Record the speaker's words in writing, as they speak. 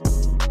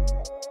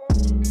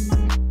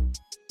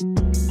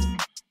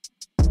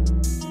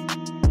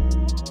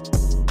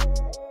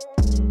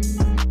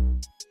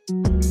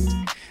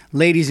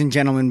Ladies and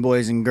gentlemen,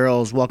 boys and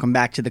girls, welcome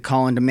back to the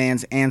Colin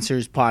Demands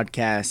Answers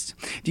podcast.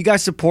 If you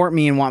guys support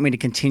me and want me to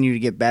continue to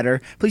get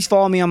better, please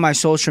follow me on my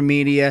social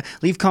media,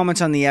 leave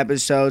comments on the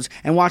episodes,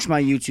 and watch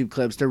my YouTube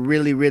clips. They're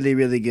really, really,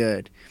 really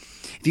good.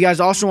 If you guys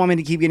also want me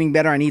to keep getting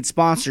better, I need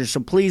sponsors, so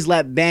please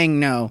let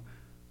Bang know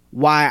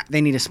why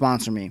they need to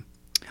sponsor me.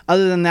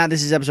 Other than that,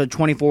 this is episode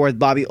 24 with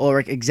Bobby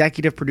Ulrich,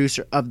 executive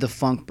producer of The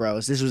Funk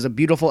Bros. This was a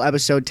beautiful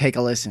episode. Take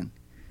a listen.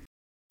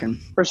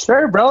 For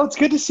sure, bro. It's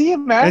good to see you,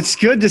 man. It's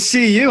good to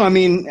see you. I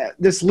mean,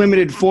 this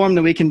limited form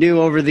that we can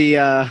do over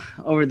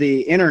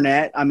the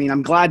internet. I mean,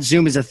 I'm glad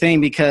Zoom is a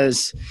thing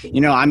because, we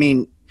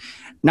can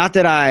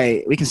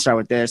start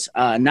with this.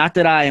 Not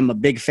that I am a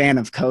big fan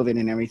of COVID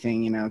and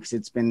everything, because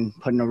it's been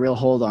putting a real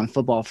hold on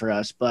football for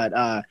us.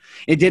 But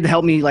it did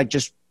help me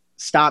just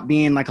stop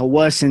being like a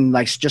wuss and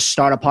just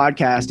start a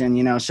podcast.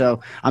 And, so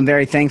I'm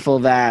very thankful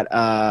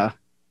that,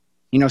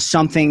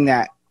 something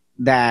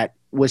that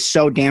was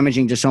so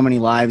damaging to so many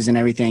lives and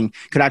everything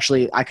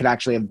I could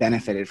actually have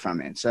benefited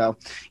from it. So,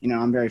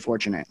 I'm very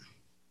fortunate.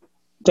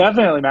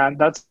 Definitely, man.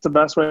 That's the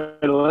best way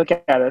to look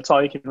at it. It's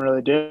all you can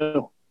really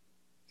do.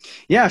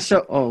 Yeah.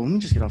 So, let me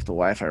just get off the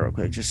Wi-Fi real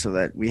quick, just so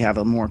that we have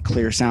a more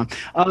clear sound.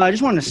 I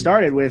just wanted to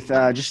start it with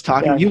just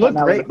talking. Yeah, you look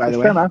great, by the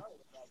way. Man.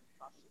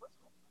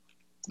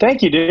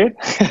 Thank you, dude.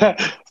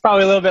 It's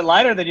probably a little bit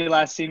lighter than you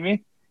last seen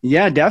me.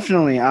 Yeah,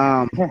 definitely.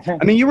 I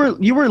mean, you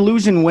were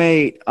losing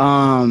weight,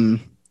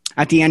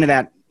 at the end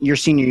of your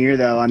senior year,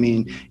 though. I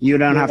mean, you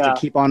don't have to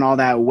keep on all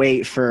that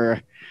weight for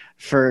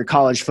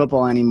college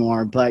football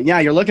anymore. But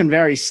yeah, you're looking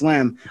very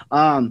slim.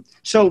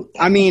 So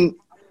I mean,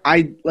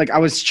 I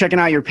was checking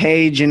out your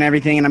page and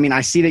everything, and I mean,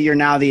 I see that you're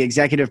now the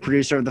executive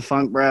producer of the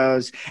Funk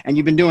Bros, and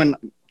you've been doing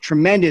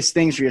tremendous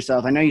things for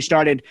yourself. I know you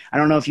started. I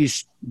don't know if you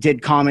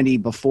did comedy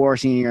before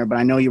senior year, but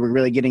I know you were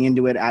really getting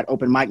into it at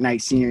open mic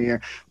night senior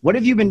year. What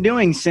have you been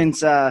doing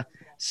since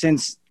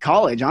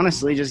college?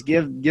 Honestly, just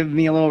give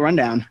me a little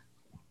rundown.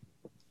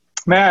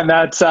 Man,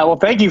 that's well,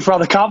 thank you for all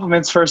the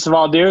compliments, first of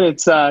all, dude.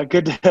 It's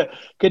good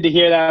to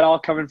hear that all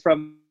coming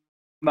from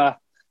a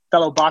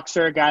fellow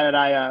boxer, a guy that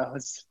I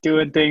was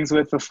doing things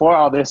with before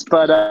all this.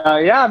 But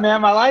yeah,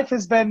 man, my life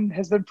has been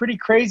pretty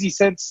crazy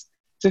since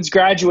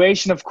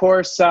graduation, of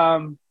course.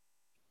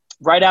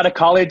 Right out of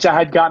college, I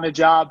had gotten a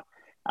job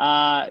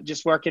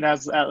just working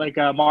at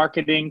a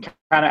marketing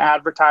kind of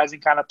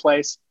advertising kind of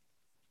place,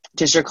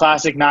 just your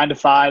classic 9 to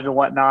 5 and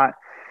whatnot.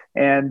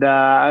 And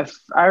I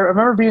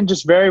remember being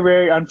just very,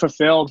 very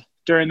unfulfilled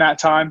during that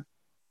time.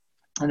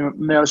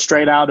 And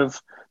straight out of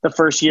the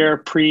first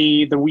year,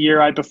 the year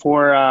right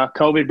before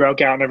COVID broke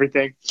out and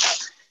everything.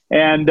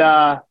 And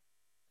yeah,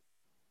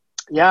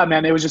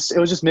 man, it was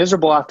just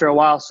miserable after a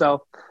while.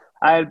 So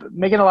I had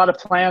making a lot of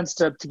plans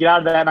to get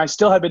out of that. And I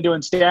still had been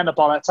doing stand-up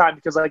all that time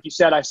because, like you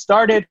said, I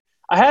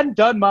hadn't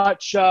done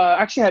much.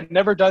 Actually, I had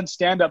never done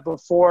stand-up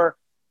before.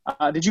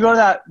 Did you go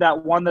to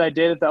that one that I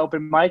did at the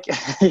open mic?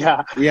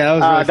 Yeah.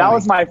 Yeah, that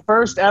was my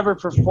first ever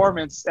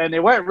performance, and it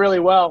went really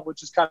well,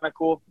 which is kind of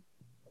cool.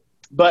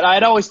 But I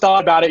had always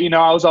thought about it.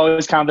 I was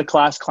always kind of the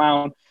class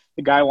clown.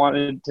 The guy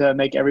wanted to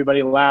make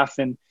everybody laugh,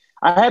 and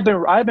I had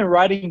been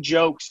writing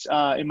jokes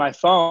in my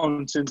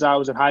phone since I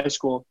was in high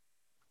school,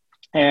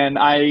 and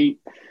a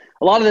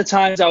lot of the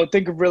times I would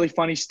think of really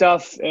funny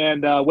stuff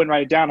and wouldn't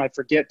write it down. I'd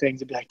forget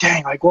things and be like,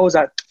 dang, what was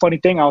that funny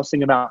thing I was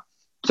thinking about?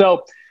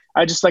 So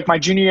I just, my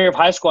junior year of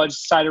high school, I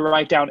just decided to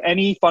write down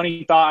any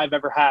funny thought I've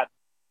ever had.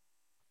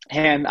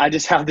 And I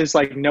just have this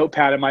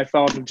notepad in my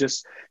phone of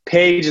just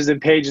pages and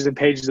pages and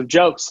pages of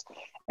jokes.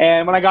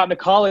 And when I got into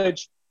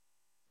college,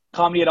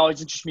 comedy had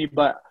always interested me,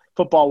 but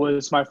football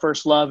was my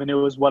first love, and it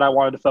was what I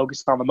wanted to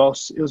focus on the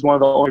most. It was one of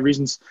the only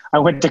reasons I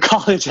went to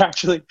college,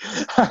 actually.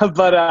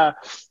 But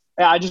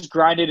I just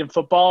grinded in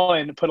football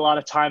and put a lot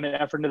of time and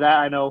effort into that.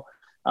 I know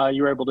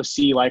you were able to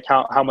see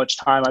how much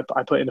time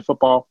I put into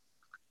football,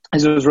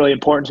 as it was really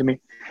important to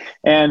me.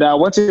 And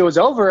once it was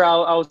over,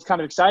 I was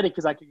kind of excited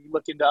because I could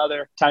look into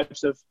other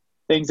types of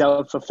things that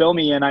would fulfill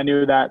me. And I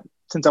knew that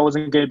since I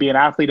wasn't going to be an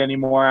athlete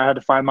anymore, I had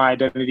to find my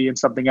identity in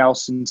something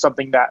else and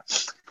something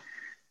that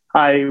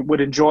I would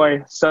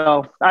enjoy.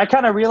 So I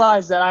kind of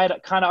realized that I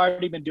had kind of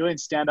already been doing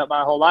stand-up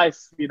my whole life,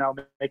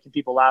 making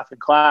people laugh in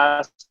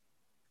class,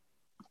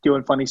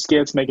 doing funny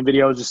skits, making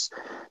videos, just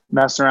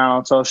messing around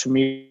on social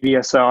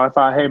media. So I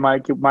thought, hey,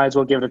 Mike, you might as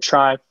well give it a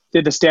try.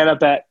 Did the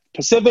stand-up at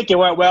Pacific. It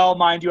went well.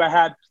 Mind you, I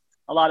had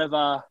a lot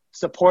of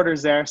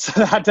supporters there,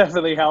 so that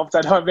definitely helped.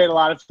 I know I made a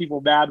lot of people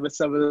mad with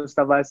some of the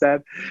stuff I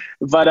said.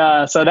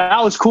 But so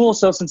that was cool.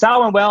 So since that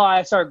went well,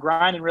 I started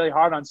grinding really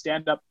hard on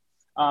stand-up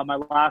my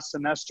last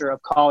semester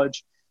of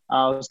college.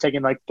 I was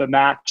taking the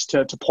max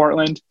to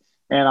Portland,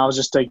 and I was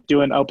just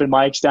doing open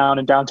mics down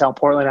in downtown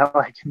Portland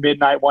at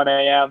midnight, 1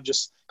 a.m.,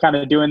 just kind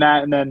of doing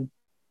that. And then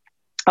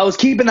I was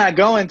keeping that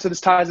going. So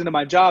this ties into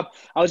my job.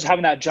 I was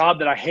having that job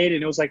that I hated,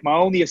 and it was my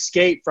only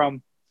escape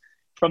from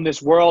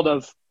this world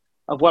of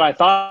what I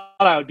thought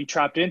I would be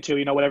trapped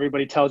into. What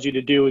everybody tells you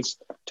to do is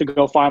to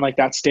go find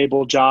that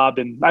stable job.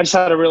 And I just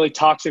had a really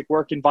toxic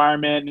work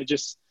environment, and it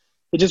just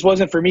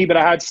wasn't for me, but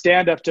I had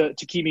stand up to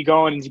keep me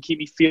going and to keep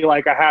me feel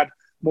like I had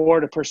more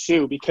to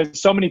pursue,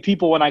 because so many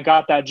people, when I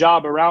got that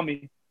job around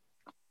me,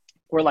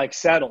 were like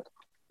settled,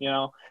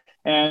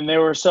 and they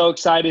were so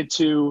excited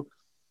to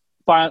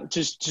find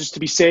just to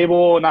be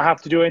stable and not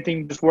have to do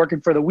anything, just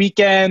working for the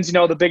weekends.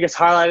 The biggest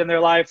highlight in their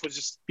life was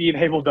just being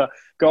able to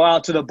go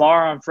out to the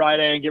bar on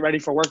Friday and get ready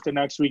for work the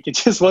next week. It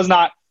just was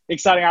not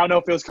exciting. I don't know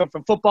if it was coming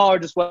from football or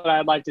just what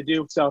I'd like to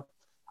do. So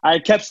I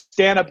kept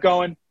stand-up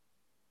going,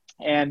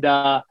 and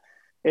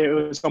it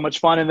was so much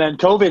fun. And then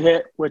COVID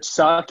hit, which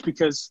sucked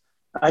because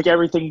like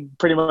everything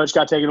pretty much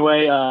got taken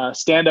away.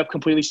 Stand-up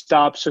completely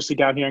stopped, especially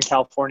down here in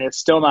California. It's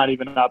still not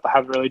even up. I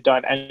haven't really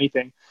done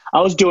anything.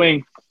 I was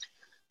doing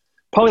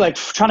probably like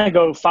trying to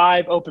go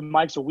 5 open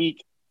mics a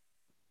week.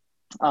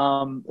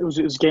 It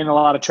was gaining a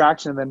lot of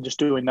traction, and then just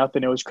doing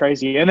nothing. It was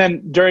crazy. And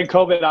then during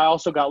COVID, I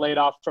also got laid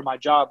off from my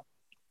job,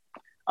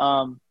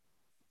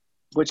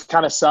 which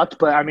kind of sucked.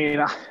 But I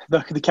mean,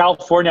 the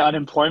California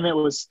unemployment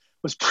was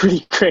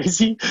pretty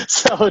crazy.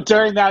 So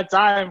during that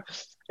time,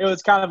 it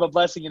was kind of a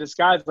blessing in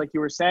disguise. Like you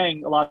were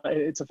saying,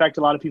 it's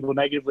affected a lot of people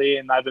negatively,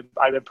 and I've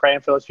been praying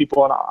for those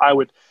people, and I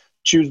would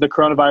choose the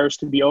coronavirus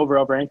to be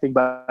over anything,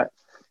 but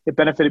it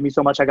benefited me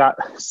so much. I got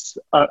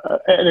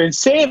an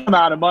insane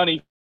amount of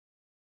money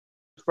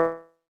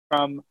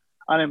from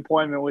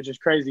unemployment, which is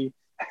crazy.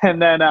 And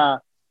then,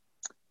 so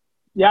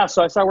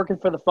I started working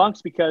for the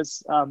Funks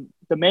because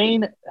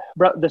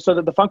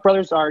the Funk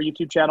Brothers are a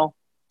YouTube channel,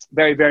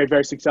 very, very,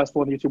 very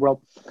successful in the YouTube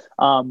world.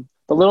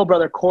 The little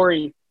brother,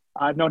 Corey,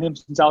 I've known him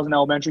since I was in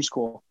elementary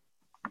school.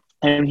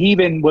 And he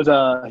was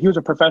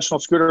a professional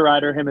scooter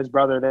rider. Him and his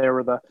brother, they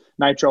were the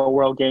Nitro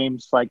World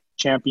Games like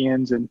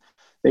champions, and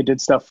they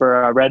did stuff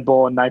for Red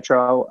Bull and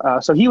Nitro.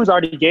 So he was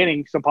already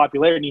gaining some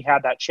popularity, and he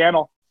had that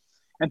channel.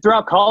 And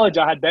throughout college,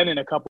 I had been in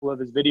a couple of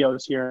his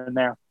videos here and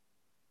there.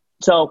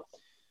 So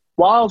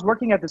while I was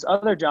working at this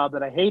other job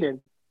that I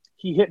hated,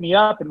 he hit me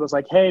up and was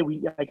like, hey,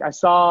 I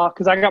saw,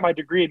 because I got my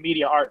degree in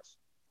media arts,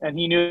 and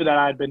he knew that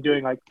I had been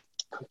doing like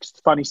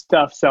funny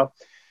stuff. So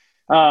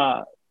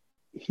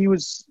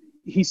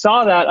he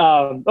saw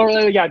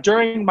that,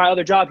 during my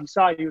other job,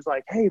 he was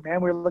like, hey man,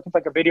 we're looking for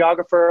like a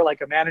videographer,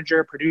 like a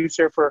manager,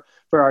 producer for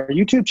our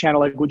YouTube channel.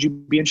 Like, would you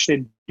be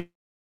interested in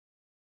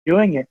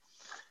doing it?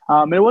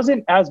 And it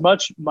wasn't as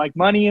much like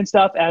money and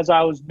stuff as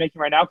I was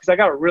making right now, because I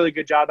got a really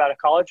good job out of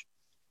college,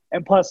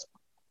 and plus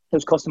it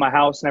was close to my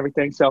house and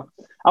everything. So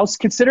I was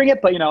considering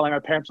it, but like my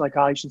parents were like,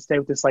 oh, you should stay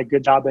with this like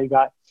good job that you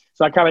got.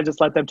 So I kind of just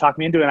let them talk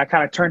me into it, and I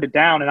kind of turned it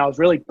down, and I was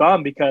really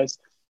bummed because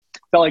I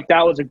felt like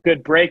that was a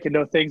good break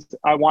into things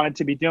I wanted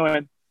to be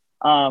doing.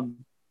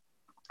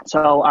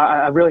 So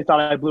I really thought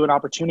I blew an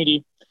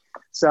opportunity.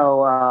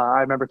 So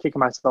I remember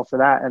kicking myself for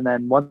that. And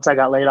then once I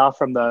got laid off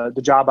from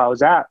the job I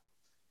was at,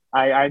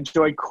 I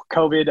enjoyed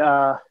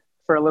COVID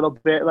for a little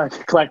bit,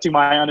 like collecting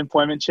my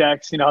unemployment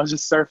checks. I was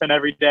just surfing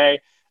every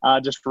day,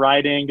 just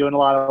writing, doing a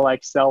lot of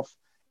like self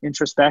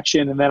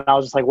introspection. And then I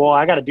was just like, well,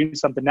 I got to do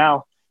something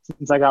now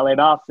since I got laid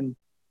off, and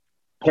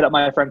hit up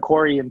my friend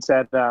Corey and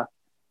said,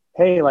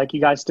 hey, like, you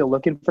guys still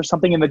looking for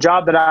something? And the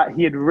job that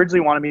he had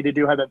originally wanted me to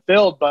do had been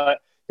filled,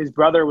 but his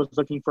brother was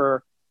looking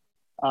for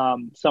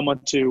someone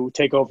to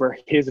take over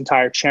his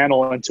entire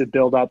channel and to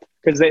build up,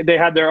 because they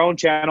had their own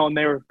channel and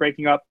they were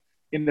breaking up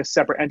into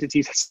separate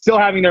entities, still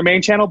having their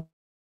main channel,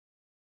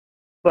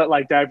 but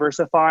like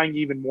diversifying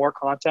even more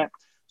content.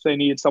 So they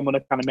needed someone to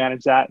kind of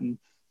manage that. And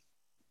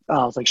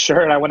I was like,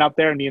 sure. And I went out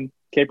there, and me and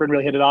Capron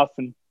really hit it off,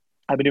 and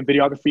I've been doing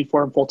videography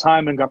for him full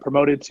time, and got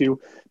promoted to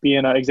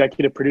being an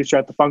executive producer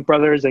at the Funk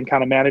Brothers and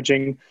kind of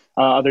managing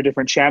other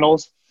different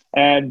channels,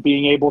 and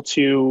being able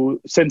to,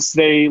 since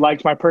they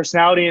liked my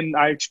personality and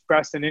I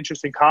expressed an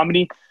interest in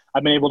comedy,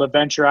 I've been able to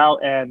venture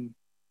out and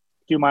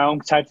do my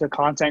own types of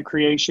content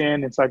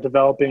creation and start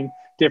developing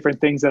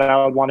different things that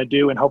I would want to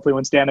do. And hopefully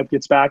when stand-up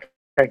gets back,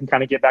 I can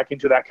kind of get back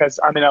into that, because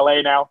I'm in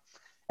LA now.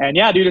 And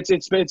yeah, dude,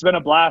 it's been a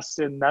blast,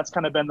 and that's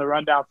kind of been the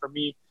rundown for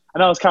me. I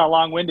know it's kind of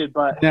long-winded,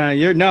 but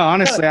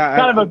honestly,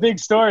 kind of a big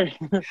story.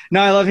 No,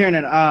 I love hearing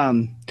it.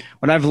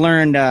 What I've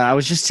learned, I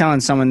was just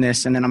telling someone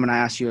this, and then I'm going to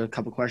ask you a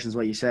couple questions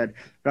what you said.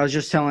 But I was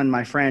just telling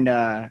my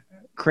friend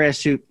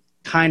Chris, who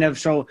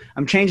so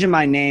I'm changing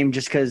my name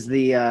just because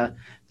the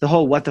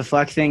whole what the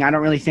fuck thing. I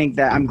don't really think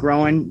that I'm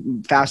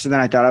growing faster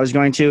than I thought I was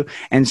going to,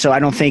 and so I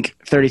don't think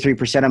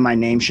 33% of my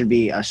name should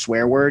be a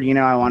swear word.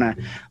 I want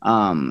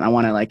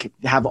to like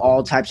have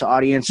all types of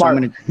audience. So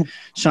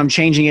I'm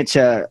changing it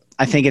to.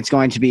 I think it's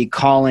going to be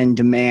call-in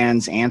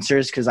demands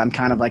answers, because I'm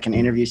kind of like an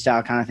interview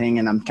style kind of thing,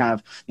 and I'm kind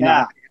of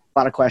a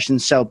lot of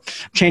questions. So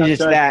changing it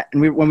to that.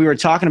 And when we were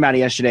talking about it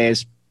yesterday,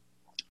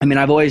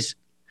 I've always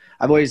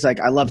like,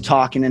 I love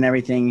talking and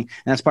everything, and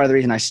that's part of the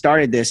reason I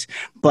started this.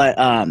 But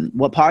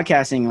what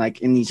podcasting,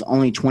 like in these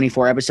only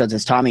 24 episodes,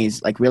 has taught me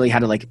is like really how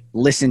to like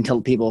listen to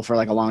people for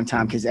like a long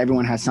time, because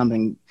everyone has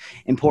something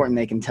important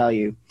they can tell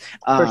you.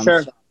 For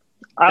sure. So,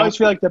 I always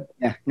feel like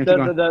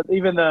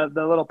even the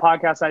little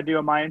podcast I do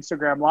on my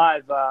Instagram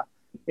Live,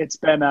 it's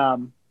been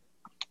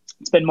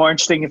more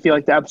interesting. I feel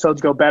like the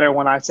episodes go better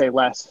when I say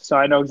less. So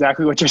I know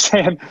exactly what you're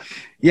saying.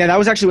 Yeah, that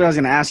was actually what I was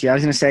going to ask you. I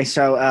was going to say,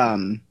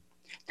 so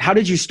how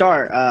did you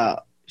start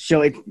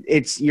So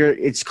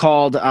it's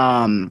called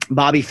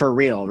Bobby for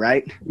Real,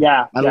 right?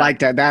 Yeah. I like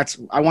that.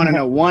 I want to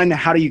know, one,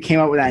 how do you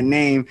came up with that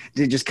name?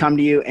 Did it just come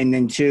to you? And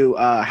then two,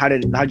 how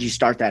did you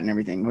start that and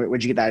everything?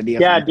 Where'd you get that idea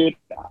from? Yeah, dude.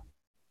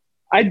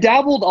 I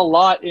dabbled a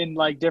lot in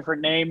like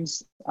different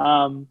names.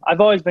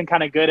 I've always been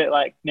kind of good at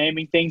like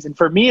naming things. And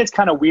for me, it's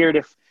kind of weird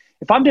if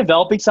I'm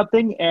developing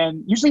something,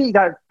 and usually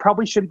that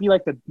probably shouldn't be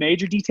like the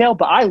major detail,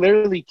 but I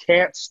literally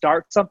can't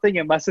start something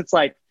unless it's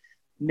like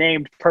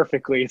named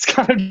perfectly. It's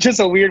kind of just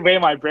a weird way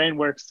my brain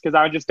works because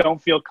I just don't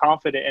feel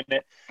confident in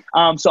it.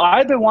 So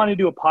I've been wanting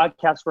to do a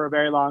podcast for a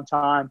very long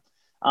time.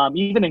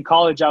 Even in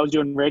college, I was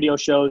doing radio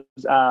shows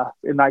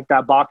in like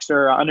that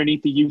Boxer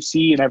underneath the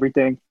UC and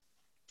everything.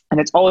 And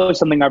it's always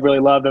something I've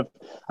really loved.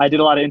 I did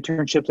a lot of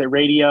internships at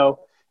radio,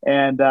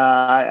 and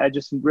I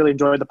just really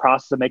enjoyed the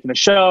process of making a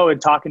show and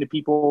talking to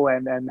people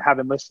and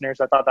having listeners.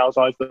 I thought that was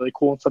always really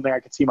cool and something I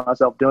could see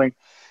myself doing.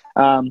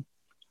 I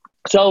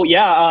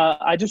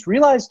just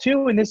realized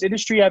too, in this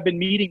industry, I've been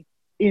meeting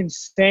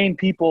insane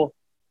people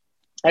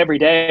every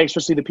day,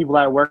 especially the people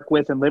that I work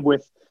with and live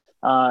with.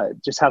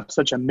 Just have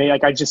such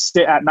like I just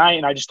sit at night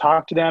and I just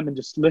talk to them and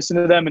just listen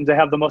to them, and they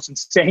have the most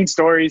insane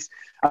stories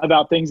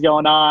about things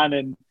going on.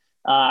 And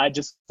I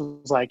just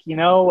was like,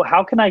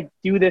 how can I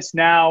do this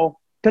now?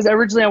 Because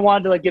originally I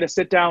wanted to like get a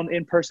sit down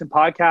in-person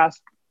podcast,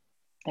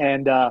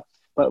 and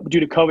but due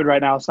to COVID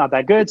right now, it's not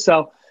that good.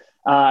 So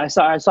I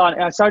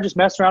started just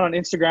messing around on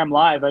Instagram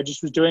Live. I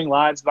just was doing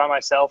lives by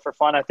myself for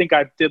fun. I think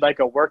I did like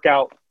a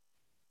workout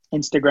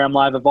Instagram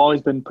Live. I've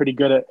always been pretty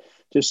good at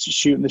just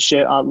shooting the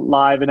shit on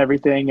live and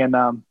everything.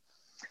 And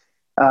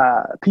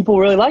people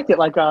really liked it.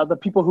 Like the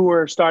people who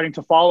were starting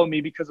to follow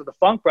me because of the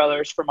Funk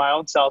Brothers for my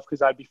own self,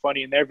 because I'd be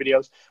funny in their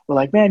videos, were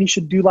like, man, you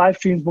should do live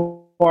streams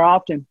more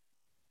often.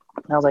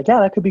 And I was like,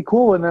 yeah, that could be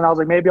cool. And then I was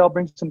like, maybe I'll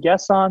bring some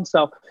guests on.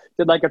 So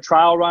did like a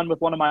trial run with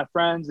one of my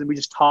friends, and we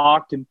just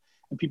talked, and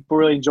people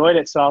really enjoyed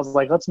it. So I was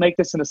like, let's make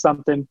this into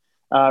something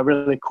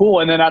really cool.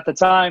 And then at the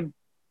time,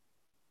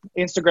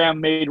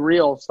 Instagram made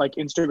Reels, like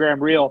Instagram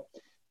Reel.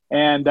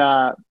 And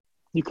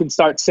you can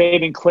start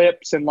saving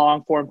clips and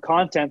long form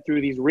content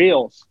through these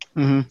Reels.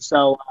 Mm-hmm.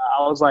 So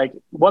I was like,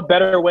 what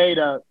better way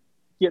to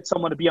get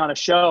someone to be on a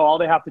show? All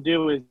they have to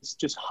do is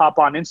just hop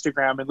on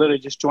Instagram and literally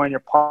just join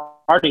your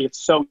party. It's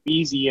so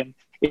easy. And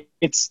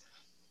it's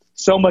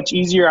so much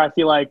easier, I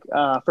feel like,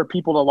 for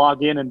people to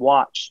log in and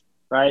watch,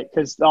 right?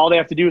 Because all they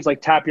have to do is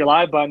like tap your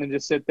live button and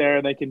just sit there,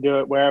 and they can do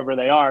it wherever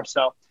they are.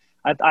 So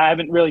I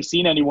haven't really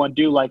seen anyone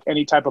do like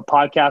any type of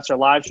podcast or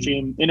live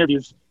stream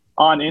interviews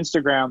on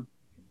Instagram.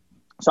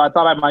 So I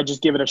thought I might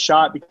just give it a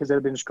shot because it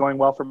had been just going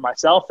well for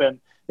myself, and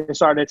it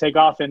started to take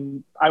off.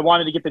 And I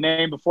wanted to get the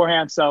name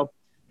beforehand. So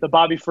the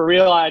Bobby for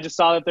Real, I just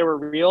saw that there were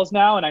Reels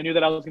now, and I knew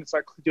that I was going to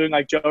start doing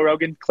like Joe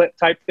Rogan clip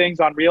type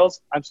things on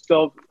Reels. I'm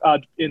still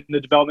in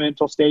the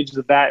developmental stages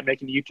of that and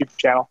making a YouTube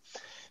channel.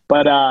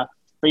 But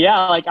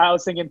yeah, like I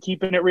was thinking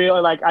keeping it real.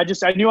 Like I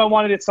knew I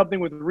wanted it something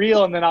with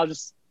real, and then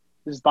this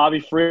Bobby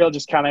for Real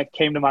just kind of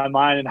came to my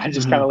mind, and I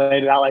just kind of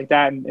laid it out like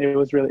that. And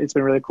it's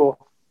been really cool.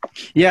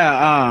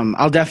 Yeah,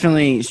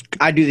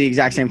 I do the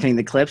exact same thing.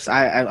 The clips,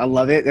 I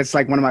love it. It's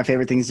like one of my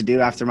favorite things to do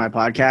after my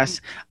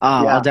podcast.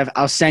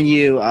 I'll send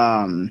you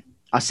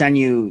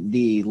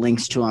the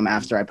links to them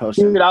after I post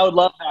them. Dude, I would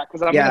love that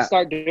because I'm gonna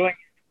start doing it.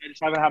 I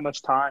just haven't had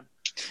much time.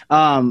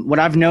 What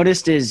I've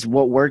noticed is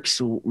what works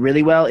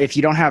really well if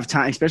you don't have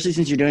time, especially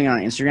since you're doing it on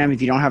Instagram,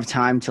 if you don't have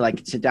time to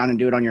like sit down and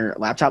do it on your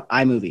laptop,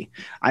 iMovie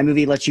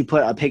lets you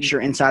put a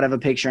picture inside of a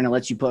picture, and it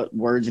lets you put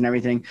words and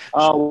everything.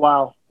 Oh,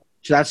 wow.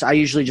 So I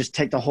usually just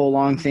take the whole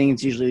long thing.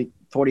 It's usually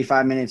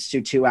 45 minutes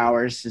to 2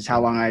 hours is how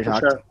long I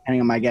talk,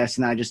 depending on my guests.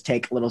 And then I just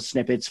take little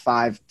snippets,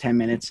 5-10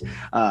 minutes.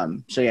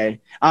 No,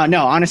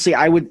 honestly,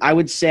 I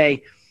would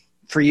say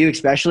for you,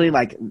 especially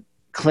like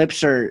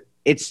clips are,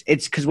 it's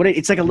cause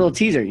it's like a little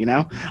teaser,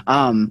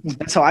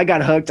 that's how I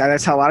got hooked.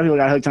 That's how a lot of people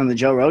got hooked on the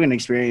Joe Rogan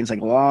Experience, like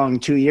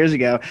 2 years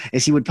ago,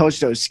 is he would post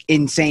those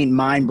insane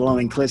mind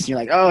blowing clips, and you're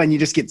like, oh, and you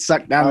just get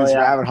sucked down this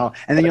rabbit hole.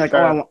 And then you're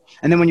like,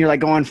 and then when you're like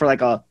going for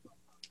like a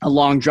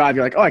long drive,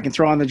 you're like, oh, I can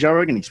throw on the Joe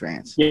Rogan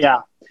Experience.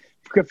 Yeah.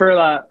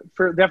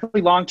 For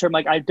definitely long term,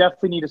 like I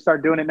definitely need to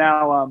start doing it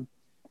now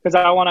because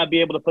I want to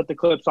be able to put the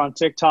clips on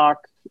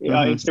TikTok,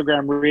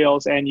 Instagram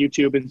Reels, and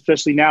YouTube. And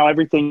especially now,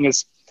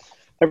 everything's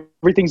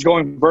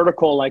going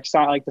vertical. Like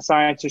the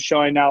science is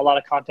showing now, a lot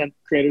of content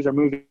creators are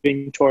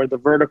moving toward the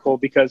vertical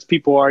because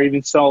people are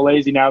even so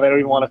lazy now they don't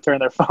even want to turn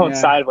their phone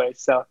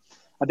sideways. So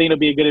I think it'll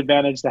be a good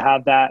advantage to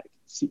have that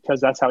because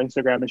that's how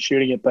Instagram is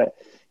shooting it. But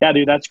yeah,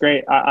 dude, that's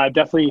great. I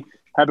definitely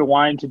have been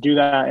wanting to do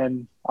that,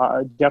 and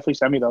definitely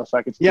send me those so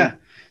I can see. Yeah,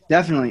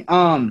 definitely.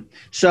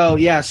 So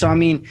I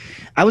mean,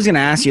 I was gonna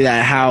ask you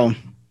that how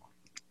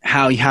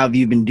have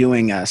you been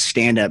doing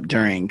stand-up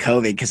during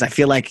COVID? Because I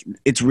feel like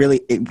it's really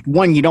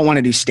one, you don't want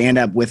to do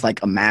stand-up with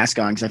like a mask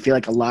on, because I feel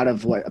like a lot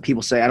of what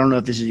people say, I don't know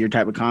if this is your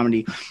type of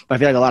comedy, but I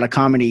feel like a lot of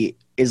comedy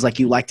is like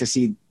you like to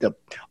see the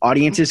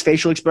audience's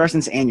facial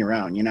expressions and your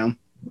own,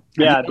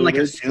 Yeah, like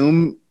a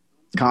Zoom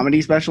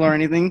comedy special or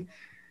anything?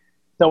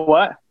 The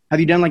what? Have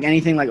you done like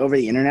anything like over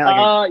the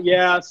internet?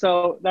 Yeah.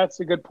 So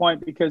that's a good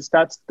point, because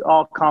that's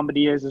all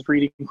comedy is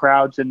reading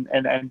crowds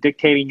and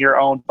dictating your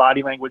own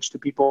body language to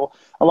people.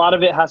 A lot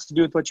of it has to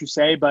do with what you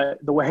say,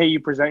 but the way you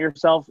present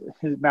yourself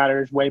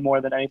matters way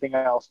more than anything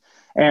else.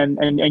 And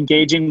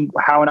engaging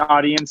how an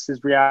audience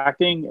is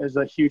reacting is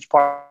a huge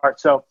part.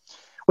 So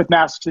with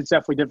masks, it's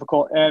definitely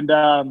difficult.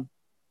 And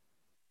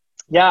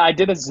yeah, I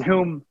did a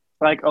Zoom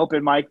like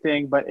open mic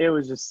thing, but it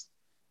was just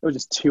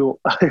too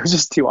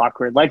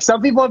awkward. Like,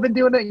 some people have been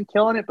doing it and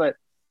killing it, but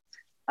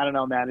I don't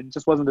know, man. It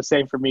just wasn't the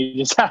same for me.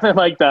 Just having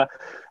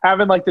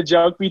the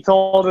joke be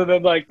told and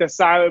then like the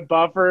silent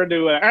buffer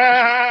to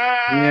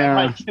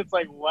like, it's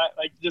like what,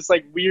 like just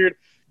like weird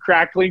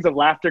cracklings of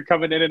laughter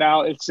coming in and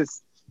out. It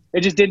just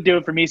didn't do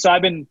it for me. So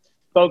I've been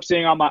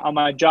focusing on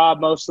my job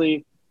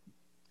mostly.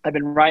 I've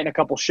been writing a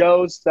couple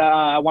shows that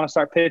I want to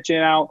start pitching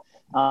out,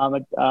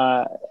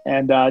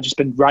 and just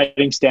been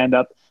writing stand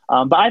up.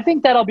 But I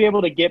think that I'll be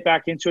able to get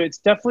back into it. It's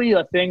definitely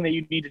a thing that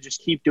you need to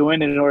just keep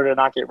doing in order to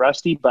not get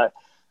rusty. But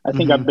I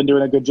think I've been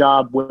doing a good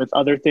job with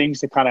other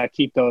things to kind of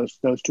keep those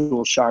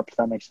tools sharp, if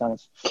that makes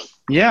sense.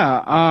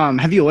 Yeah.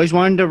 Have you always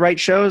wanted to write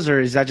shows, or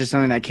is that just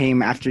something that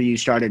came after you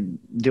started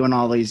doing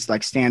all these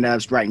like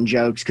stand-ups, writing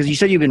jokes? Because you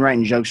said you've been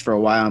writing jokes for a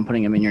while and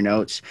putting them in your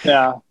notes.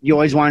 Yeah. You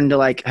always wanted to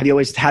like, have you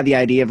always had the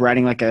idea of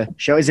writing like a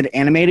show? Is it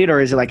animated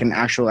or is it like an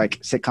actual like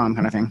sitcom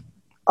kind of thing?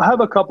 I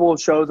have a couple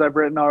of shows I've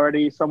written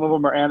already. Some of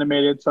them are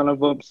animated. Some of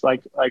them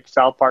like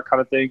South Park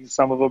kind of things.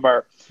 Some of them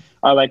are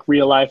like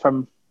real life.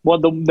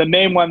 The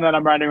main one that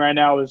I'm writing right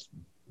now is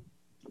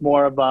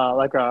more of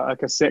like a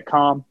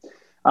sitcom.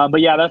 But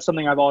yeah, that's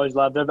something I've always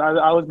loved.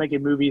 I was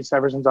making movies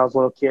ever since I was a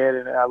little kid,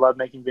 and I love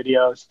making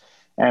videos.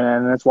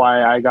 And that's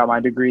why I got my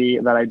degree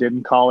that I did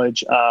in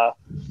college.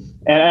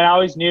 And I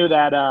always knew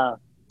that I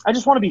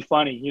just want to be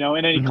funny,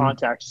 in any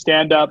context.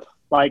 Stand up.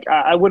 Like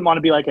I wouldn't want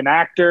to be like an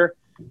actor.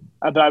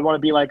 But I want to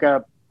be like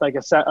a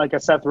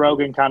Seth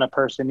Rogen kind of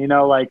person,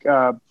 like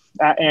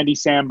Andy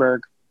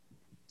Samberg.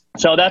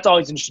 So that's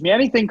always interested me.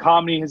 Anything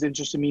comedy has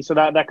interested me. So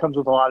that comes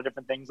with a lot of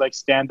different things like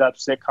stand-up,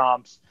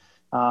 sitcoms,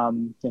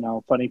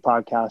 funny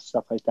podcasts,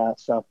 stuff like that.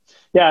 So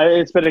yeah,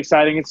 it's been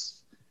exciting.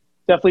 It's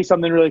definitely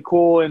something really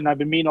cool, and I've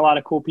been meeting a lot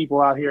of cool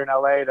people out here in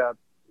LA to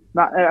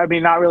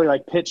not really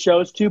like pitch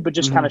shows to, but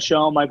just kind of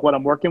show them like what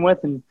I'm working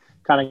with and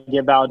kind of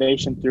get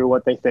validation through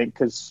what they think,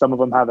 because some of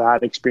them have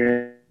had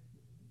experience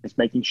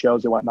making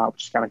shows and whatnot,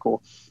 which is kind of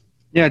cool.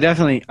 Yeah,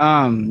 definitely.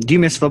 Do you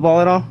miss football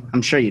at all?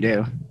 I'm sure you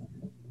do.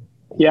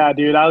 Yeah,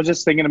 dude. I was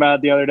just thinking about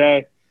it the other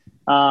day.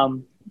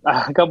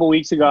 A couple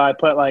weeks ago, I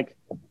put like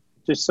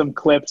just some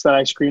clips that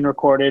I screen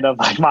recorded of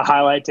like my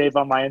highlight tape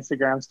on my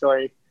Instagram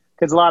story,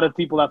 because a lot of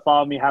people that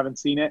follow me haven't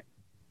seen it.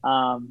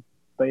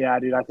 But yeah,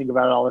 dude, I think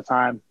about it all the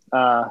time.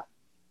 I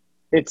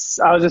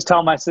was just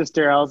telling my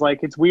sister, I was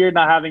like, it's weird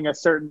not having a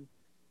certain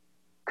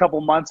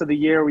couple months of the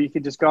year where you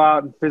could just go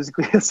out and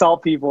physically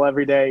assault people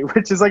every day,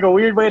 which is like a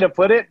weird way to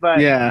put it, but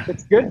yeah,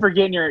 it's good for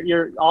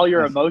getting all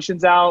your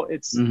emotions out.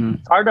 It's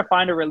hard to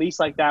find a release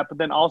like that, but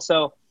then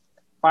also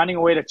finding a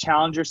way to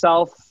challenge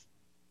yourself.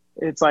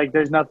 It's like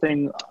there's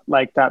nothing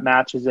like that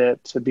matches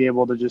it, to be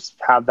able to just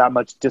have that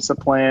much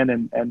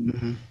discipline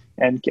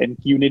and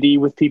unity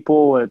with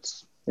people.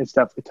 It's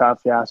definitely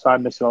tough. Yeah, so I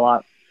miss it a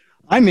lot.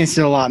 I miss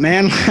it a lot,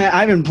 man.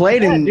 I haven't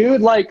played in.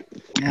 Dude, like,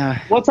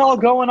 what's all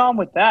going on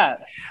with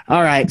that?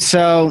 All right,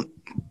 so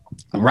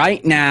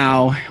right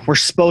now we're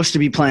supposed to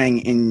be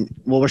playing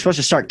we're supposed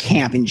to start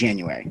camp in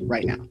January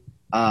right now.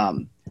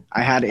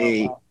 I had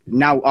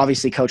now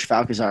obviously Coach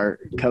Falk is our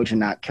coach and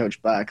not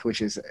Coach Buck,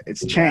 which is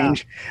it's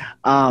changed.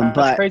 That's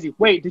but crazy.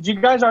 Wait, did you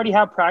guys already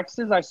have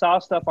practices? I saw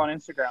stuff on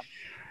Instagram.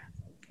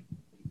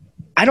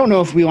 I don't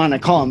know if we want to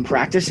call them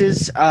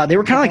practices. They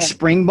were kind of like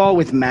spring ball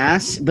with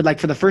mass, but like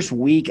for the first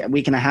week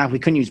and a half, we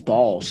couldn't use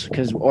balls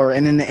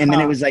and then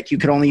it was like you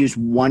could only use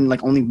one,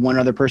 like only one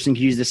other person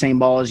could use the same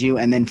ball as you,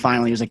 and then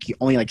finally it was like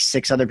only like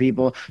 6 other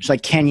people. So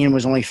like Kenyon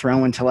was only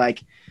throwing to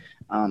like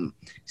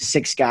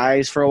 6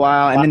 guys for a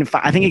while, and then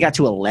I think it got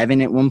to 11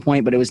 at one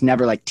point, but it was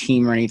never like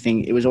team or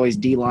anything. It was always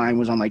D-line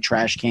was on like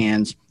trash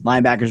cans,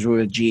 linebackers were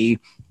with G.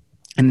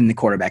 And then the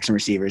quarterbacks and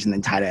receivers, and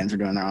then tight ends were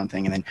doing their own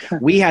thing. And then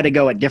we had to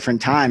go at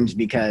different times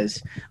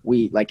because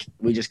we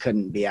just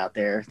couldn't be out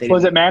there.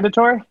 Was it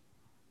mandatory?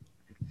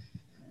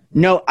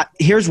 No,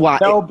 here's why.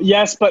 No,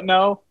 yes, but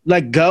no.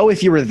 Like go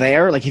if you were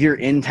there, like if you're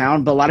in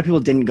town, but a lot of people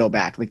didn't go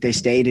back. Like they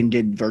stayed and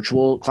did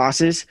virtual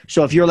classes.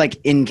 So if you're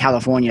like in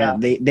California,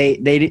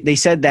 they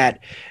said that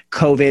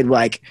COVID,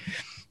 like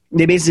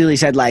they basically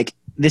said like,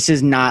 this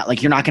is not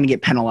like, you're not going to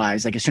get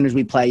penalized. Like as soon as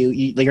we play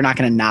you're not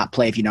going to not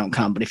play if you don't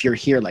come. But if you're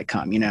here, like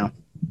come,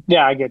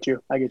 Yeah, I get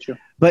you.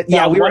 But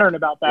yeah, we were wondering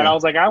about that. Yeah. I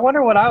was like, I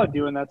wonder what I would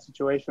do in that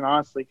situation,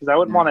 honestly, because I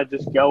wouldn't want to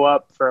just go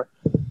up for.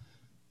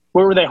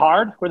 Were they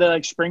hard? Were they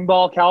like spring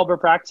ball caliber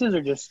practices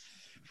or just?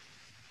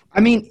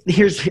 I mean,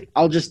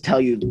 I'll just tell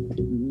you,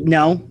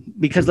 no,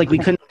 because like we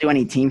couldn't do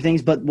any team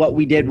things. But what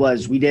we did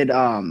was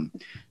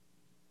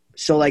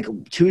so like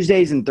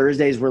Tuesdays and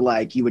Thursdays were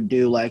like you would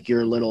do like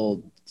your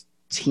little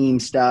team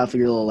stuff,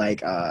 your little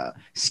like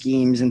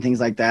schemes and things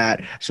like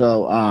that.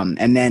 So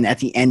and then at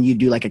the end you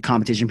do like a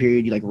competition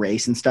period, you like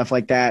race and stuff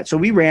like that. So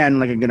we ran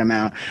like a good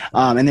amount.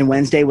 And then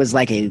Wednesday was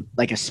like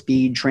a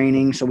speed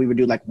training. So we would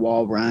do like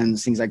wall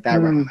runs, things like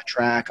that, run on the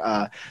track.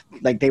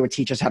 Like they would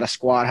teach us how to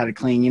squat, how to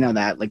clean,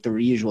 that, like the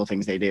usual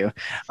things they do.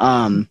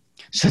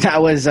 So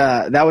that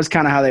was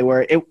kind of how they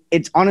were.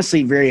 It's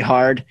honestly very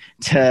hard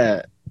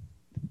to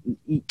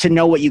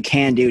know what you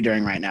can do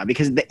during right now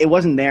because it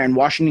wasn't there, and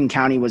Washington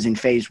County was in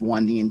phase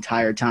 1 the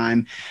entire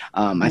time.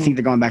 I think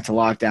they're going back to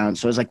lockdown.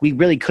 So it's like we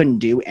really couldn't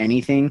do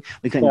anything.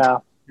 We couldn't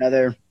talk to each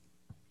other.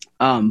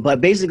 But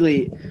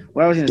basically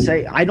what I was going to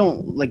say, I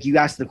don't, like, you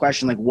asked the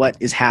question, like, what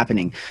is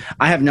happening?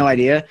 I have no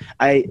idea.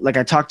 I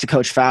talked to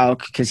Coach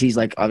Falk because he's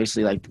like,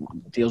 obviously like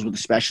deals with the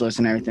specialists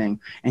and everything.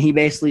 And he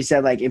basically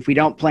said, like, if we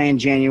don't play in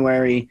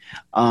January,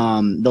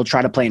 they'll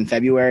try to play in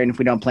February. And if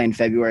we don't play in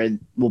February,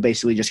 we'll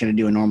basically just going to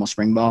do a normal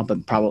spring ball,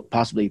 but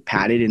possibly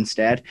padded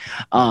instead.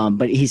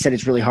 But he said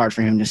it's really hard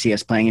for him to see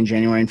us playing in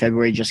January and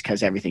February just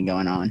because everything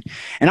going on.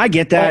 And I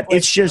get that. Well,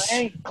 it's just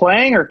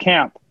playing or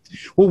camp.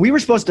 Well, we were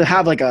supposed to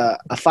have like a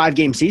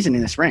 5-game season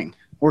in the spring.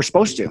 We're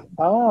supposed to.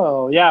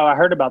 Oh, yeah, I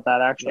heard about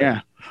that actually. Yeah.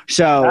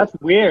 So that's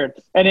weird.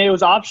 And it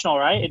was optional,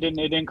 right? It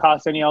didn't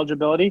cost any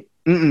eligibility.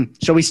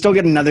 So we still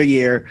get another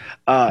year.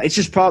 It's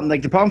just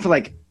the problem for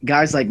like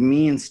guys like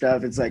me and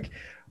stuff. It's like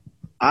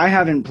I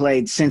haven't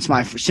played since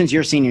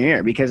your senior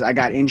year because I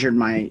got injured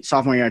my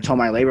sophomore year. I tore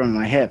my labrum in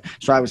my hip,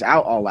 so I was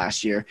out all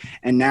last year,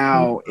 and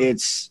now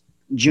it's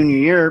junior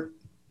year.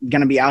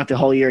 Going to be out the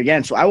whole year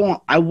again. So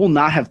I will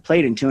not have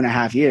played in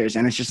 2.5 years.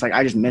 And it's just like,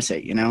 I just miss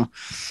it,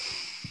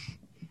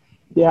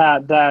 Yeah,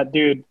 that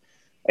dude.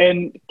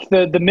 And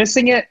the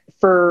missing it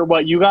for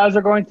what you guys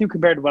are going through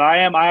compared to what I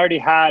am, I already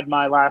had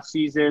my last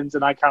seasons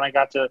and I kind of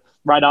got to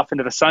ride off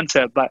into the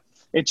sunset, but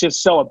it's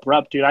just so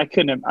abrupt, dude. I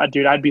couldn't,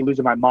 dude, I'd be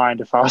losing my mind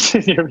if I was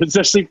in your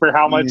position for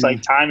how much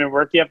like time and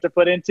work you have to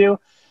put into.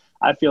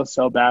 I feel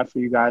so bad for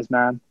you guys,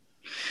 man.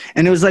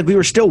 And it was like we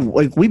were still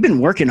like we've been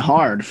working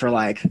hard for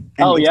like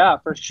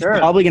for sure.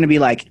 Probably going to be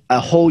like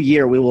a whole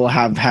year we will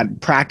have had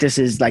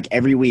practices like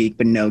every week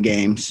but no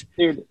games.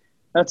 Dude,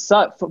 that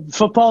sucks.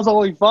 Football's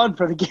only fun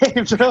for the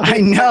games, really. I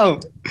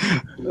know.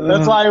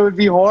 That's why it would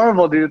be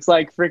horrible, dude. It's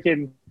like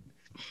freaking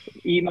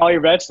eating all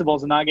your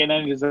vegetables and not getting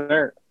any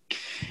dessert.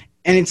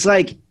 And it's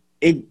like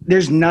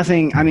there's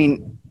nothing, I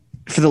mean,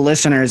 for the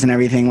listeners and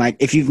everything, like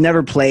if you've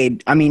never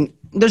played, I mean,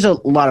 there's a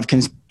lot of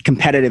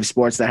competitive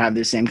sports that have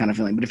the same kind of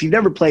feeling. But if you've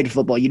never played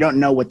football, you don't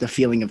know what the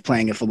feeling of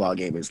playing a football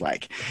game is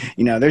like.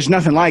 There's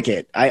nothing like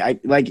it. I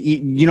like,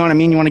 you know what I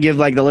mean? You want to give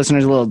like the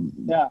listeners a little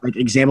like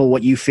example of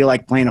what you feel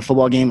like playing a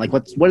football game? Like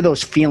what are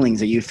those feelings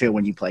that you feel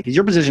when you play? Because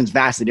your position's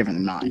vastly different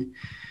than mine.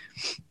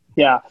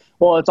 Yeah.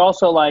 Well, it's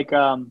also like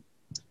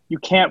you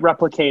can't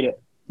replicate it.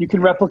 You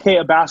can replicate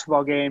a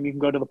basketball game. You can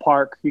go to the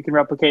park. You can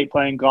replicate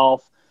playing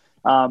golf.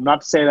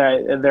 Not to say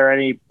that they're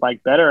any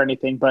like better or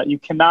anything, but you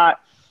cannot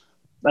 –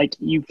 like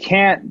you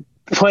can't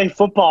play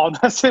football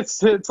unless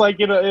it's like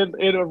in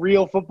a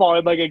real football,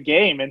 in like a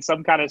game, in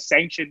some kind of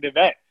sanctioned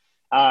event.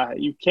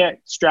 You can't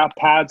strap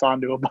pads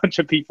onto a bunch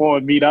of people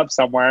and meet up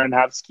somewhere and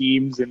have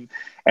schemes and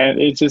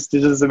it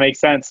doesn't make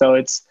sense. So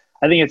I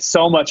think it's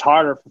so much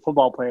harder for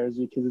football players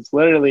because it's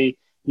literally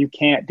you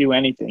can't do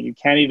anything. You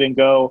can't even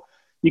go.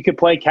 You could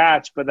play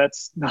catch, but that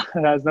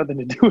has nothing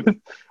to do with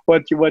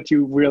what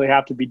you really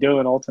have to be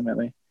doing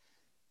ultimately.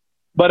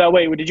 But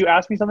wait, did you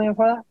ask me something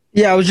before that?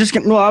 Yeah, I was just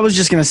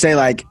gonna say,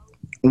 like,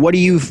 what do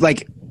you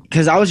like?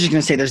 Because I was just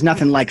gonna say, there's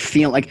nothing like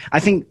feeling like. I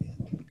think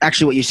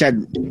actually what you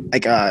said,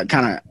 like,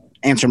 kind of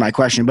answered my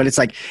question. But it's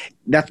like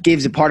that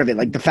gives a part of it,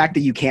 like the fact that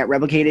you can't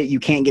replicate it, you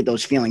can't get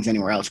those feelings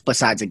anywhere else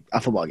besides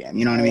a football game.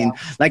 You know what I mean?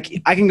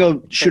 Like, I can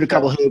go shoot a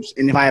couple hoops,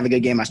 and if I have a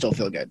good game, I still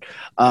feel good.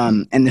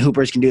 And the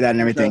hoopers can do that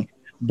and everything.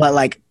 Sure. But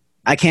like,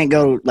 I can't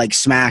go like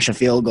smash a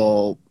field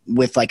goal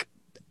with like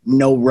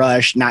no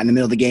rush, not in the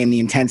middle of the game, the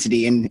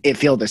intensity, and it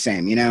feel the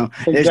same,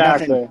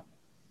 Exactly.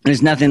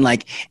 There's nothing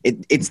like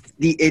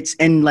it's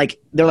and like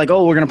they're like,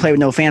 oh, we're gonna play with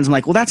no fans. I'm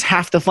like, well, that's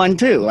half the fun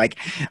too. Like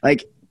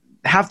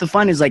half the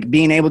fun is like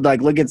being able to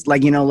like look at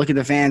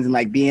the fans and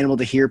like being able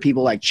to hear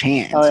people like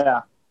chant.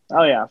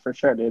 Oh yeah, for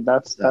sure, dude.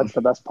 That's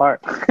the best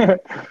part.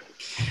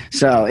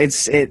 So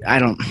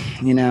I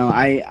mean,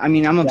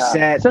 I'm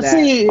upset.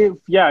 Especially if,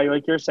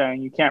 like you're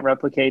saying, you can't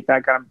replicate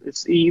that kind of.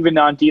 It's even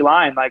on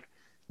D-line, like.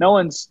 No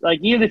one's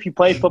like, even if you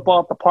play football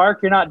at the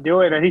park, you're not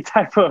doing any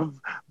type of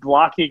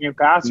blocking and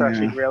pass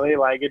rushing, really.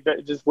 Like,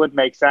 it just wouldn't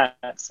make sense.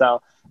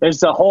 So there's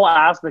the whole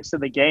aspects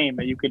of the game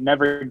that you could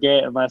never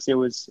get unless it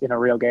was in a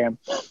real game.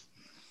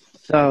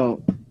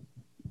 So,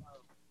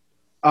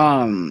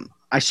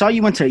 I saw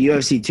you went to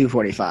UFC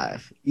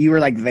 245. You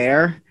were like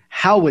there.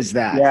 How was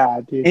that?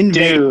 Yeah,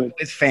 dude.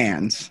 With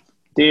fans.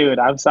 Dude,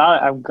 I'm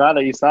glad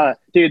that you saw it.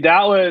 Dude,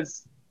 that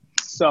was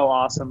so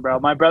awesome, bro.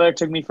 My brother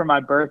took me for my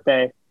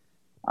birthday.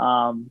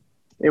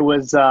 It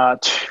was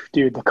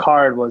dude, the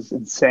card was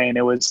insane.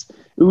 It was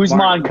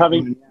Usman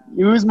Covington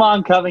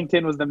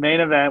was the main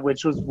event,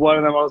 which was one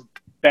of the most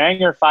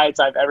banger fights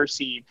I've ever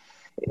seen.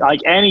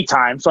 like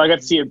anytime. So I got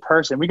to see it in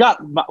person.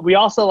 We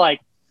also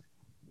like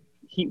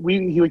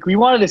we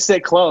wanted to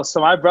sit close.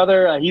 So my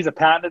brother, he's a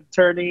patent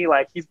attorney.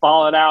 Like he's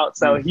balling out.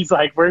 So he's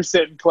like, we're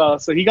sitting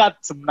close. So he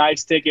got some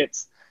nice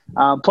tickets.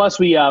 Plus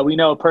we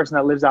know a person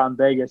that lives out in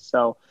Vegas.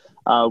 So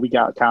we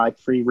got kind of like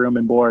free room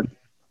and board.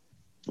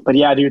 But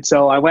yeah, dude.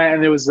 So I went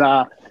and it was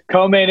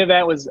co-main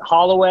event was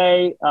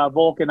Holloway,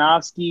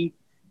 Volkanovski.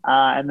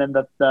 And then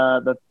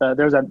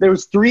there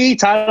was 3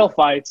 title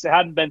fights. There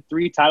hadn't been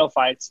 3 title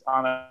fights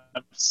on a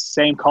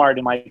same card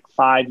in like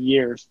 5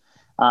 years.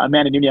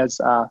 Amanda Nunes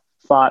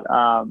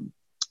fought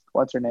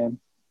what's her name?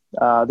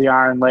 The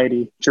Iron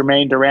Lady,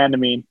 Jermaine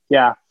Durandamine.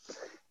 Yeah.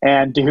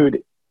 And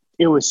dude,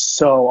 it was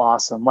so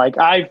awesome. Like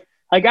I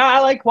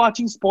like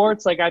watching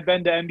sports. Like I've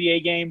been to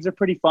NBA games. They're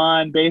pretty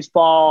fun.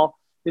 Baseball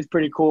is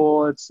pretty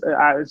cool. It's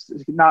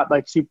not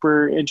like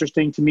super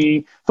interesting to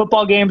me.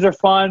 Football games are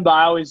fun, but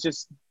I always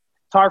just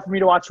it's hard for me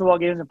to watch football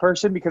games in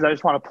person because I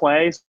just want to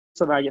play,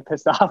 so then I get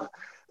pissed off.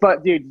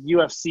 But dude,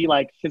 UFC,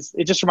 like, cause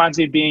it just reminds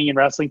me of being in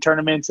wrestling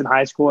tournaments in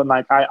high school, and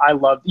like I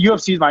love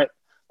UFC.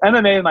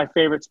 MMA is my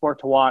favorite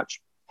sport to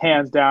watch,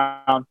 hands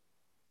down.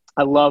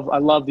 I love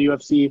the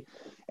UFC,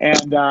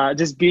 and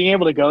just being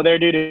able to go there,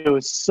 dude, it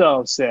was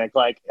so sick.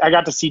 Like I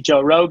got to see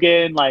Joe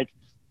Rogan, like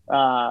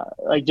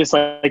just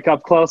like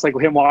up close, like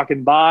him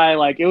walking by,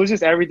 like it was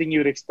just everything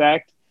you would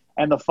expect,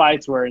 and the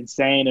fights were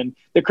insane. And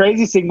the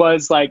craziest thing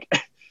was like.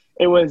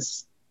 It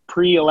was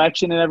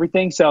pre-election and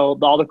everything, so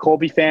all the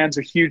Colby fans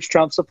are huge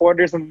Trump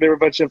supporters, and there were a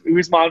bunch of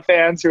Usman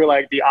fans who were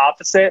like the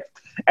opposite.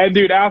 And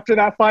dude, after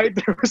that fight,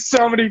 there were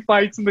so many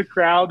fights in the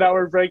crowd that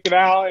were breaking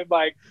out, and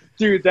like,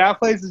 dude, that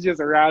place is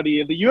just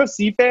rowdy. And the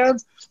UFC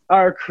fans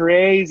are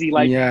crazy.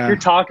 Like, you're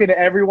talking to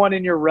everyone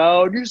in your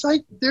row, and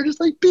they're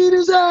just like beat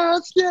his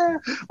ass, yeah.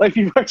 Like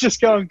people are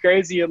just going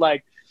crazy, and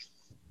like,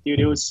 dude,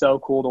 it was so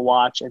cool to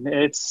watch, and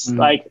it's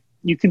like.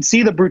 You can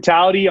see the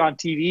brutality on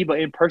TV, but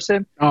in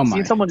person,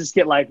 seeing someone just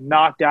get like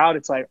knocked out,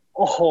 it's like,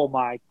 oh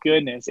my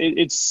goodness,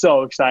 it's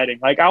so exciting.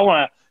 Like I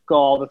want to go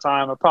all the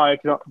time. I probably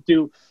could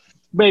do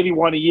maybe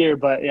one a year,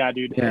 but yeah,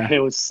 dude,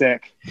 it was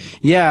sick.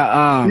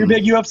 Yeah, you're a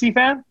big UFC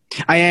fan?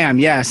 I am.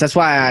 Yes, that's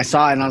why I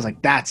saw it and I was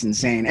like, that's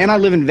insane. And I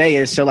live in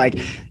Vegas, so like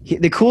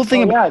the cool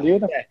thing.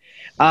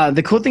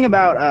 The cool thing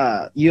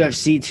about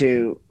UFC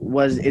too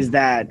is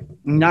that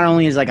not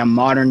only is like a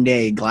modern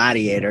day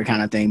gladiator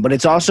kind of thing, but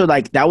it's also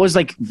like that was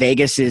like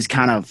Vegas's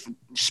kind of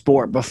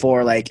sport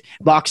before like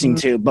boxing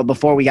too, but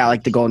before we got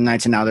like the Golden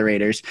Knights and now the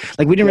Raiders.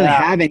 Like we didn't really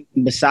have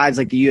anything besides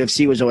like the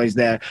UFC was always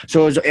there.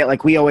 So it was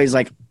like we always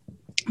like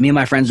me and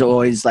my friends would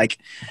always like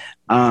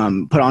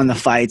put on the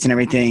fights and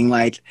everything.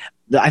 Like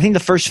I think the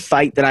first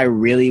fight that I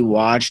really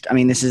watched, I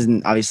mean this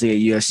isn't obviously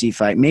a UFC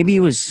fight. Maybe it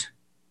was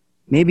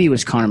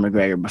Conor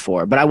McGregor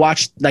before, but I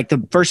watched like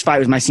the first fight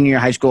was my senior year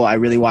of high school. I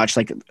really watched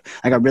like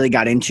I really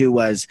got into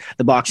was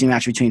the boxing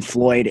match between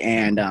Floyd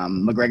and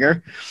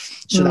McGregor.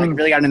 So I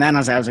really got into that, and I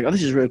was like, oh,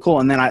 this is really cool.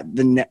 And then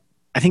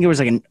I think it was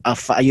like a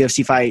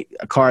UFC fight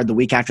card the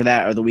week after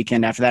that or the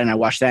weekend after that, and I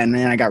watched that, and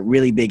then I got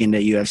really big into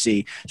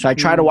UFC. So I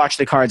try to watch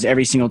the cards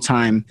every single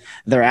time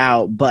they're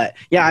out. But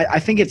yeah, I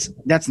think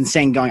that's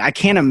insane going. I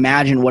can't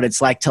imagine what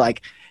it's like to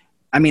like.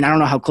 I mean, I don't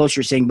know how close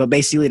you're saying, but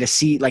basically to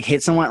see like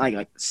hit someone,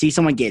 like see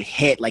someone get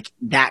hit like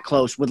that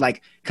close with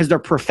like, cause they're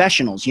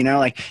professionals, you know,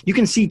 like you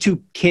can see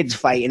 2 kids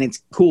fight and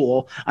it's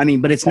cool. I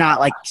mean, but it's not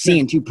like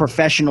seeing 2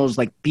 professionals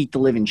like beat the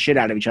living shit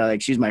out of each other. Like,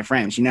 excuse my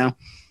French, you know?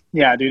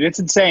 Yeah, dude, it's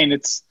insane.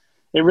 It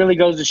really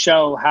goes to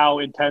show how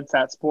intense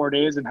that sport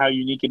is and how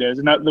unique it is.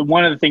 And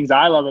one of the things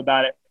I love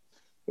about it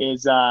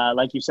is,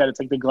 like you said, it's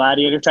like the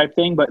gladiator type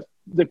thing. But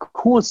the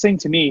coolest thing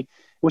to me,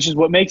 which is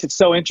what makes it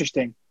so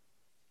interesting,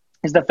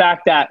 is the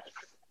fact that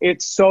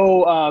it's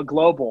so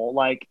global.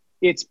 Like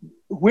it's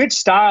which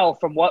style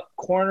from what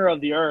corner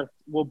of the earth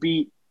will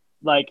beat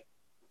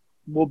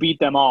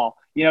them all.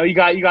 You know, you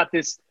got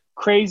this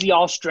crazy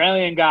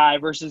Australian guy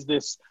versus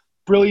this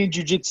brilliant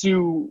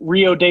jiu-jitsu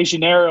Rio de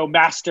Janeiro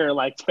master,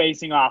 like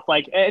facing off.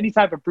 Like any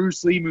type of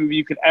Bruce Lee movie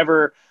you could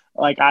ever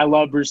like. I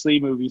love Bruce Lee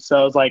movies,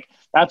 so it's like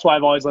that's why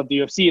I've always loved the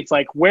UFC. It's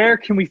like, where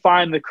can we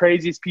find the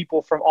craziest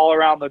people from all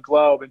around the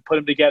globe and put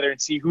them together and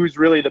see who's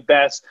really the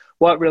best,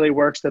 what really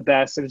works the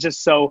best. And it's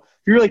just so,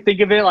 if you really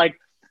think of it, like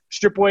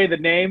strip away the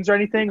names or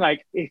anything,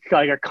 like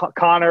a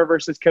Conor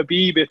versus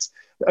Khabib, it's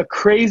a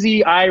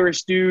crazy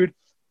Irish dude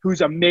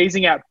who's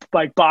amazing at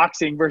like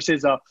boxing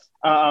versus a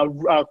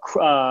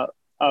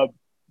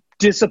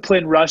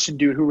disciplined Russian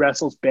dude who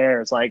wrestles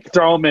bears. Like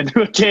throw him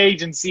into a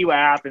cage and see what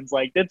happens.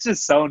 Like that's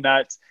just so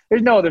nuts.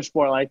 There's no other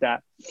sport like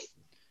that.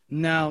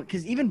 No,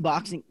 because even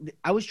boxing,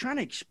 I was trying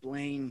to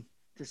explain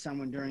to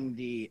someone during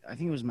I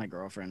think it was my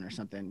girlfriend or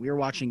something. We were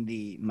watching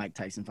the Mike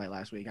Tyson fight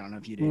last week. I don't know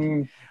if you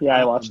did. Yeah,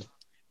 I watched.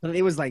 But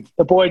it was like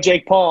the boy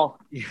Jake Paul.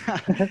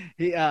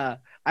 Yeah,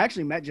 I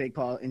actually met Jake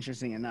Paul.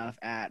 Interesting enough,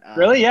 at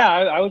really, yeah,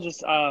 I was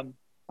just I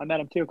met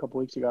him too a couple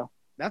weeks ago.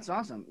 That's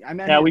awesome. I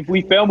met. Yeah,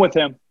 we filmed with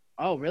him.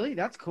 Oh, really?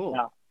 That's cool.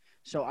 Yeah.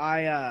 So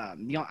I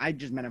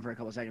just met him for a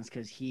couple of seconds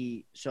because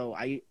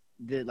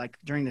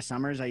during the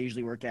summers, I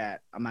usually work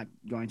at, I'm not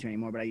going to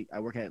anymore, but I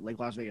work at Lake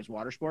Las Vegas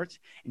Water Sports,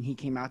 and he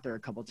came out there a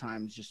couple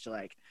times just to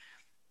like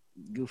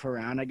goof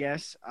around, I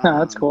guess.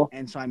 That's cool.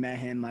 And so I met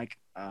him, like,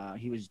 I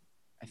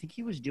think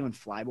he was doing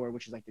flyboard,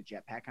 which is like the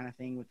jetpack kind of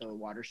thing with the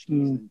water skis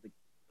and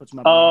puts them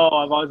up. Oh,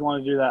 I've always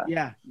wanted to do that.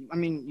 Yeah. I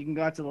mean, you can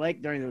go out to the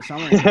lake during the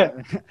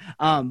summer.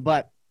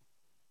 But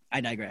I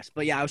digress.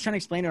 But yeah, I was trying to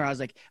explain to her, I was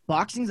like,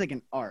 boxing's like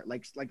an art.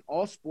 Like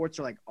all sports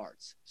are like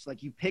arts. So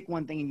like you pick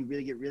one thing and you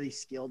really get really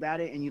skilled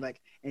at it, and and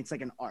it's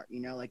like an art,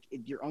 you know, like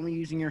you're only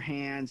using your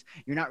hands.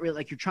 You're not really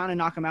like, you're trying to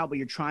knock them out, but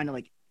you're trying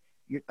to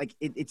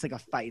it's like a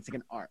fight. It's like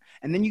an art.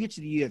 And then you get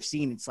to the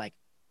UFC and it's like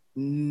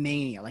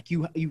mania. Like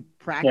you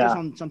practice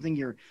on something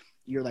you're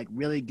like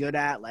really good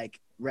at, like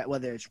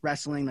whether it's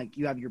wrestling, like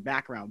you have your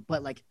background,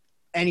 but like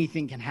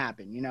anything can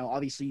happen, you know.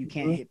 Obviously you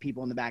can't hit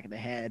people in the back of the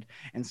head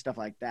and stuff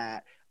like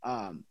that.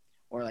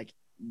 Or like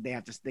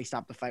they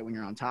stop the fight when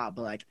you're on top,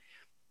 but like,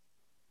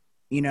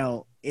 you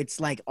know, it's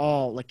like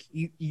all like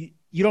you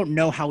don't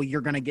know how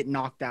you're going to get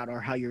knocked out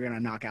or how you're going to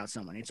knock out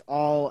someone. It's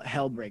all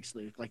hell breaks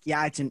loose. Like,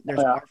 yeah,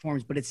 there's art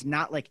forms, but it's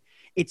not like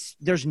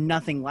there's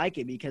nothing like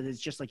it, because it's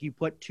just like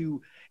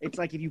it's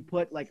like if you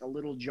put like a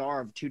little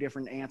jar of two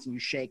different ants and you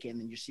shake it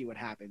and then you see what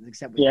happens,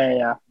 except with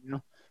you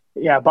know?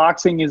 Yeah.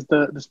 Boxing is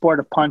the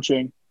sport of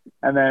punching,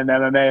 and then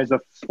MMA is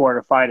a sport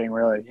of fighting,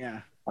 really.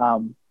 Yeah.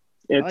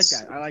 I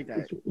like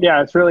that.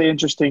 It's really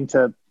interesting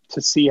to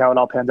see how it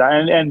all pans out.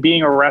 And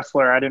being a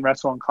wrestler, I didn't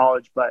wrestle in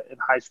college, but in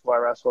high school I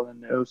wrestled,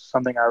 and it was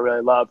something I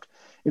really loved.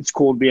 It's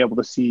cool to be able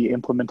to see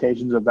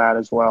implementations of that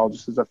as well,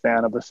 just as a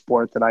fan of a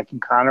sport that I can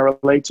kind of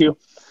relate to.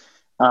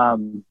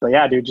 But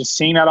yeah, dude, just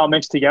seeing that all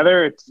mixed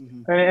together.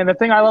 And the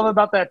thing I love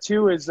about that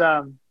too is,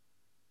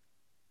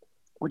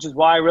 which is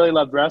why I really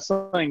loved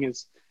wrestling,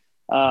 is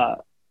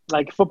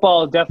like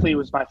football definitely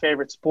was my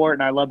favorite sport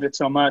and I loved it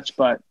so much,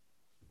 but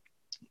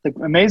the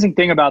amazing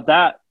thing about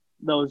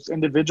those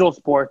individual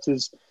sports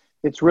is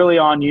it's really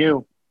on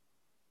you.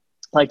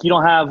 Like you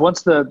don't have,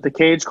 once the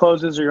cage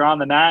closes or you're on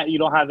the mat, you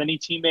don't have any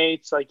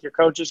teammates. Like your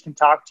coaches can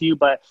talk to you,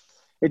 but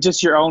it's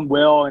just your own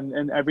will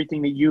and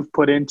everything that you've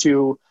put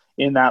into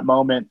in that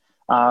moment.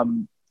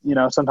 You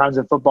know, sometimes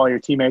in football, your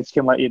teammates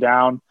can let you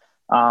down.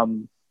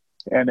 And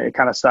it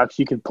kind of sucks.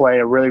 You can play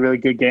a really, really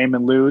good game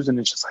and lose. And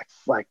it's just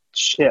like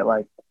shit,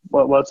 like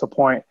what's the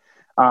point?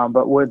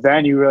 But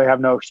then you really have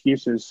no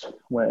excuses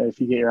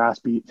if you get your ass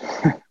beat,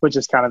 which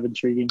is kind of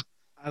intriguing.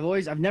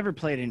 I've never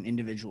played an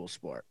individual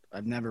sport.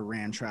 I've never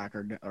ran track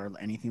or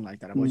anything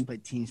like that. I've always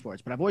played team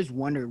sports, but I've always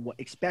wondered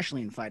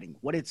especially in fighting,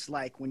 what it's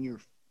like when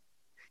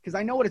because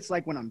I know what it's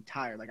like when I'm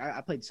tired. Like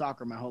I played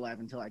soccer my whole life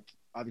until I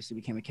obviously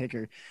became a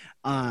kicker.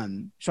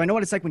 So I know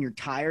what it's like when you're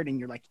tired and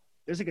you're like,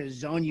 there's like a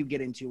zone you get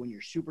into when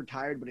you're super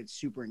tired, but it's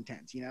super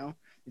intense, you know?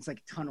 It's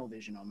like tunnel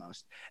vision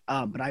almost.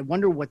 But I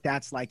wonder what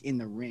that's like in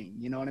the ring.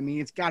 You know what I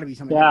mean? It's got to be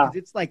something. Yeah.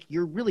 It's like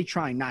you're really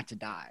trying not to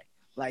die.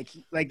 Like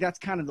that's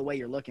kind of the way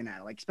you're looking at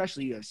it. Like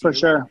especially UFC. For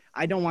sure. Like,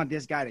 I don't want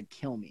this guy to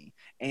kill me.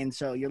 And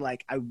so you're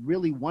like, I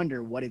really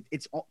wonder what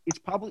it's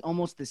probably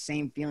almost the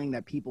same feeling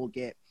that people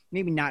get.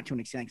 Maybe not to an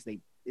extent because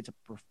it's a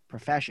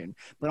profession,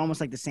 but almost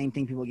like the same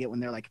thing people get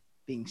when they're like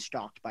being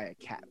stalked by a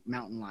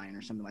mountain lion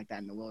or something like that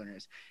in the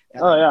wilderness.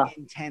 That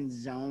intense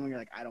zone where you're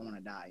like, I don't want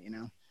to die, you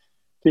know?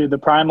 Dude, the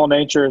primal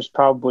nature is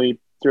probably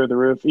through the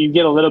roof. You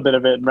get a little bit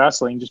of it in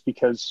wrestling just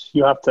because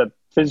you have to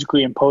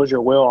physically impose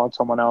your will on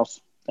someone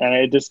else. And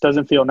it just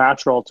doesn't feel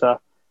natural to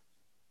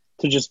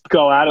just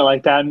go at it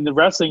like that. And the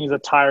wrestling is the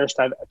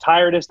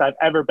tiredest I've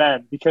ever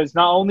been, because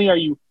not only are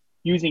you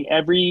using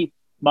every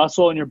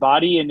muscle in your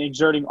body and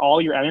exerting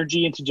all your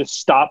energy into just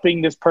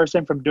stopping this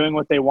person from doing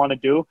what they want to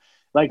do,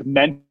 like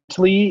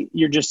mentally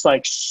you're just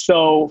like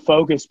so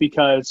focused,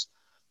 because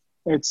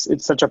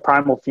it's such a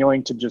primal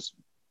feeling to just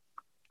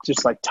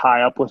like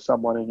tie up with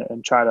someone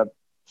and try to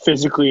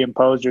physically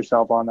impose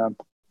yourself on them.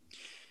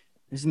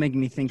 This is making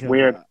me think of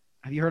weird.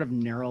 Have you heard of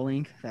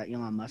Neuralink that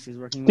Elon Musk is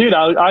working with? Dude,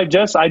 I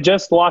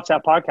just watched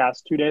that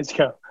podcast 2 days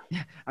ago.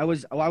 Yeah, I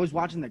was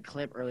watching the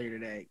clip earlier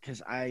today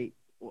because I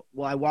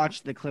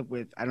watched the clip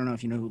with, I don't know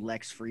if you know who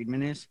Lex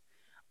Friedman is.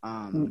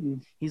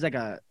 He has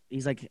a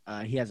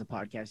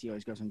podcast. He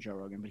always goes on Joe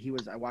Rogan, but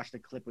I watched a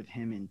clip with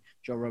him and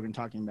Joe Rogan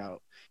talking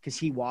about, because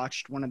he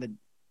watched one of the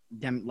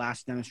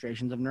last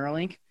demonstrations of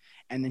Neuralink,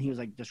 and then he was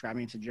like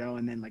describing it to Joe,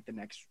 and then like the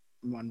next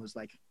one was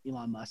like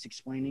Elon Musk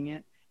explaining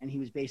it, and he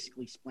was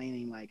basically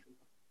explaining like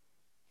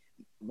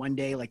one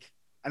day, like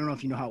I don't know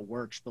if you know how it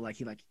works, but like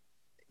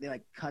they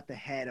like cut the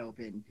head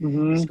open,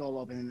 the skull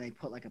open, and they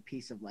put like a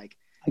piece of like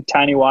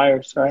tiny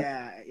wires, right?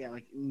 Yeah,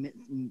 like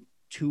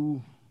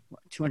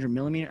 200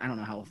 millimeter. I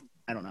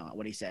don't know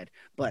what he said,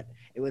 but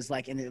it was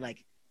like, and it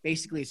like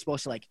basically it's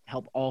supposed to like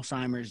help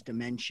Alzheimer's,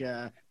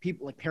 dementia,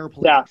 people like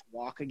paraplegics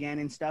walk again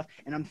and stuff.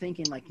 And I'm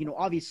thinking like, you know,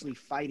 obviously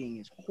fighting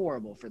is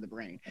horrible for the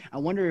brain. I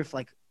wonder if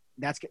like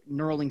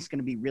Neuralink's going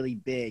to be really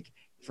big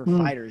for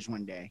fighters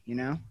one day, you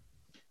know?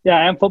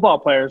 Yeah, and football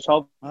players,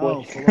 hopefully.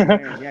 Oh, football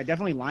players. Yeah,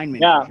 definitely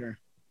linemen for sure.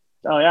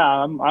 Oh yeah,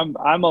 I'm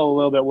a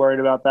little bit worried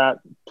about that,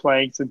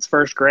 playing since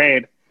first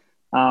grade.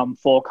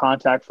 full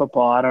contact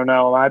football. I don't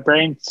know. My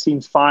brain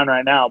seems fine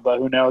right now, but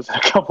who knows in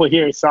a couple of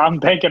years. So I'm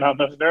banking on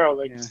those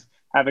Neuralinks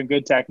having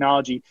good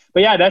technology.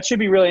 But yeah, that should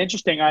be really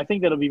interesting. I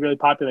think that'll be really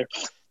popular.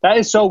 That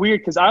is so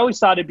weird because I always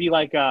thought it'd be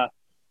like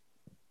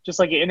just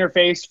like an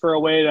interface for a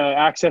way to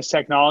access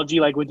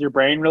technology, like with your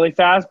brain really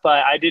fast.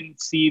 But I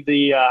didn't see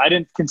I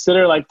didn't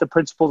consider like the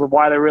principles of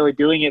why they're really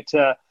doing it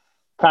to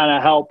kind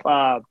of help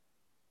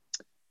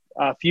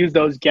fuse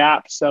those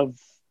gaps of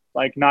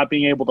like not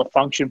being able to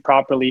function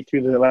properly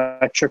through the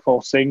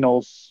electrical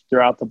signals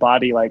throughout the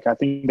body. Like, I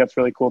think that's a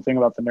really cool thing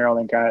about the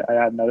Neuralink. I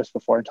hadn't noticed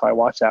before until I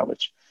watched that,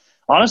 which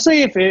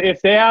honestly,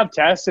 if they have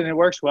tests and it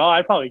works well,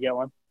 I'd probably get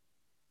one.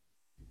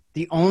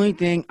 The only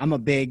thing, I'm a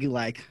big,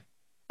 like,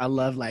 I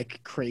love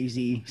like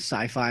crazy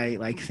sci-fi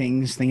like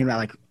things, thinking about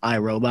like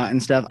iRobot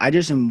and stuff. I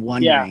just am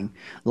wondering,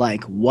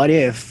 like, what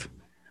if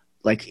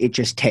like it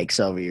just takes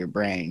over your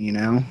brain, you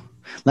know?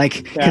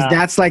 Like, because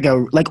that's like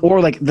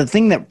or like the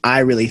thing that I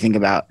really think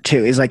about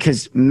too is like,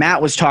 because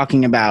Matt was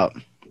talking about,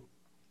 he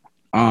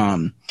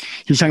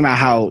was talking about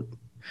how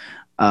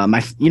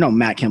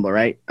Matt Kimball,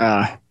 right?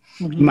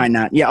 You might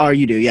not, yeah, or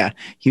you do, yeah.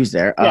 He was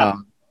there.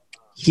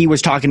 He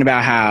was talking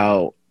about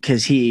how,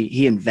 because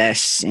he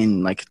invests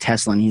in like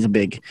Tesla and he's a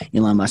big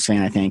Elon Musk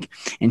fan, I think.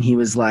 And he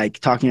was like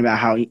talking about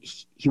how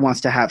he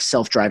wants to have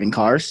self-driving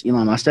cars,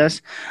 Elon Musk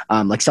does,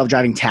 like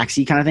self-driving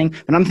taxi kind of thing.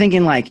 But I'm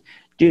thinking like,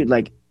 dude,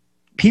 like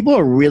people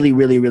are really,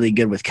 really, really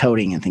good with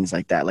coding and things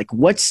like that. Like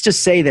what's to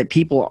say that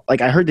people,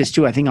 like I heard this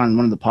too, I think on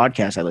one of the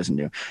podcasts I listened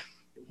to.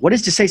 What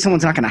is to say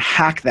someone's not going to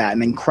hack that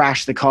and then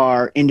crash the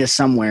car into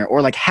somewhere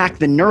or like hack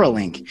the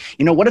Neuralink?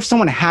 You know, what if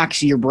someone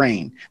hacks your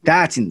brain?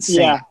 That's insane.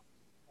 Yeah.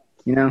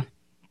 You know?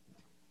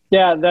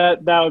 Yeah,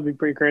 that would be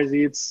pretty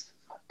crazy. It's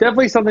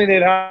definitely something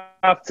they'd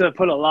have to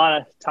put a lot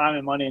of time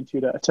and money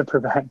into to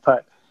prevent.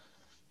 But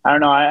I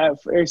don't know.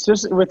 It's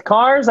just with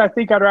cars, I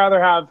think I'd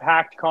rather have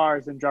hacked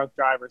cars than drunk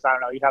drivers. I don't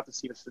know. You'd have to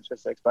see the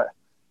statistics, but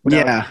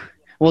yeah.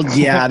 Well,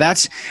 yeah,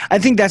 I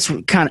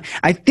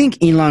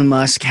think Elon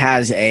Musk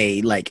has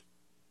a like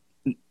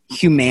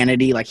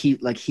humanity, like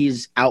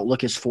his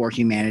outlook is for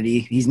humanity.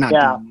 He's not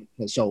doing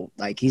it, so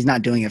like he's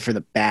not doing it for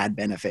the bad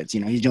benefits, you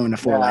know, he's doing it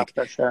for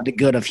the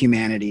good of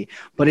humanity.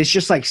 But it's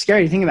just like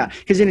scary to think about,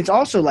 because then it's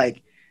also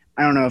like,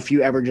 I don't know if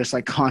you ever just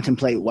like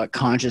contemplate what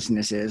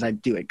consciousness is. I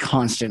do it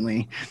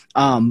constantly,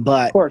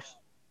 but of course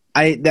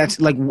that's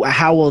like,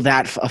 how will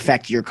that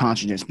affect your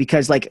consciousness?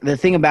 Because like the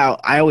thing about,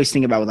 I always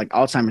think about with like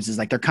Alzheimer's is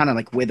like they're kind of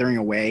like withering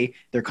away.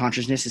 Their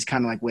consciousness is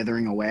kind of like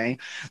withering away.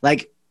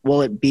 Like,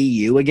 will it be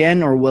you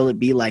again, or will it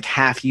be like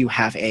half you,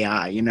 half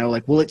AI? You know,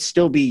 like, will it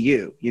still be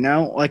you? You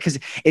know, like, because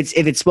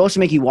if it's supposed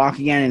to make you walk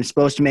again and it's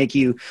supposed to make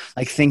you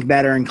like think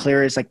better and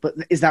clearer, it's like, but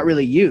is that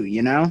really you?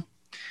 You know?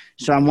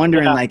 So I'm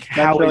wondering, like,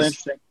 how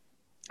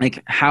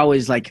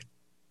is like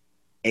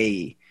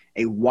a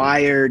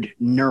wired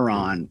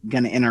neuron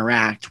going to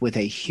interact with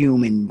a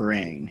human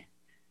brain?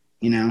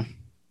 You know?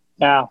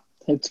 Yeah.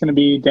 It's going to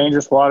be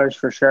dangerous waters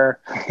for sure.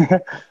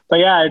 But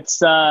yeah,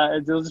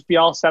 it'll just be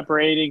all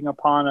separating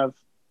upon of.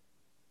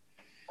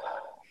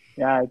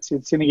 Yeah, it's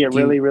going to get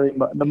really, really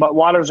 – the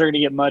waters are going to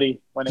get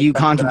muddy. Do you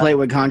contemplate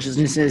what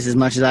consciousness is as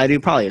much as I do?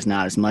 Probably it's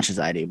not as much as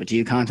I do, but do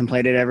you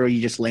contemplate it ever? Or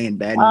you just lay in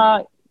bed?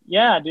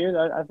 Yeah, dude,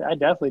 I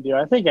definitely do.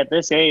 I think at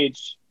this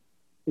age,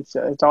 it's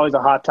always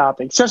a hot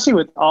topic, especially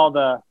with all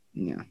the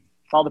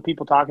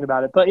people talking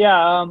about it. But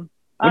yeah,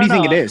 what do you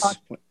think it is?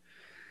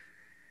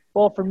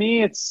 Well, for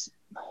me, it's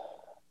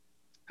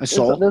a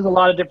soul. There's a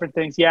lot of different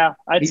things. Yeah,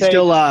 I'd say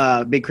still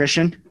a big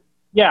Christian.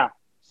 Yeah,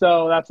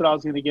 so that's what I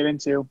was going to get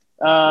into.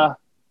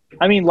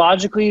 I mean,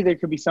 logically, there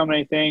could be so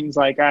many things.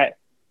 Like a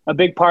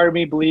big part of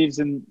me believes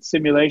in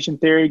simulation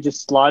theory,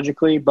 just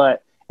logically.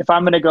 But if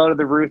I'm going to go to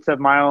the roots of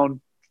my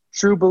own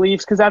true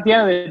beliefs, because at the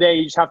end of the day,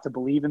 you just have to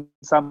believe in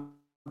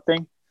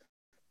something,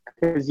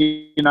 because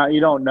you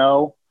don't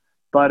know.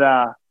 But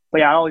yeah,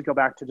 I always go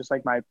back to just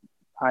like my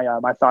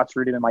thoughts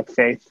rooted in like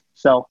faith.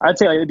 So I'd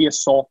say like, it'd be a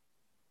soul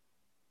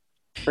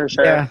for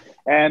sure. Yeah.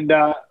 And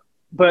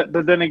but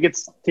then it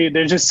gets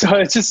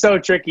it's just so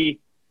tricky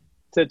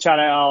to try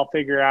to all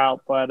figure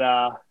out. But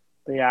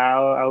yeah,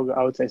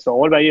 I would say so.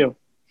 What about you?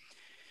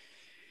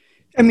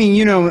 I mean,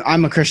 you know,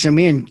 I'm a Christian.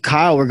 Me and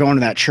Kyle were going to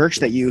that church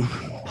that you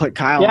put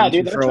Kyle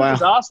into for a while.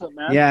 Was awesome,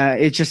 man. Yeah,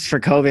 it's just for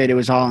COVID. It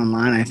was all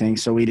online, I think,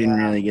 so we didn't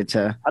really get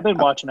to. I've been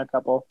watching a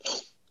couple.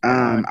 Me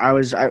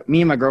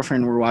and my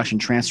girlfriend were watching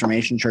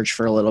Transformation Church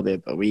for a little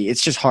bit, but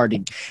it's just hard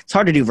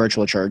to do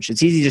virtual church.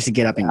 It's easy just to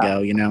get up and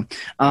go, you know.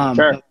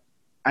 Sure.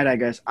 I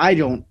digress. I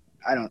don't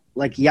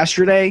like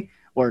yesterday.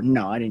 Or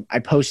no, I didn't. I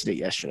posted it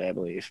yesterday, I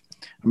believe,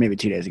 or maybe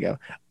 2 days ago.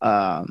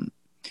 I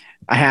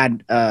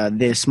had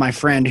my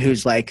friend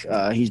who's like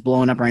he's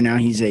blowing up right now.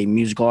 He's a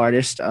musical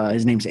artist.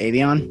 His name's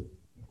Avion,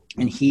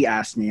 and he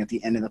asked me at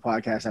the end of the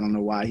podcast. I don't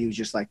know why. He was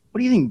just like, "What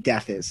do you think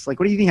death is? Like,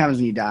 what do you think happens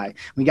when you die?"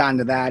 We got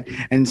into that,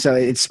 and so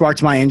it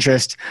sparked my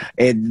interest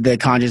in the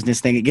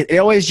consciousness thing.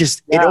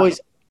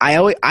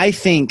 I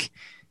think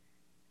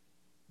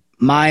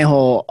my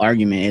whole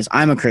argument is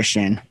I'm a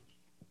Christian,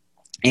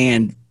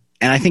 and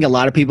and I think a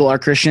lot of people are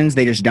Christians.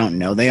 They just don't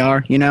know they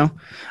are, you know?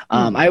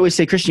 I always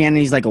say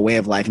Christianity is like a way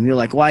of life. And people are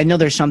like, well, I know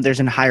there's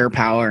a higher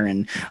power.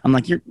 And I'm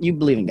like, you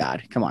believe in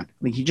God. Come on.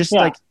 Like, you just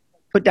like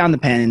put down the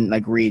pen and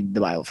like read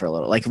the Bible for a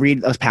little, like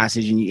read a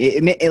passage.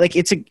 And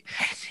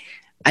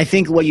I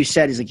think what you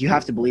said is like, you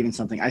have to believe in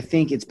something. I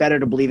think it's better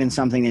to believe in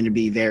something than to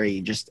be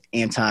very just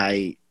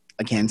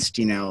against,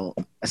 you know,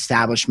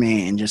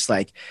 establishment and just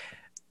like,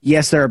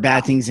 yes, there are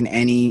bad things in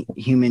any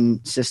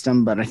human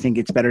system, but I think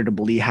it's better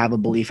to have a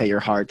belief at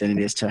your heart than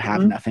it is to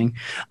have nothing.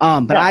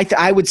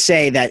 I would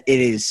say that it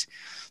is.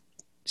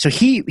 So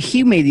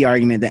he made the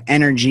argument that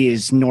energy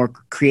is nor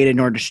created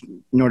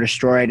nor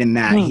destroyed, and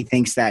that he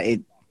thinks that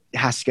it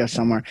has to go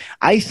somewhere.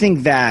 I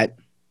think that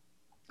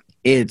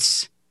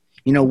it's,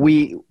 you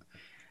know,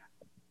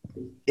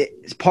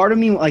 it's part of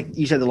me, like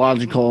you said, the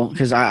logical,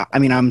 because I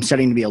mean, I'm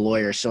studying to be a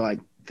lawyer, so I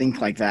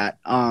think like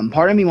that.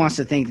 Part of me wants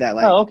to think that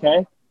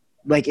like,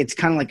 like it's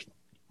kind of like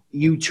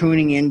you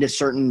tuning into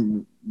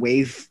certain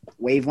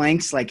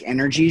wavelengths, like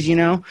energies, you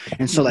know?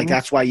 And so like,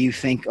 that's why you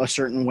think a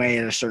certain way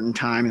at a certain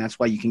time, and that's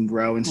why you can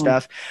grow and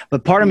stuff.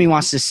 But part of me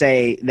wants to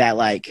say that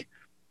like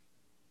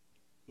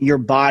your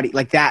body,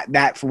 like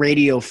that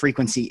radio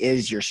frequency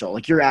is your soul.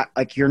 Like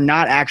you're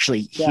not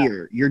actually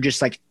here. You're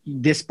just like,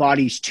 this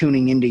body's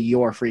tuning into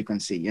your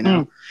frequency, you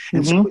know?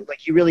 And so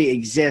like you really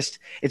exist.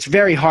 It's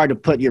very hard to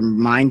put your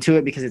mind to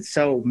it because it's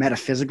so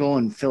metaphysical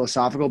and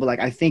philosophical, but like,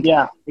 I think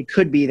it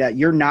could be that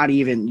you're not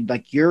even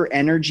like, your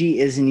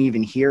energy isn't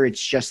even here.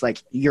 It's just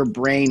like your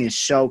brain is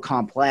so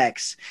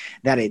complex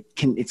that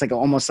it's like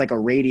almost like a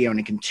radio, and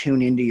it can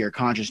tune into your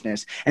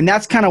consciousness. And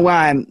that's kind of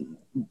why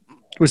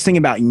was thinking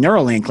about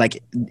Neuralink.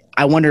 Like,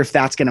 I wonder if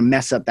that's going to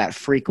mess up that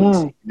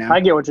frequency. You know?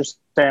 I get what you're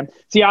saying.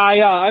 See,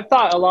 I've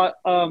thought a lot.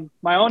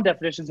 My own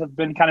definitions have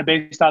been kind of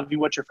based off of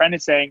what your friend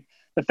is saying.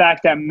 The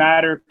fact that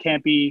matter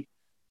can't be,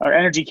 or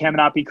energy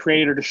cannot be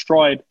created or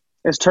destroyed.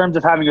 In terms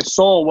of having a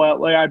soul,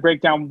 like I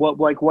break down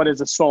what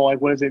is a soul?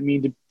 Like, what does it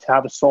mean to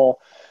have a soul?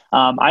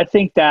 I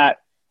think that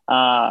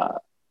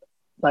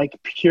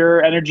like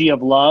pure energy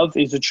of love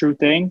is a true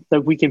thing.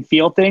 That we can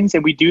feel things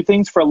and we do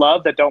things for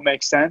love that don't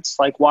make sense.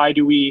 Like, why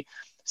do we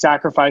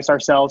sacrifice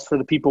ourselves for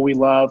the people we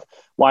love?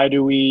 Why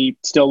do we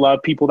still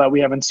love people that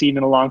we haven't seen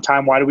in a long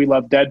time? Why do we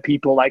love dead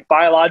people? Like,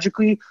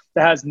 biologically,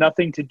 that has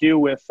nothing to do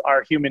with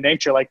our human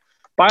nature. Like,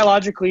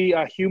 biologically,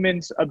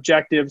 humans'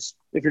 objectives,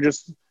 if you're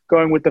just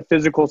going with the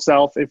physical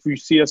self, if you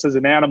see us as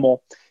an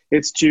animal,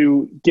 it's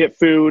to get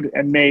food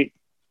and mate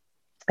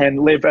and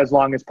live as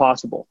long as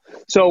possible.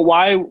 So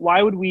why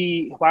would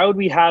we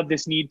have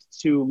this need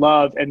to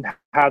love and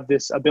have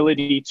this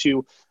ability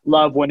to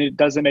love when it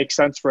doesn't make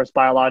sense for us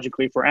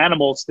biologically? For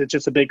animals, it's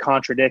just a big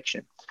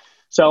contradiction.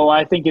 So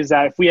I think is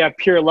that if we have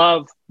pure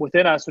love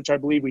within us, which I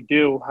believe we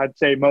do, I'd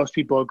say most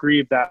people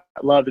agree that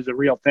love is a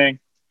real thing.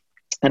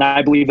 And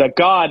I believe that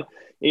God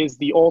is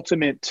the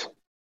ultimate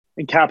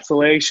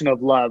encapsulation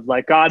of love.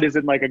 Like, God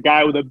isn't like a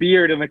guy with a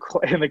beard in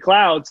the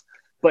clouds,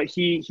 but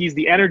he's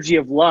the energy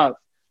of love.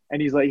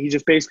 And he's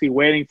just basically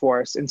waiting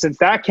for us. And since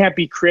that can't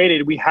be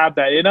created, we have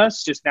that in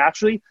us just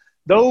naturally.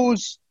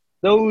 Those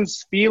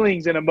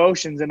feelings and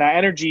emotions and that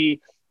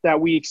energy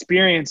that we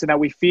experience and that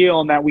we feel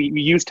and that we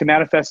use to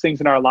manifest things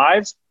in our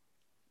lives,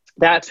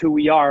 that's who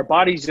we are. Our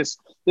body's this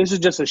is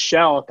just a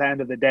shell at the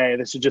end of the day.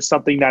 This is just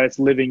something that it's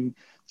living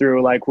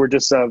through. Like, we're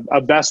just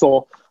a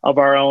vessel of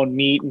our own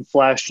meat and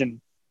flesh, and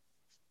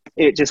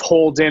it just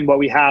holds in what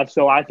we have.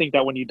 So I think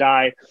that when you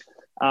die,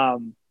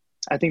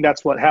 I think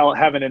that's what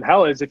heaven and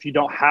hell is. If you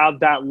don't have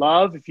that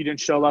love, if you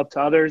didn't show love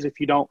to others, if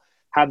you don't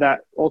have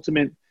that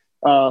ultimate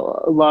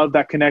love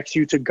that connects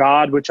you to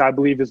God, which I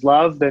believe is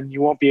love, then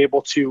you won't be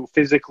able to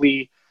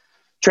physically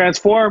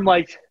transform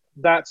like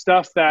that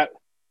stuff. That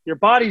your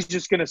body's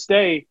just going to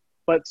stay,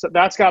 but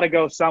that's got to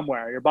go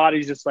somewhere. Your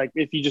body's just like,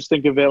 if you just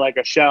think of it like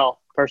a shell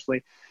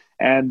personally,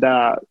 and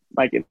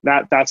like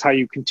that's how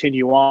you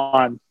continue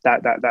on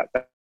that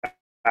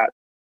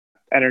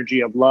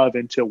energy of love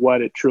into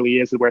what it truly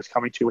is and where it's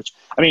coming to, which,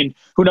 I mean,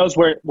 who knows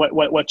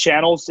what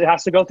channels it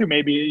has to go through.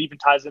 Maybe it even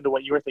ties into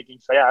what you were thinking.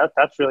 So yeah,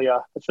 that's really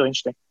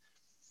interesting.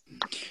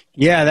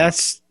 Yeah,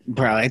 that's,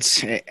 bro,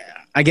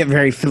 I get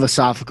very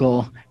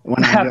philosophical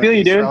when I feel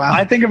you, dude.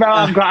 I think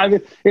about,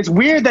 it's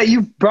weird that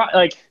you brought,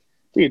 like,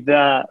 dude,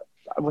 I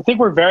think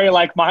we're very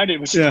like-minded,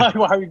 which is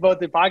probably why we both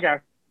did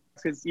podcasts,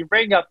 because you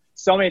bring up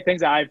so many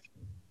things that I've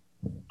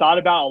thought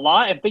about a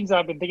lot, and things that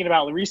I've been thinking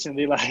about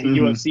recently, like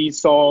UFC,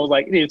 Soul,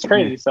 like, dude, it's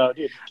crazy. So,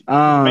 dude,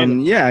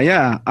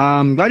 yeah.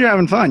 I'm glad you're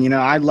having fun. You know,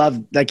 I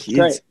love, like,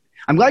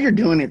 I'm glad you're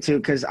doing it too,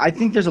 because I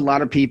think there's a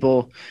lot of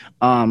people.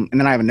 And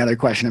then I have another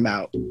question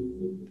about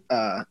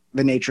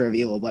the nature of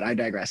evil, but I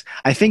digress.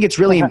 I think it's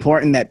really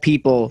important that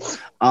people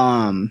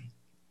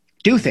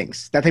do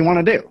things that they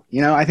want to do.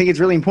 You know, I think it's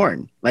really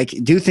important. Like,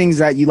 do things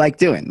that you like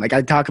doing. Like,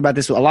 I talk about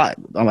this a lot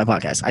on my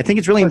podcast. I think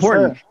it's really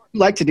important. Sure. You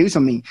like to do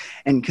something.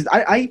 And because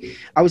I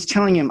was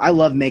telling him, I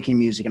love making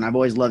music, and I've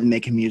always loved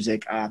making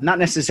music. Not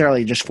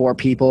necessarily just for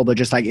people, but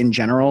just like in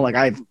general. Like,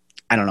 I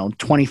don't know,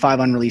 25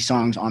 unreleased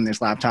songs on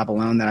this laptop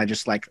alone that I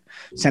just like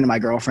send to my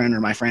girlfriend or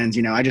my friends.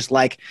 You know, I just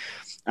like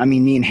I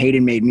mean, me and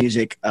Hayden made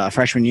music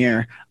freshman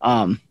year.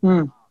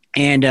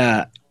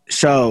 And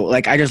so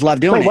like I just love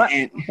doing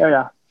it. And,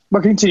 yeah.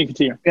 But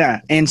continue.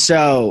 Yeah. And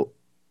so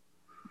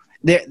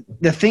the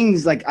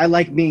things like I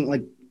like being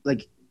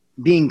like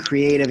being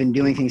creative and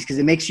doing things because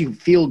it makes you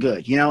feel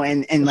good, you know?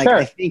 And like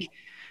I think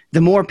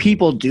the more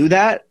people do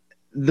that,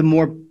 the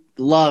more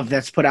love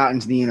that's put out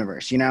into the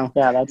universe, you know?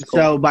 Yeah, that's cool.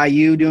 So by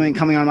you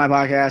coming on my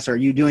podcast, or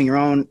you doing your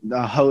own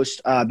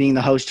host, being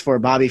the host for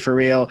Bobby For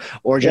Real,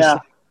 or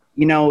just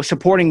you know,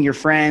 supporting your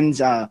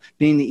friends,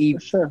 being the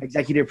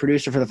executive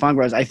producer for the Funk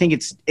Bros, I think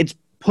it's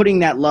putting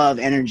that love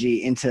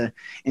energy into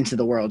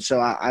the world. So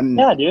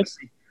dude.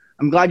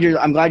 I'm glad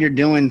you're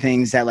doing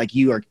things that like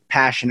you are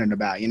passionate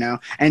about, you know.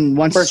 And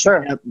once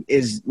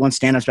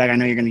stand-up's back, I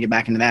know you're going to get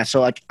back into that.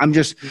 So like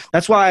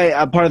that's why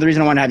part of the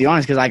reason I want to have you on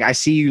is because like I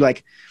see you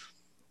like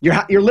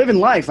you're living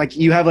life. Like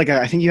you have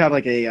I think you have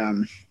like a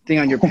thing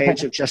on your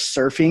page of just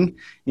surfing,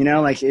 you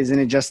know, like isn't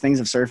it just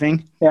things of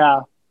surfing?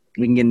 Yeah.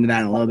 We can get into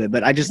that in a little bit,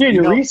 but I just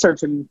you're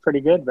researching pretty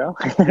good, bro.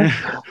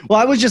 Well,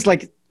 I was just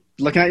like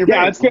looking at your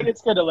page.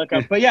 It's good to look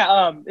up. But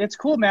yeah, it's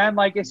cool, man.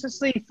 Like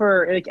especially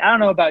for like I don't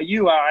know about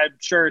you, I'm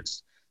sure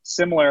it's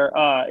similar.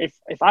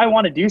 If I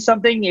want to do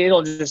something,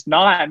 it'll just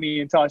gnaw at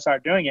me until I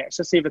start doing it.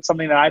 Especially if it's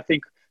something that I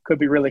think could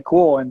be really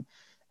cool, and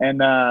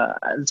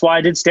that's why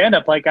I did stand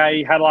up. Like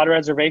I had a lot of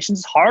reservations.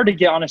 It's hard to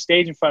get on a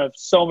stage in front of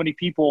so many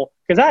people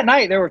because that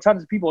night there were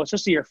tons of people,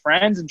 especially your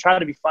friends, and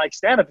trying to be like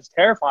stand up is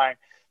terrifying.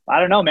 I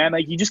don't know, man.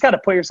 Like you just got to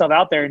put yourself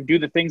out there and do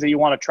the things that you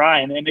want to try,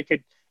 and it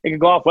could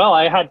go off well.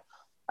 That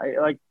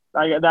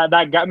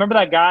guy. Remember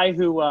that guy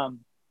who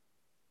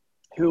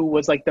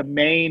was like the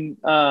main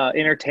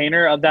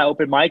entertainer of that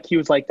open mic? He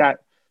was like that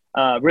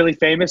really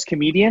famous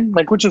comedian,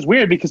 like which is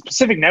weird because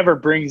Pacific never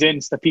brings in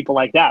the people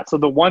like that. So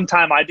the one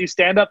time I do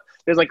stand up,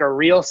 there's like a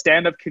real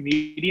stand up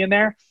comedian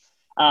there.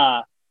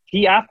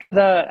 He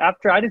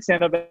after I did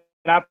stand up and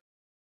after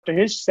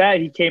his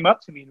set, he came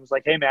up to me and was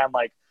like, "Hey man,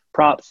 like."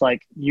 Props,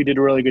 like you did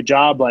a really good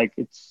job. Like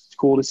it's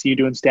cool to see you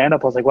doing stand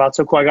up. I was like, wow, it's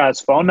so cool. I got his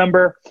phone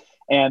number,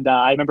 and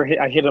I remember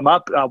I hit him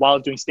up while I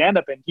was doing stand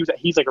up, and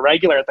he's like a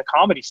regular at the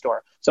Comedy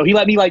Store. So he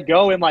let me like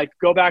go and like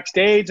go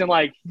backstage and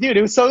like, dude,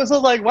 this was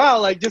like wow,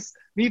 like just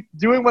me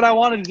doing what I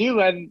wanted to do,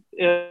 and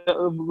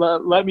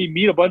let me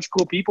meet a bunch of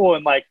cool people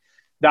and like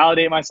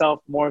validate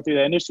myself more through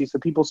the industry. So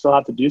people still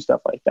have to do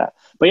stuff like that.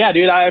 But yeah,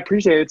 dude, I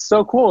appreciate it. It's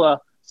so cool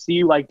to see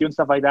you like doing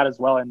stuff like that as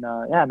well. And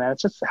yeah, man,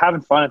 it's just having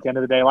fun at the end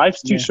of the day.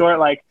 Life's too short.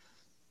 Like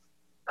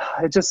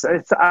it's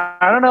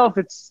I don't know if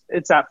it's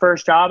that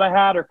first job I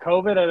had or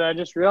COVID, and I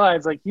just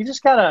realized like you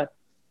just gotta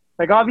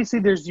like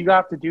obviously you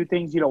have to do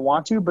things you don't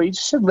want to, but you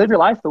just should live your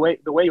life the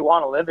way you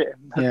want to live it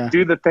and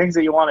do the things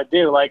that you want to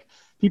do. Like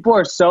people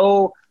are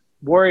so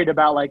worried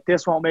about like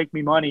this won't make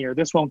me money or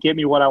this won't get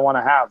me what I want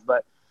to have,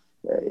 but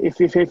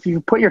if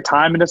you put your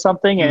time into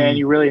something and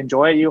you really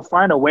enjoy it, you'll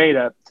find a way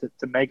to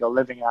make a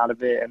living out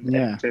of it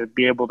and to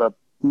be able to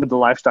live the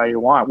lifestyle you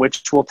want,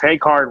 which will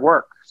take hard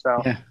work.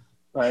 So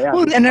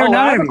Well, and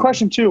I have a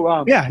question too.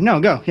 Go. Yeah.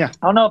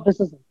 I don't know if this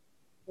is.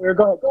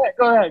 Go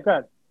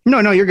ahead.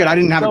 No, you're good. I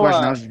didn't have a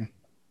question.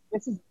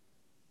 This is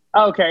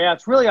okay. Yeah,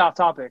 it's really off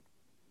topic.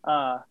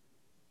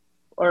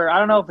 Or I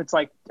don't know if it's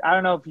like I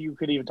don't know if you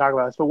could even talk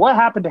about this, but what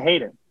happened to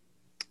Hayden?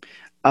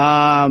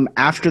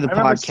 After the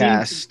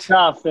podcast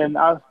stuff and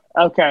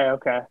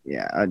okay.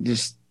 Yeah,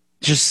 just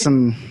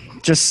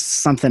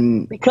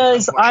something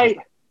because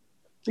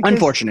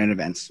unfortunate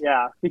events.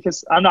 Yeah,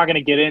 because I'm not going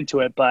to get into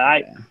it,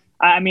 but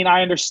I mean,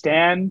 I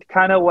understand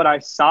kind of what I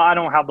saw. I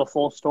don't have the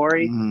full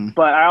story,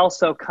 but I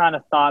also kind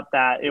of thought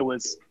that it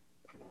was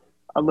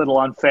a little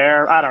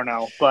unfair. I don't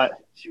know, but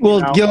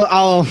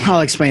I'll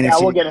explain it. Yeah,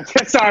 we'll get into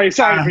it.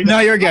 Sorry. No,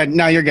 you're good.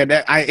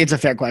 It's a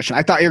fair question.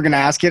 I thought you were going to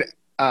ask it,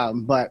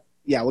 but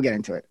yeah, we'll get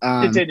into it.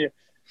 Continue.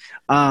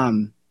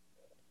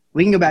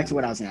 We can go back to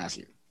what I was going to ask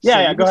you.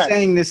 Yeah, go ahead.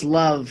 Saying this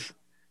love,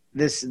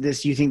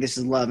 this you think this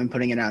is love and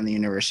putting it out in the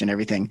universe and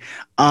everything.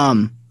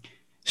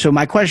 So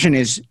my question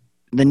is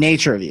the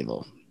nature of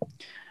evil.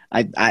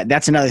 I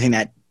that's another thing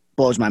that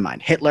blows my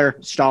mind. Hitler,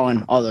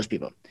 Stalin, all those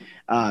people,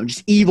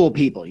 just evil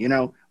people. You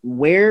know,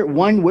 where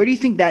do you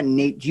think that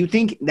do you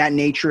think that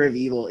nature of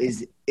evil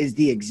is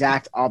the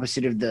exact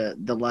opposite of the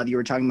love you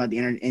were talking about,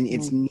 and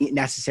it's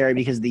necessary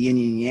because of the yin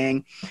and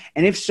yang?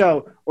 And if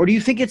so, or do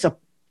you think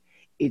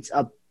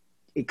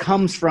it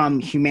comes from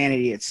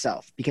humanity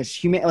itself?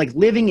 Because like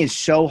living is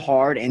so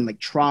hard, and like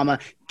trauma,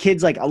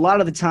 kids, like a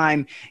lot of the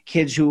time,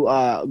 kids who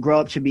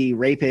grow up to be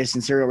rapists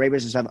and serial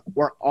rapists and stuff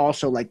were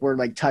also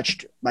were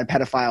touched by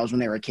pedophiles when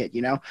they were a kid,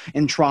 you know,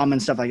 and trauma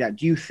and stuff like that.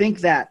 Do you think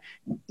that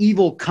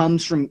evil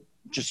comes from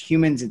just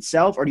humans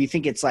itself, or do you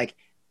think it's like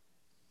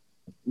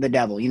the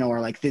devil, you know, or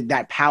like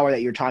that power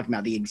that you're talking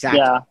about, the exact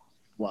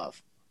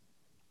love?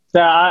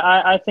 Yeah,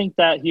 I think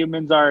that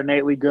humans are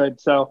innately good.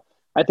 So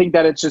I think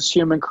that it's just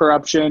human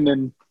corruption,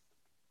 and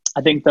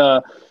I think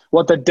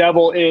what the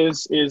devil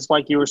is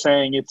like you were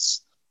saying,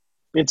 it's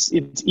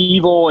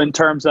evil in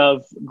terms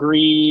of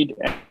greed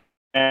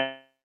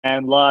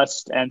and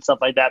lust and stuff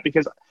like that.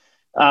 Because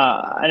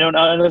I don't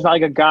know, there's not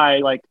like a guy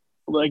like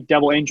like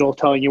devil angel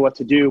telling you what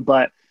to do,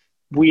 but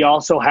we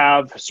also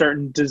have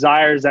certain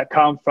desires that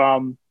come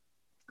from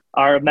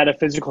our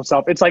metaphysical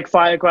self. It's like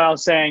what I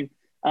was saying.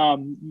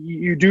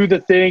 You do the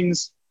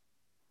things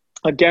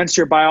against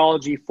your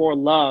biology for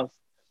love,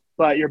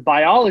 but your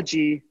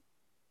biology,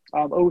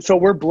 so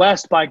we're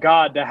blessed by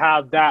God to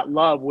have that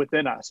love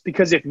within us,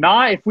 because if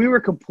not, if we were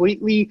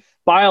completely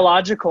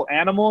biological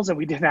animals and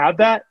we didn't have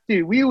that,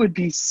 dude, we would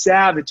be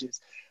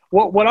savages.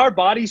 What our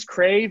bodies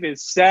crave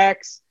is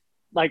sex,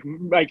 like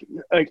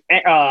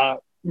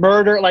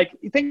murder. Like,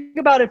 think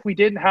about if we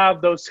didn't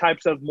have those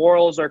types of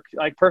morals or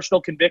like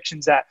personal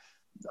convictions that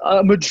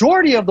a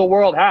majority of the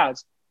world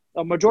has,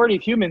 a majority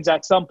of humans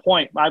at some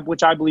point,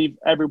 which I believe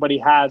everybody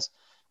has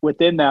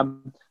within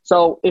them.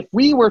 So if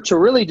we were to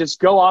really just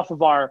go off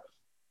of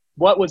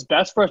what was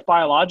best for us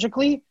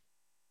biologically,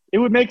 it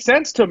would make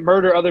sense to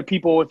murder other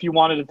people if you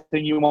wanted the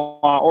thing you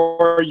want,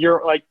 or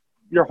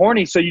you're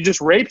horny, so you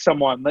just rape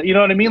someone. You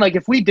know what I mean? Like,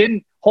 if we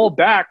didn't hold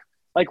back,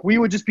 like, we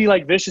would just be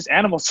like vicious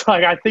animals. So,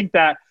 like, I think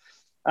that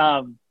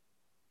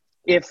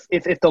if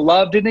the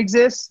love didn't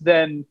exist,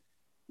 then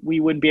we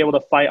wouldn't be able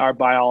to fight our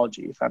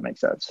biology, if that makes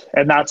sense.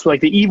 And that's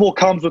like, the evil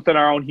comes within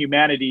our own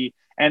humanity,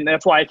 and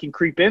that's why it can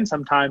creep in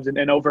sometimes and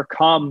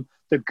overcome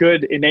the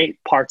good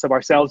innate parts of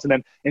ourselves. And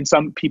then in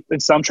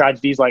some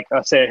tragedies, like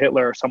say a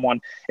Hitler or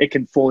someone, it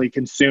can fully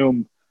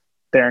consume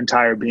their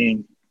entire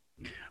being.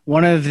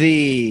 One of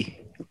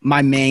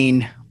my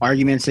main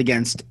arguments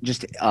against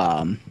just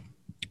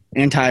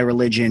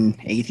anti-religion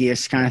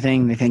atheists kind of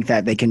thing, they think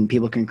that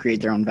people can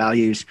create their own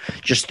values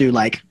just through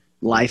like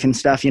life and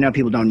stuff. You know,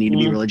 people don't need to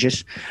be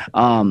religious.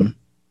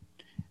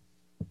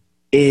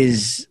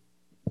 Is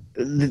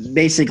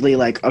basically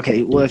like,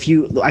 okay, well,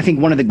 I think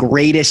one of the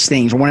greatest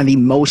things, or one of the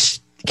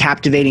most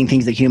captivating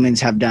things that humans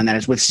have done that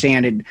has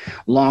withstanded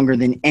longer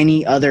than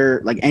any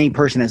other, like any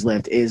person has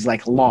lived, is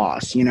like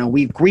laws. You know,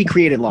 we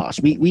created laws.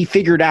 We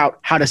figured out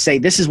how to say,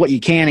 this is what you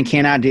can and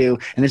cannot do,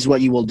 and this is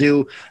what you will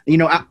do, you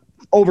know,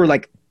 over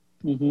like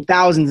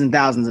thousands and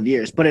thousands of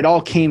years. But it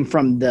all came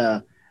from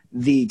the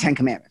Ten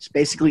Commandments.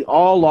 Basically,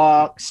 all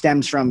law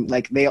stems from,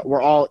 like, they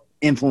were all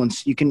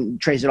influenced. You can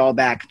trace it all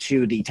back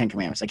to the Ten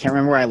Commandments. I can't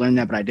remember where I learned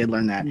that, but I did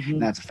learn that,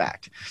 and that's a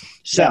fact.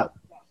 So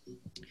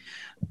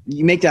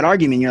you make that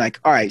argument, you're like,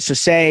 all right, so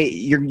say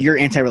you're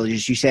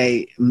anti-religious. You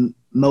say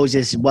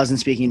Moses wasn't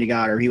speaking to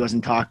God, or he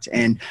wasn't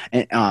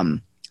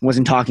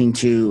wasn't talking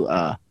to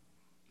God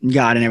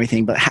and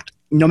everything. But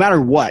no matter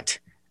what,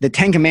 the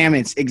Ten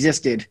Commandments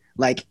existed,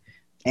 like,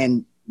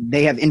 and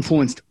they have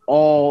influenced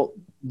all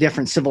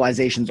different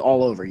civilizations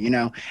all over, you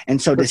know? And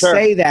so to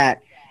say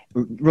that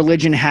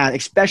religion has,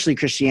 especially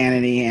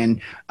Christianity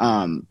and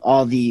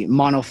all the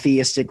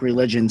monotheistic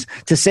religions,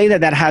 to say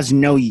that has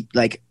no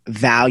like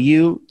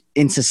value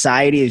in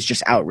society is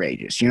just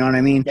outrageous. You know what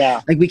I mean?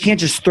 Yeah. Like, we can't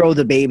just throw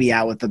the baby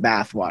out with the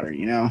bathwater,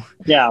 you know?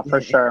 Yeah, for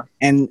sure.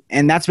 And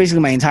that's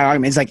basically my entire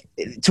argument. It's like,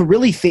 to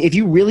really if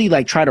you really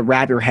like try to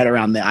wrap your head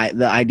around the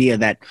idea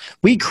that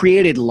we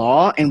created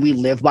law and we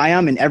live by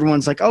them, and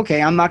everyone's like,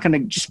 okay, I'm not going to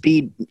just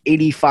speed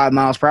 85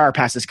 miles per hour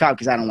past this cop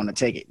because I don't want to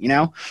take it, you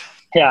know?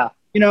 Yeah.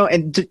 You know,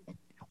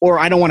 or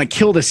I don't want to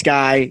kill this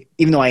guy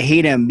even though I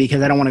hate him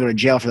because I don't want to go to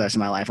jail for the rest of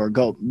my life, or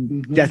go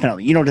death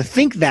penalty. You know, to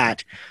think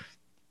that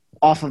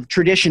off of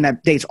tradition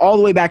that dates all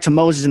the way back to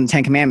Moses and the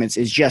Ten Commandments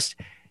is just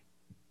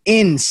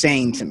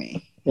insane to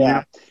me.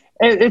 Yeah.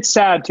 It's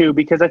sad too,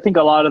 because I think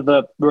a lot of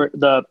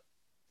the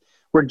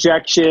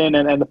rejection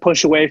and the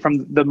push away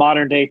from the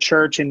modern day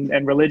church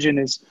and religion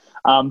is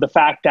the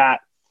fact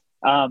that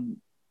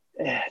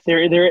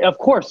there of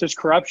course there's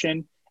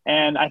corruption.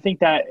 And I think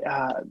that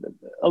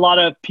a lot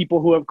of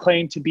people who have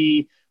claimed to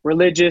be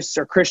religious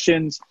or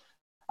Christians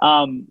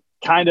kind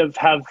of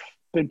have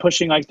been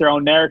pushing like their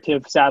own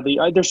narrative, sadly.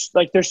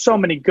 There's so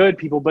many good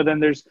people, but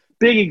then there's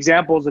big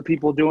examples of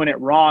people doing it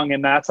wrong.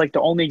 And that's like the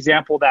only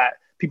example that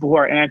people who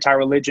are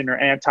anti-religion or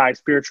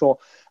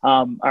anti-spiritual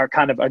are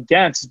kind of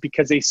against, is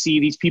because they see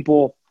these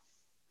people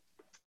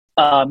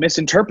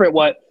misinterpret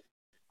what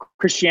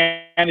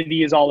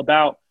Christianity is all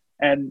about.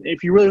 And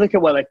if you really look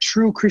at what like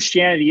true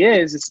Christianity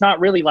is, it's not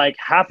really like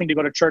having to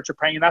go to church or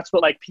praying. And that's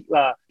what like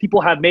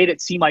people have made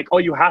it seem like, oh,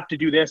 you have to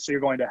do this or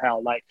you're going to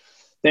hell. Like,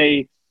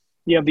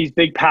 you have these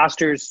big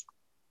pastors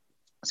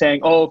saying,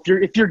 oh,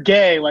 if you're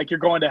gay, like, you're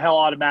going to hell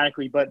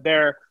automatically, but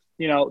they're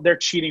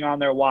cheating on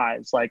their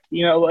wives. Like,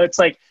 you know, it's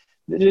like,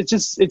 it's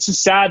just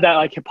sad that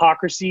like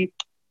hypocrisy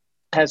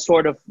has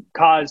sort of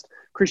caused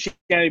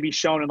Christianity to be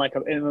shown in like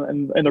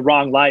in the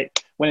wrong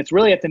light, when it's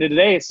really, at the end of the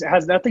day, it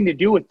has nothing to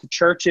do with the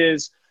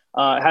churches.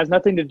 It has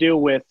nothing to do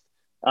with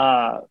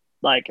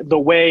like the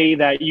way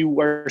that you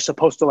were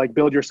supposed to like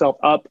build yourself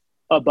up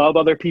above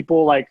other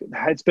people. Like,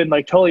 it's been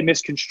like totally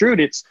misconstrued.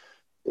 It's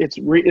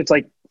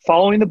like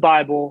following the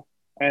Bible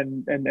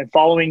and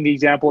following the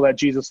example that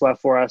Jesus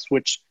left for us,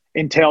 which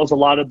entails a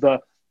lot of the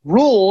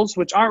rules,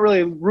 which aren't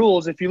really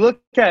rules. If you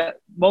look at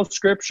most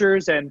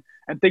scriptures and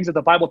things that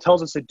the Bible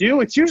tells us to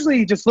do, it's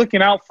usually just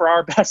looking out for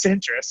our best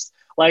interests.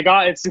 Like,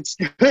 it's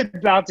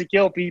good not to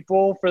kill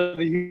people for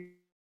the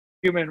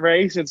human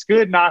race. It's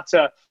good not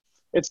to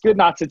it's good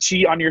not to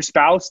cheat on your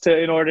spouse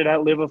in order to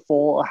live a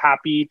full,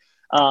 happy,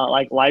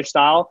 like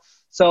lifestyle.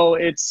 So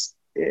it's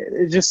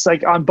just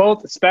like on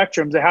both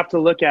spectrums, they have to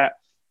look at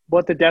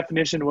what the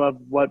definition of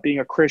what being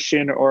a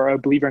Christian or a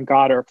believer in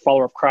God or a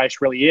follower of Christ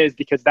really is,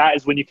 because that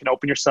is when you can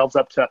open yourselves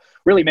up to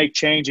really make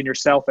change in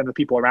yourself and the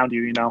people around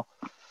you, you know?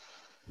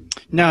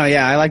 No,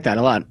 yeah, I like that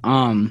a lot.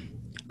 I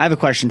have a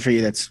question for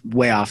you that's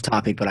way off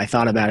topic, but I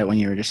thought about it when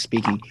you were just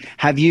speaking.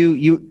 Have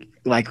you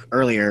like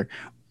earlier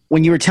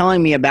when you were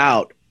telling me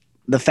about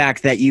the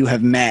fact that you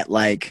have met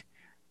like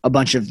a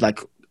bunch of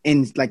like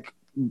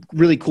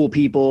really cool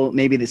people,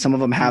 maybe that some of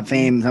them have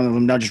fame, some of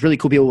them don't, just really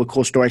cool people with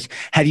cool stories.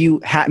 Have you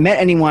met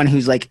anyone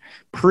who's like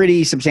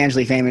pretty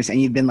substantially famous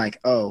and you've been like,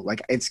 oh,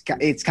 like it's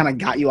kind of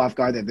got you off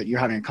guard that you're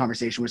having a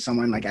conversation with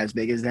someone like as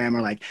big as them,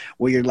 or like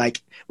where you're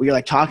like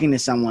talking to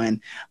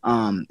someone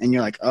and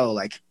you're like, oh,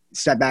 like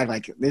step back,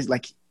 like there's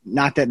like,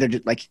 not that they're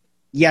just like,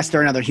 yes,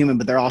 they're another human,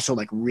 but they're also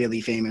like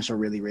really famous or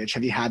really rich.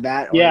 Have you had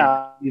that? Or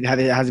yeah.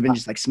 Has it been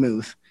just like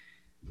smooth?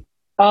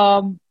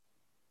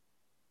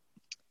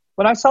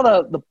 When I saw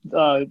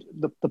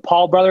the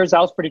Paul brothers, that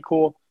was pretty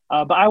cool.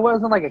 But I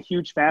wasn't like a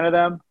huge fan of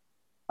them.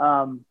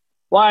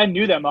 Well, I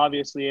knew them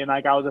obviously, and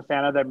like I was a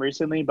fan of them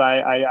recently, but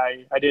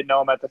I didn't know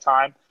them at the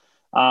time.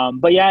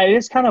 But yeah, it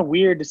is kind of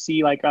weird to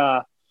see like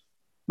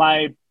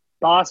my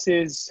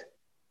boss's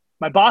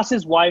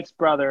wife's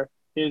brother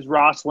is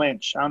Ross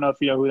Lynch. I don't know if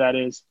you know who that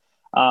is.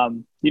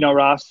 You know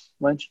Ross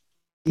Lynch?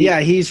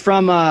 Yeah, he's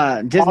from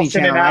Disney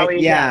Austin Channel, right?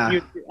 Yeah.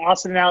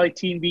 Austin and Ally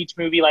Teen Beach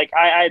movie. Like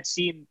I had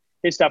seen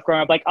his stuff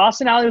growing up. Like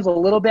Austin Ally was a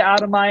little bit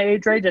out of my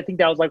age range. I think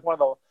that was like one of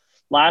the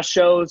last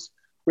shows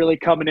really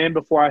coming in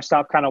before I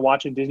stopped kind of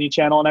watching Disney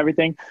Channel and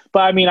everything.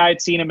 But I mean, I had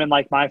seen him in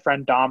like My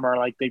Friend Dahmer,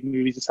 like big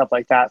movies and stuff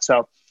like that.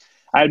 So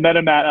I had met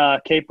him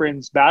at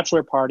Capron's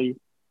bachelor party.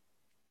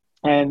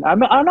 And I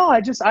don't know. I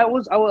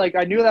was like,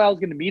 I knew that I was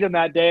going to meet him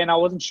that day, and I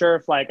wasn't sure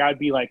if like I'd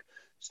be like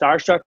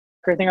starstruck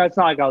or anything. It's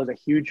not like I was a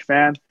huge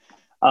fan.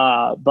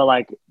 But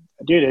like,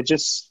 dude,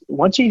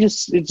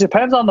 it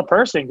depends on the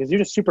person, because you're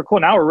just super cool.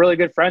 Now we're really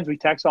good friends. We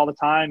text all the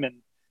time,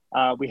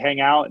 and we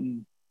hang out.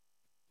 And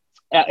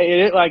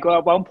like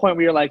at one point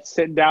we were like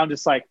sitting down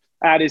just like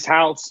at his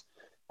house,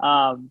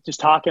 just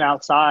talking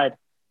outside.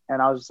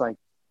 And I was just like,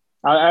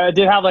 I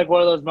did have like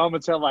one of those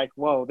moments where I'm like,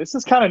 whoa, this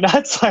is kind of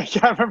nuts.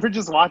 Like I remember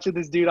just watching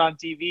this dude on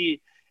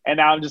TV, and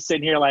now I'm just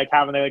sitting here like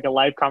having like a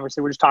live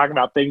conversation. We're just talking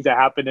about things that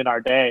happened in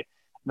our day,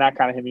 and that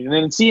kind of hit me. And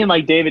then seeing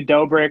like David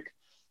Dobrik,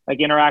 like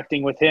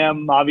interacting with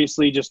him,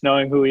 obviously just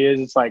knowing who he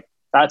is, it's like,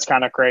 that's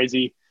kind of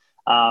crazy.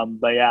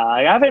 But yeah,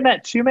 I haven't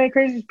met too many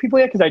crazy people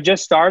yet, because I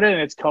just started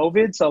and it's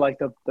COVID. So like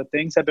the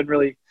things have been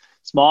really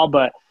small,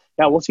 but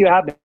yeah, we'll see what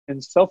happens.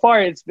 And so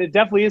far it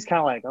definitely is kind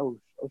of like, oh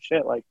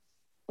shit. Like,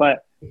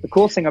 but the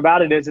coolest thing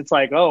about it is it's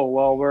like, oh,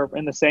 well, we're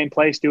in the same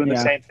place doing the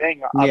same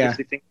thing.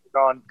 Obviously things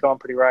are going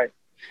pretty right.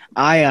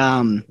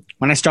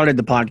 When I started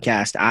the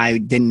podcast, I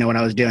didn't know what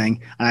I was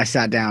doing, and I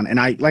sat down, and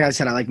like I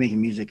said, I like making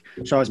music.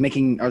 So I was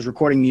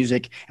recording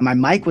music, and my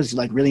mic was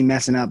like really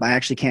messing up. I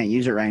actually can't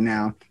use it right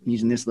now. I'm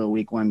using this little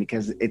weak one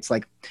because it's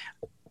like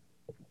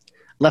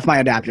left my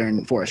adapter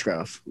in Forest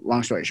Grove,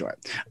 long story short.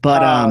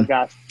 But,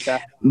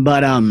 gotcha.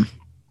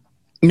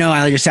 No,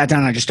 I just sat down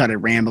and I just started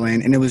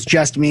rambling, and it was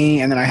just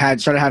me. And then I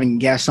started having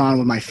guests on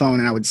with my phone,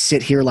 and I would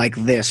sit here like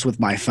this with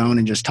my phone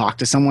and just talk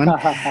to someone.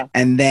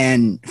 And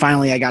then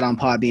finally I got on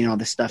Podbean and all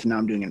this stuff, and now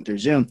I'm doing it through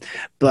Zoom.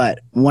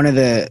 But one of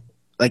the,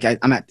 like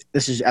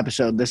this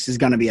is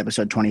going to be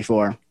episode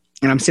 24,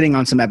 and I'm sitting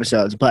on some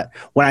episodes. But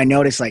what I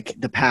noticed, like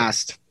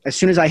as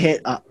soon as I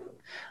hit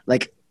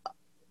like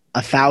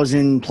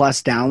 1,000+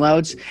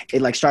 downloads,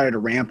 it like started to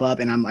ramp up,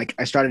 and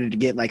I started to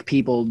get like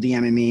people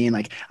DMing me, and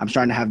like I'm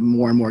starting to have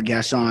more and more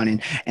guests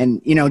on,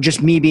 and you know,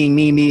 just me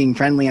being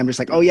friendly, I'm just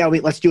like, oh yeah,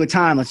 let's do a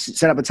time, let's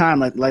set up a time,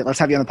 let's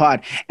have you on the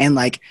pod, and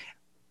like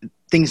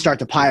things start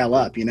to pile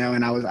up, you know.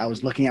 And I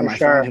was looking at my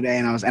phone today,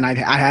 and I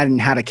hadn't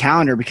had a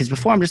calendar, because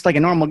before I'm just like a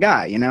normal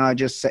guy, you know. I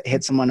just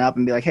hit someone up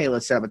and be like, hey,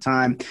 let's set up a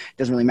time.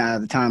 Doesn't really matter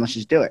the time, let's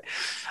just do it.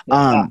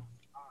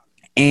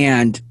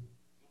 And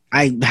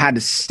I had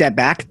to step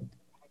back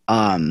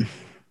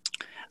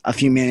a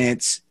few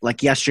minutes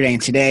like yesterday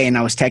and today, and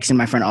I was texting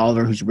my friend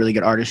Oliver, who's a really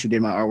good artist who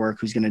did my artwork,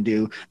 who's going to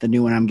do the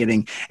new one I'm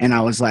getting. And I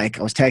was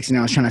texting,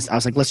 I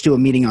was like, let's do a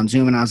meeting on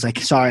Zoom. And I was like,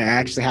 sorry, I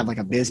actually have like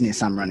a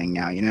business I'm running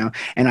now, you know?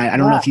 And I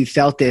don't know if you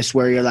felt this,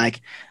 where you're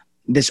like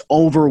this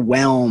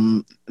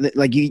overwhelm,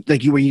 like you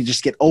where you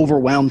just get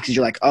overwhelmed because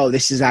you're like, oh,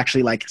 this is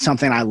actually like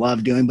something I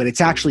love doing, but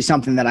it's actually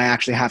something that I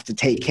actually have to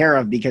take care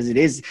of, because it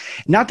is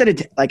not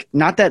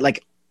that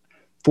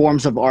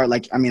forms of art,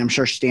 like, I mean, I'm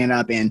sure stand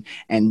up and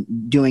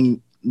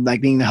doing,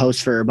 like, being the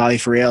host for Bobby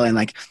For Real, and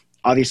like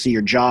obviously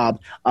your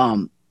job,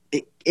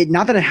 it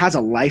not that it has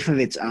a life of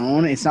its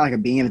own, it's not like a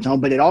being of its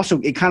own, but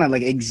it kind of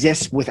like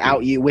exists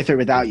without you, with or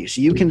without you. So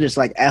you can just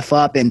like F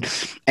up and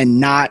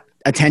not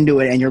attend to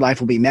it, and your life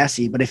will be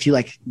messy. But if you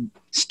like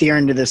steer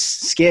into this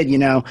skid, you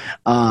know,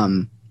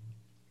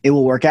 it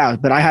will work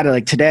out. But I had to,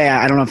 like, today,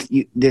 I don't know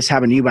if this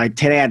happened to you, but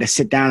today I had to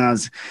sit down, and I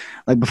was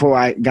like, before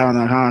I got on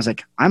the call, I was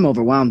like, I'm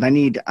overwhelmed. I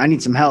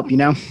need some help, you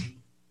know?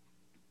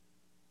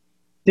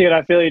 Dude,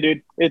 I feel you,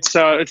 dude. It's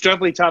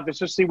definitely tough,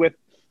 especially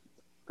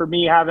for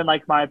me having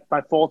like my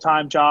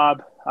full-time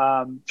job,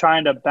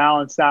 trying to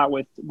balance that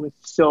with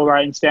still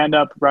writing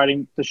stand-up,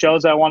 writing the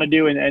shows I want to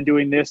do, and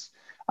doing this.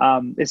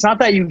 It's not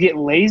that you get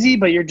lazy,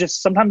 but you're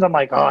just, sometimes I'm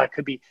like, oh, I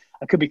could be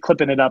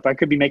clipping it up. I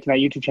could be making that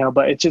YouTube channel,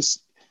 but it's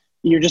just,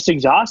 you're just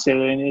exhausted,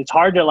 and it's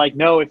hard to like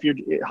know if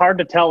hard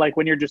to tell like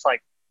when you're just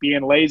like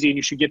being lazy and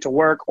you should get to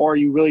work, or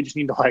you really just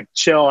need to like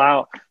chill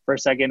out for a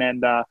second. And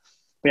but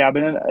yeah,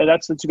 but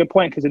that's a good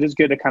point, because it is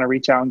good to kind of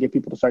reach out and get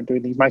people to start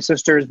doing things. My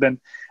sister has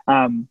been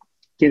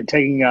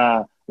taking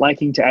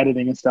liking to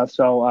editing and stuff,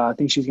 so I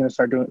think she's going to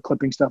start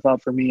clipping stuff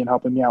up for me and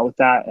helping me out with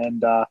that.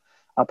 And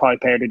I'll probably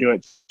pay her to do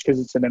it because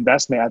it's an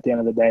investment at the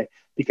end of the day,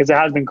 because it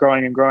has been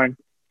growing and growing.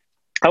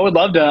 I would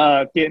love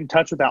to get in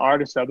touch with that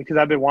artist though, because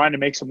I've been wanting to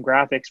make some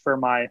graphics for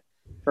my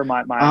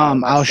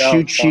I'll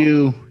shoot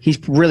you. He's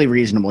really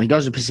reasonable. He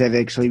goes to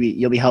Pacific, so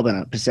you'll be helping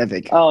at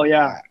Pacific. Oh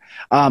yeah.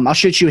 I'll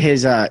shoot you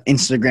his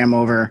Instagram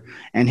over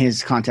and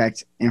his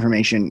contact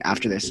information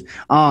after this.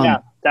 Yeah,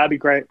 that'd be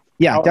great.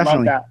 Yeah,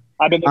 definitely. Love that.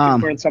 I've been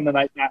looking for something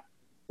like that.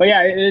 But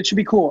yeah, it should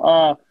be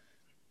cool.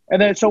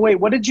 And then, so wait,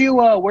 what did you?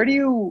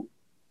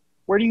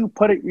 Where do you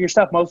put your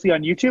stuff? Mostly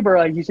on YouTube, or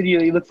like you said,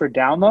 you look for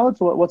downloads?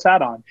 What's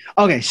that on?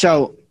 Okay,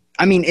 so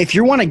I mean, if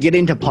you want to get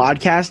into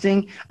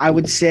podcasting, I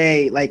would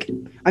say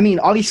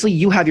obviously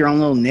you have your own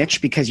little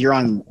niche because you're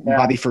on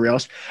Bobby For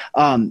Reals.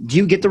 Do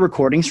you get the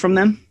recordings from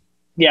them?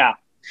 Yeah.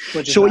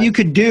 So what you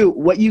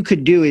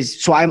could do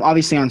is, so I'm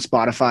obviously on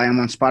Spotify. I'm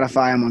on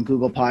Spotify. I'm on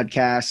Google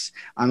Podcasts.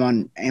 I'm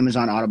on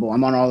Amazon Audible.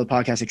 I'm on all the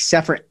podcasts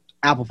except for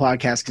Apple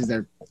Podcasts because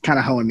they're kind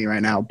of hoeing me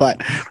right now.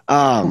 But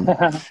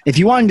if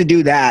you wanted to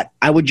do that,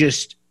 I would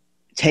just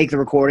take the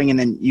recording and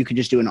then you could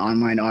just do an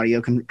online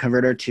audio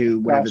converter to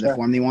whatever the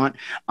form they want.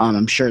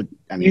 I'm sure.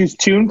 Use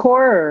TuneCore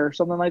or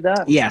something like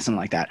that. Yeah, something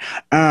like that.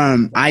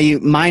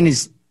 Mine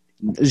is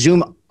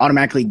Zoom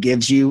automatically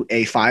gives you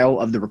a file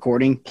of the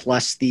recording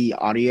plus the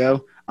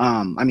audio.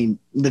 The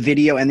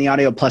video and the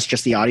audio plus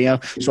just the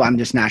audio. So I'm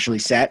just naturally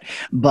set.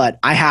 But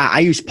I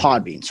use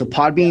Podbean. So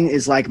Podbean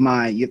is like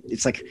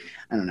it's like,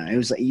 I don't know. It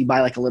was like you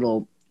buy like a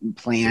little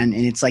plan,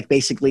 and it's like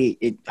basically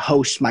it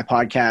hosts my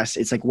podcast.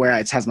 It's like where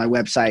it has my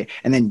website,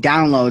 and then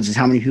downloads is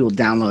how many people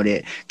download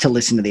it to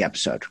listen to the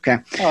episode. Okay.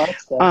 Oh,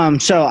 that's cool.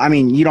 So I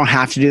mean, you don't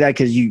have to do that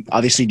because you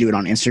obviously do it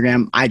on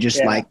Instagram. I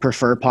just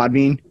prefer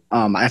Podbean.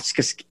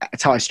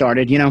 That's how I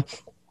started,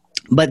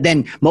 But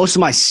then most of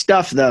my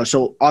stuff though,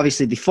 so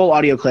obviously the full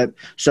audio clip.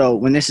 So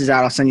when this is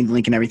out, I'll send you the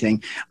link and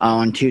everything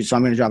on Tuesday. So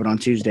I'm going to drop it on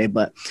Tuesday,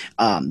 but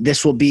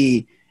this will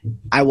be,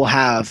 I will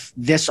have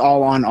this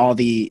all on like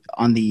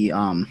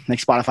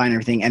Spotify and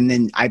everything. And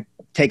then I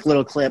take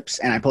little clips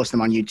and I post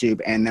them on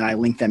YouTube, and then I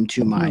link them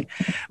to my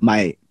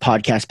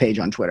podcast page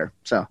on Twitter.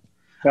 So.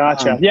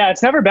 Gotcha. Yeah.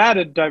 It's never bad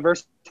to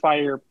diversify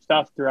your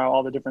stuff throughout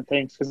all the different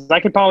things. Cause I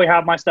could probably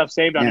have my stuff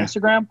saved on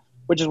Instagram,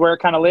 which is where it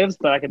kind of lives,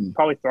 but I could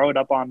probably throw it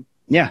up on.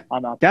 Yeah,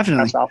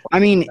 definitely. I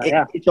mean,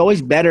 it's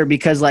always better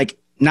because like,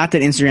 not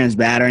that Instagram is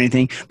bad or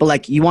anything, but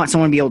like you want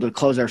someone to be able to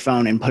close their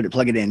phone and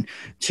plug it in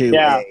to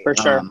for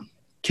sure.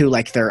 To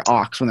like their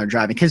aux when they're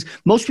driving. Cause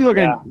most people are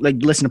going to like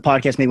listen to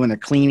podcasts, maybe when they're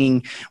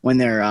cleaning, when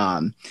they're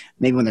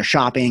maybe when they're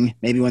shopping,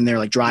 maybe when they're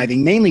like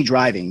driving, mainly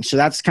driving. So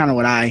that's kind of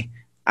what I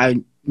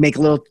make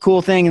a little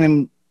cool thing. And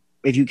then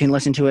if you can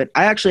listen to it,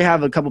 I actually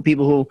have a couple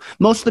people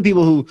most of the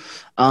people who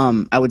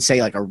I would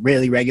say like are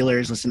really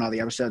regulars, listen to all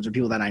the episodes, are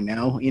people that I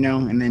know,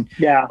 and then,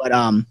 but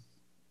I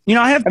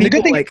have people the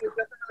good thing like, is it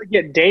doesn't really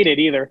get dated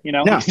either,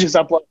 No. You just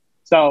upload.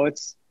 So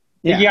it's,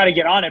 you got to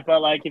get on it.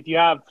 But like, if you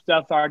have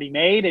stuff already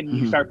made and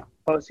you start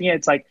posting it,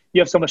 it's like you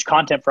have so much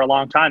content for a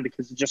long time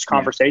because it's just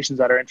conversations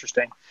that are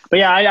interesting. But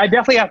yeah, I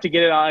definitely have to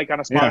get it like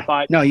on a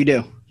Spotify. No, you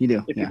do.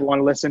 If people want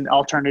to listen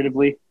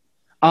alternatively.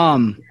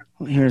 I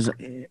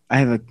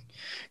have a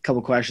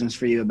couple questions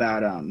for you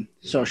about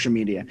social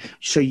media.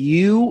 So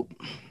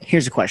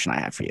here's a question I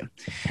have for you.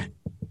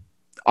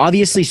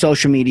 Obviously,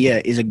 social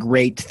media is a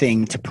great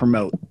thing to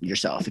promote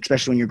yourself,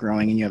 especially when you're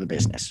growing and you have a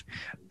business.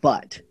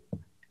 But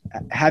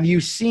have you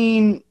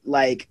seen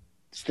like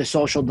the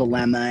social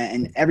dilemma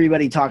and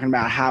everybody talking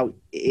about how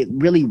it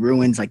really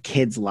ruins like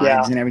kids'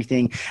 lives and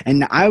everything?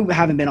 And I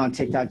haven't been on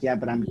TikTok yet,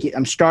 but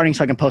I'm starting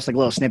so I can post like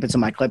little snippets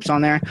of my clips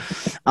on there.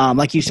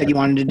 Like you said you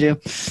wanted to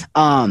do.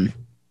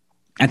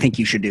 I think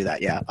you should do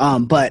that. Yeah.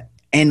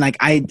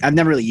 I've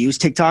never really used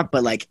TikTok,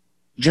 but like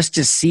just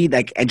to see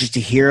like, and just to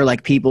hear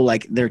like people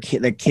like their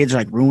kids are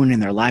like ruining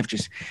their life,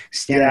 just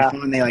standing on the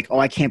phone and they like, oh,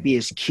 I can't be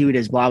as cute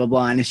as blah, blah,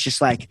 blah. And it's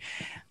just like,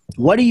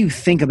 what do you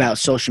think about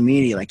social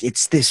media? Like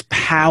it's this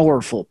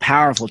powerful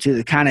tool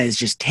that kind of is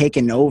just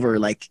taken over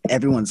like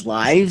everyone's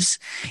lives,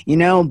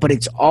 but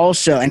it's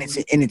also, and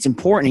it's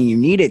important and you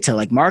need it to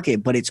like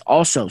market, but it's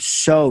also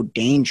so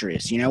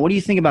dangerous. What do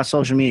you think about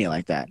social media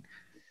like that?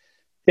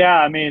 Yeah.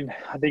 I mean,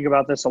 I think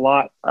about this a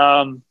lot.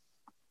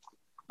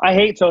 I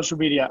hate social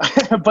media,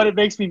 but it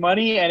makes me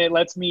money and it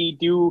lets me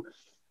do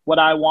what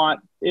I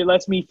want. It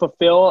lets me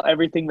fulfill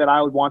everything that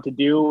I would want to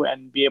do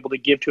and be able to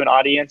give to an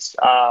audience.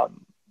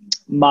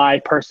 my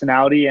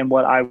personality and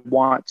what I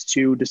want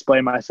to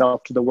display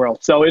myself to the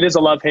world. So it is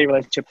a love-hate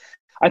relationship.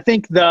 I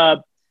think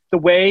the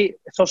way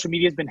social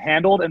media has been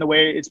handled and the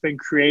way it's been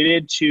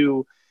created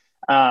to,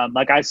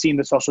 like I've seen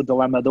the social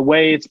dilemma, the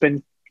way it's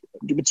been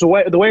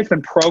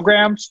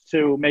programmed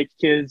to make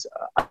kids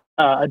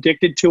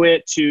addicted to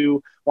it,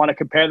 to want to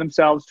compare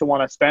themselves, to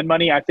want to spend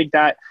money. I think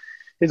that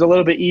is a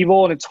little bit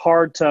evil, and it's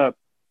hard to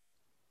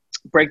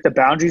break the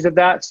boundaries of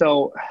that.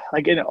 So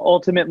like,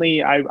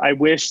 ultimately I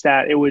wish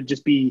that it would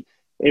be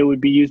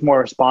used more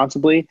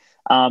responsibly.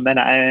 And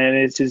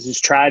it's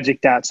just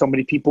tragic that so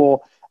many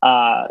people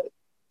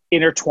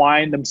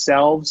intertwine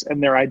themselves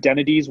and their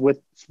identities with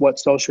what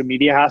social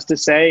media has to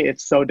say.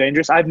 It's so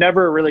dangerous. I've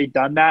never really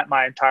done that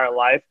my entire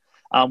life,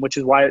 which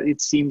is why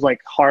it seems like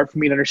hard for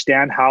me to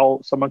understand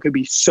how someone could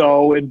be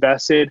so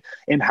invested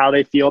in how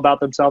they feel about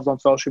themselves on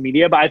social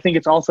media. But I think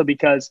it's also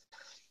because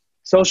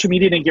social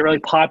media didn't get really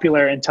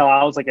popular until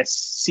I was like a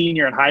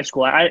senior in high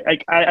school.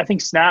 I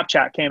think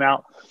Snapchat came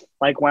out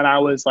like when I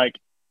was like,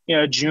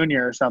 a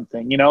junior or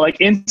something, like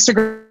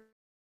Instagram.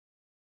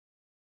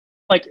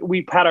 Like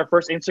we had our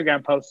first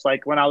Instagram posts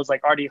like when I was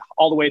like already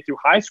all the way through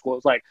high school.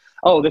 It's like,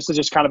 oh, this is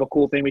just kind of a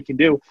cool thing we can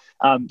do.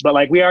 But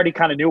like we already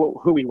kind of knew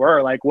who we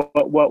were. Like what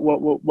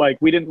like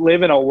we didn't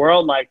live in a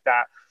world like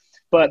that.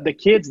 But the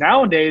kids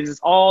nowadays is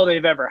all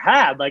they've ever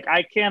had. Like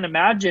I can't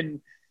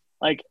imagine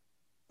like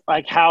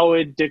how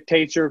it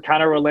dictates your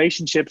kind of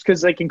relationships.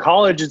 Cause like in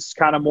college, it's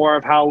kind of more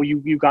of how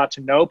you got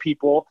to know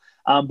people.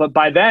 But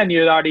by then you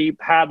had already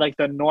had like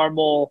the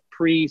normal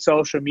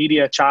pre-social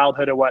media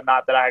childhood or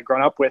whatnot that I had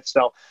grown up with.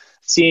 So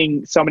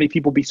seeing so many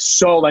people be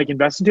so like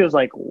invested into it was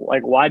like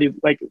why do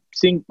like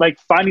seeing like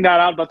finding that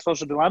out about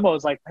social dilemma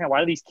was like, man, why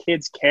do these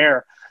kids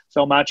care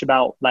so much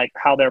about like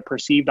how they're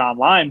perceived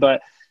online?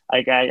 But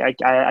like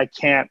I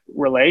can't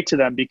relate to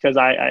them because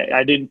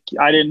I didn't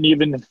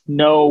even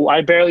know.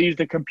 I barely used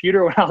a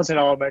computer when I was in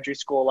elementary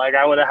school. Like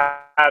I would have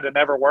had to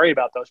never worry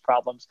about those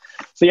problems.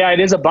 So yeah,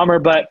 it is a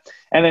bummer.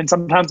 And then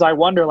sometimes I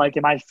wonder, like,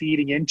 am I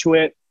feeding into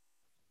it?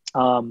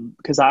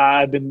 Because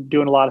I've been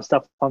doing a lot of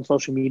stuff on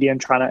social media and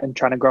trying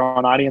to grow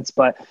an audience.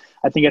 But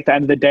I think at the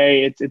end of the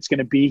day, it's going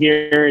to be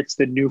here. It's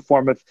the new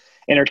form of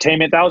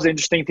entertainment. That was the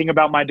interesting thing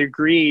about my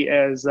degree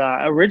is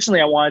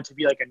originally I wanted to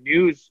be like a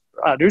news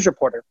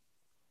reporter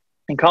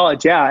in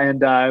college. Yeah.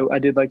 And I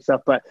did like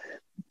stuff, but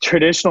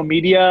traditional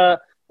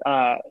media,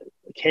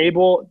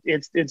 cable,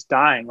 it's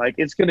dying. Like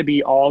it's going to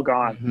be all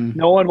gone. Mm-hmm.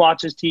 No one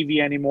watches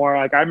TV anymore.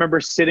 Like I remember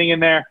sitting in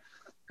there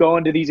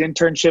going to these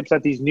internships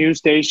at these news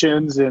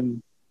stations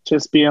and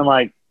just being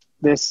like,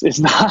 this is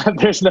not,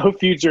 there's no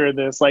future in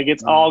this. Like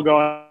it's all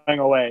going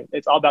away.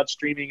 It's all about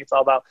streaming. It's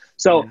all about,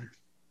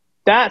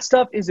 that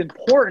stuff is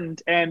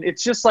important. And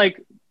it's just like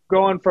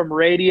going from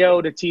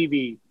radio to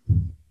TV.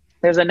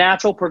 There's a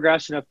natural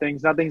progression of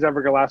things. Nothing's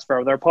ever going to last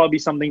forever. There'll probably be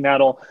something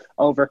that'll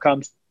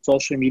overcome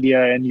social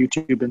media and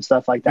YouTube and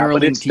stuff like that.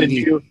 But it's the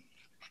new,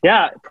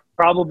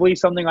 probably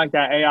something like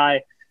that.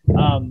 AI,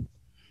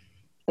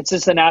 it's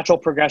just a natural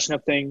progression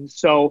of things.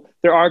 So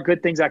there are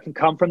good things that can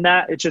come from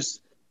that. It's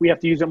just, we have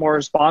to use it more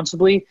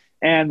responsibly.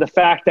 And the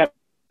fact that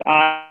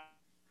I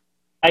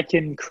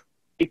can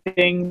create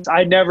things,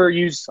 I've never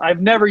used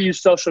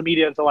social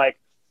media to like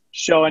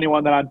show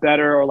anyone that I'm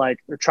better or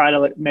try to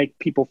like make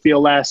people feel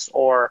less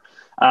or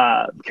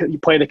you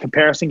play the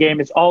comparison game.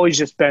 It's always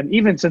just been,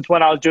 even since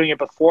when I was doing it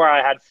before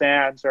I had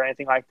fans or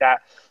anything like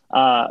that,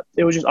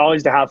 it was just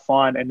always to have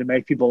fun and to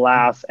make people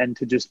laugh and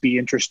to just be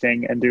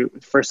interesting and do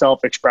for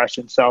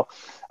self-expression. So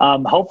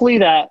hopefully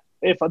that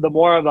if the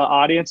more of an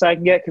audience I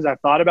can get, because I've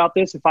thought about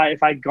this, if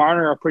I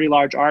garner a pretty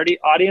large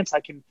audience, I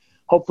can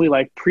hopefully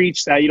like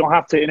preach that you don't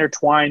have to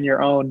intertwine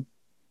your own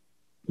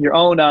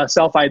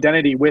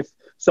self-identity with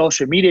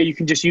social media. You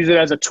can just use it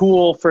as a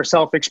tool for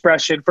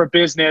self-expression, for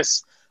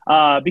business,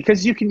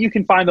 because you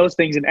can find those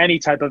things in any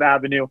type of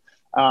avenue.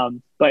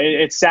 But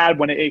it's sad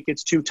when it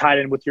gets too tied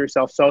in with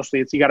yourself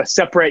socially. You got to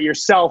separate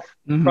yourself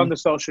from the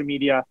social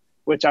media,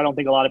 which I don't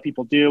think a lot of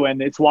people do.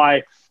 And it's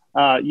why,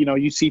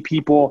 you see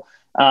people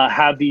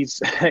have these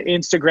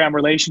Instagram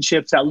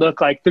relationships that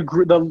look like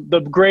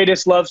the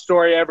greatest love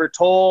story ever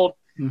told.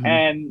 Mm-hmm.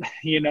 And,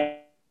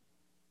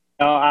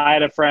 I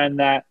had a friend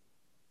that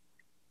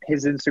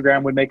his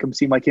Instagram would make him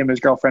seem like him and his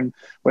girlfriend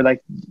were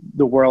like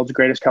the world's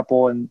greatest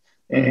couple, and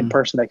in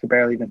person they could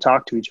barely even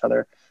talk to each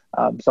other.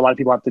 So a lot of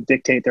people have to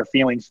dictate their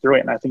feelings through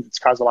it. And I think it's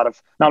caused a lot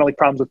of not only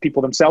problems with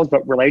people themselves,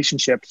 but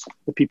relationships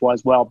with people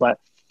as well. But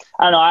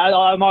I don't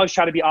know, I'm always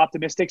trying to be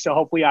optimistic. So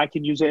hopefully I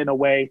can use it in a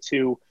way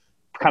to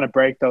kind of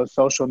break those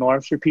social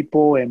norms for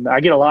people. And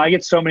I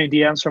get so many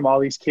DMs from all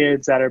these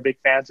kids that are big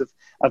fans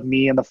of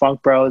me and the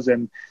Funk Bros.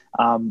 And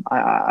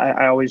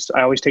I always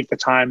take the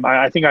time.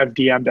 I think I've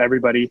DM'd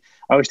everybody.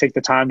 I always take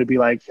the time to be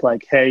like,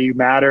 hey, you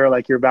matter.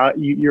 Like you're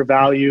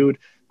valued.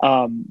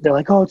 They're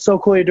like, oh, it's so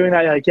cool you're doing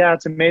that. You're like, yeah,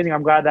 it's amazing.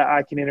 I'm glad that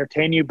I can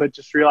entertain you, but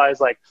just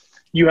realize like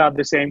you have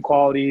the same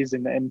qualities.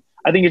 And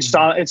I think it's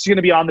going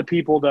to be on the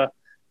people to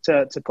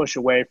push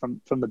away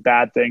from the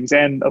bad things.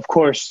 And of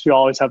course you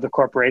always have the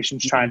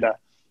corporations trying to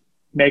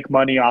make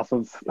money off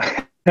of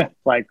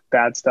like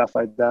bad stuff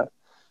like that.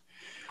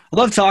 I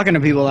love talking to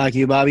people like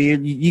you, Bobby.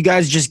 You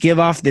guys just give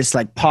off this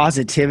like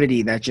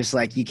positivity that just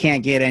like you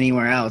can't get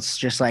anywhere else.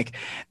 Just like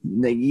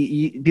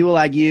people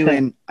like you,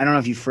 and I don't know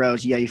if you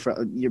froze. Yeah,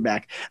 you're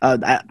back.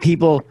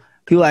 People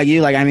like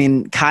you, like I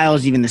mean,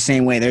 Kyle's even the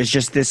same way. There's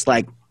just this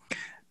like,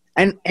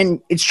 and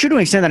it's true to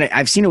an extent that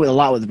I've seen it with a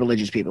lot with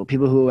religious people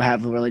who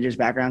have religious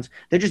backgrounds.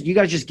 You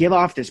guys just give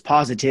off this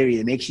positivity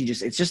that makes you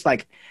just. It's just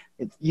like.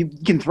 You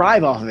can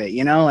thrive off of it,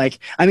 you know, like,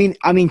 I mean,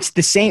 it's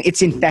the same,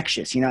 it's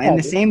infectious, you know, and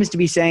the same is to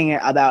be saying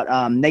about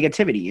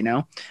negativity, you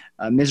know,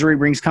 misery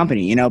brings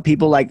company, you know,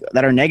 people like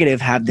that are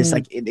negative have this,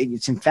 like,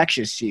 it's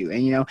infectious to you.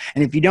 And, you know,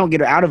 and if you don't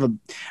get out of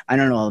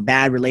a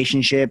bad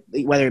relationship,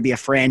 whether it be a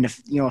friend,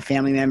 a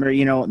family member,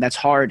 you know, that's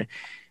hard.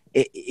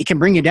 It can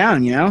bring you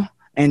down, you know,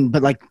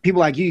 but like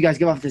people like you guys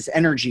give off this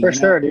energy. For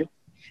sure, dude.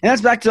 And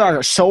that's back to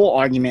our soul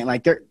argument.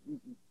 Like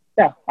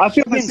yeah, I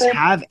feel the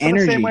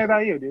same way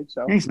about you, dude.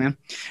 So thanks, man.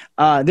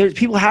 There's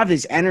people have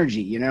this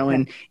energy, you know,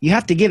 and you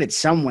have to give it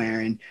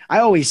somewhere. And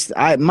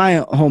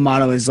my whole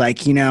motto is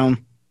like, you know,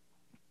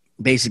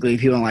 basically,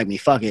 if you don't like me,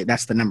 fuck it.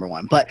 That's the number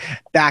one. But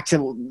back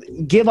to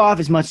give off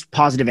as much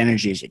positive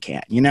energy as you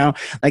can. You know,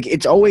 like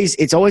it's always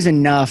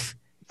enough.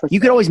 You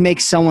could always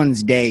make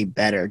someone's day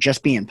better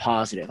just being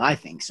positive. I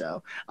think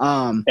so.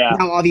 Now,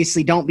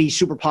 obviously, don't be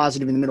super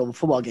positive in the middle of a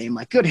football game.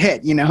 Like, good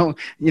hit, you know,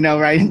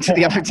 right into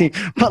the other team.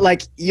 But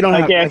like, you don't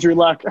have Andrew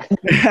Luck.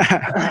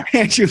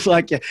 Andrew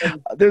Luck. Yeah,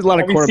 there's a lot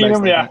of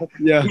quarterbacks.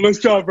 Yeah. Nice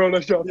job, bro.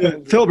 Nice job. Yeah.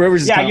 Philip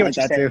Rivers is kind of like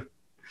that too.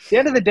 At the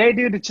end of the day,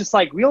 dude, it's just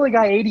like we only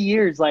got 80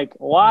 years. Like,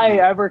 why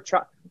ever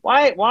try?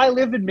 Why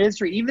live in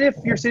misery? Even if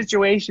your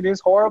situation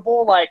is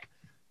horrible, like.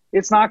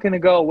 It's not going to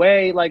go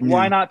away. Like,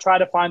 why not try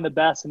to find the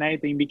best in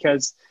anything?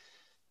 Because,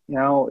 you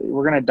know,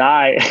 we're going to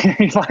die.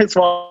 You might as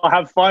well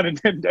have fun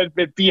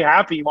and be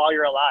happy while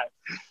you're alive.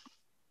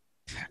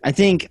 I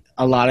think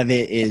a lot of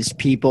it is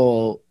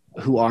people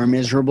who are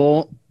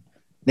miserable,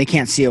 they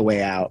can't see a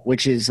way out,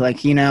 which is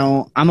like, you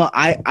know,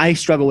 I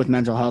struggle with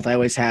mental health. I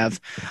always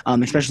have,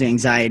 especially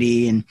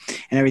anxiety and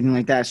everything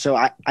like that. So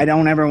I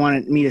don't ever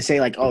want me to say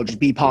like, oh, just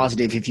be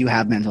positive if you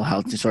have mental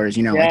health disorders,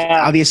 you know, like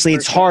obviously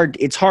it's hard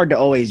to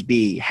always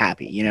be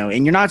happy, you know,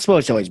 and you're not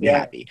supposed to always be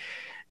happy.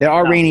 There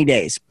are rainy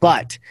days,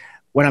 but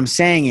what I'm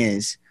saying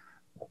is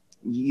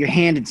you're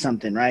handed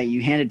something, right?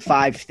 You handed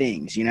 5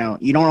 things, you know,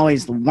 you don't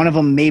always, one of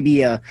them may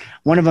be a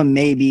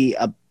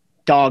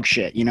dog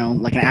shit, you know,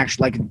 like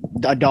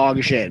a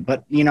dog shit,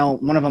 but you know,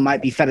 one of them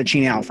might be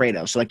fettuccine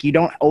Alfredo. So like, you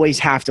don't always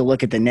have to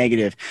look at the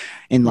negative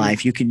in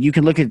life. You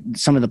can look at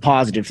some of the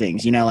positive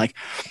things, you know, like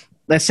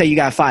let's say you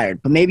got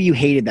fired, but maybe you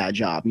hated that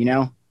job, you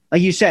know,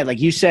 like you said,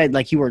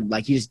 you were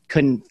like, you just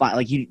couldn't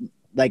find,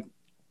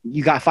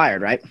 you got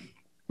fired, right?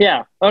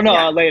 Yeah. Oh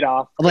no, laid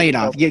off.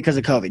 Yeah. Because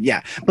of COVID.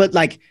 Yeah. But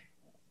like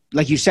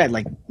you said,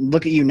 like,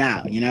 look at you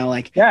now, you know,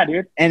 like, yeah,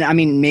 dude. And I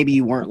mean, maybe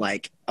you weren't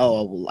like,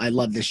 oh, I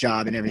love this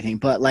job and everything,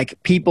 but like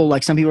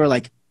some people are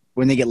like,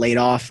 when they get laid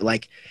off,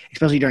 like,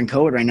 especially during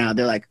COVID right now,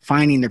 they're like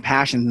finding their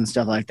passions and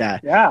stuff like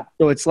that. Yeah.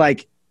 So it's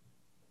like,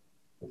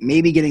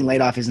 maybe getting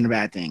laid off isn't a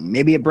bad thing.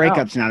 Maybe a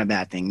breakup's not a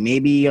bad thing.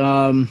 Maybe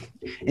an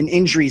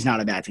injury is not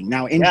a bad thing.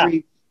 Now,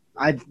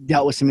 I've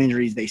dealt with some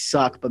injuries. They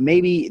suck, but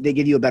maybe they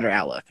give you a better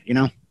outlook, you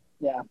know?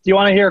 Yeah. Do you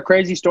want to hear a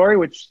crazy story,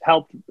 which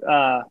helped,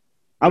 I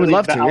would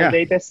love to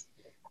validate this.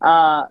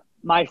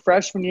 My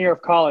freshman year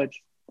of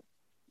college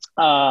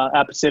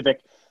at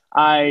Pacific,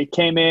 I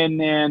came in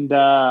and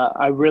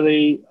I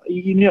really,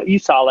 you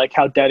saw like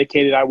how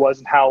dedicated I was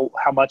and how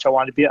much I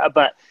wanted to be.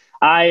 But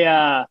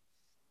I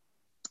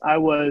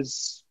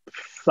was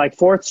like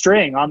 4th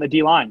string on the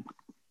D line.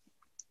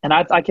 And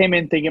I came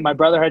in thinking my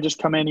brother had just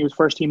come in. He was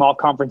first team all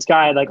conference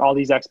guy, like all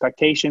these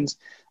expectations.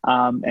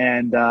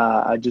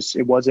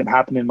 It wasn't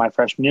happening my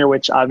freshman year,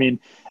 which I mean,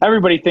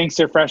 everybody thinks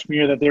their freshman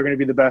year that they're going to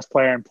be the best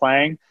player in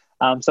playing.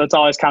 So it's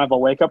always kind of a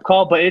wake up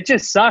call, but it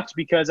just sucked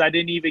because I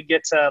didn't even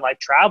get to like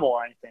travel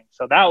or anything.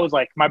 So that was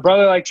like my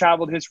brother like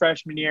traveled his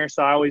freshman year.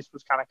 So I always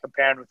was kind of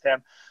comparing with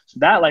him. So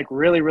that like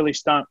really, really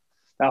stunk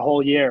that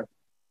whole year.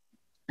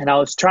 And I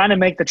was trying to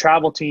make the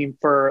travel team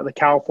for the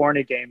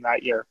California game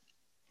that year.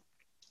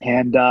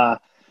 And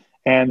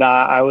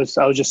I was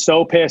just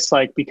so pissed,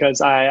 like, because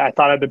I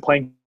thought I'd been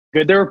playing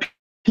good. There were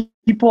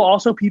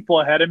people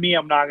ahead of me.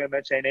 I'm not going to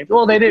mention any names.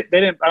 Well, they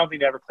didn't, I don't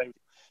think they ever played with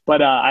me.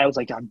 But I was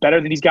like, I'm better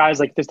than these guys.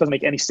 Like, this doesn't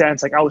make any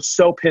sense. Like, I was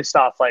so pissed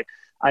off. Like,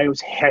 I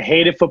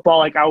hated football.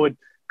 Like, I would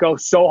go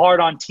so hard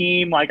on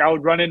team. Like, I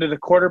would run into the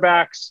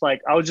quarterbacks.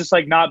 Like, I was just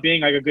like not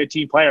being like a good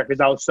team player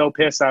because I was so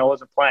pissed that I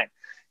wasn't playing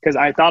because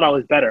I thought I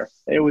was better.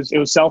 It was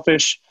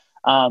selfish.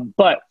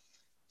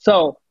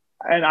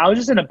 And I was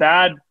just in a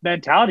bad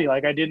mentality.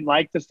 Like, I didn't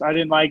like this. I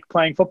didn't like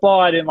playing football.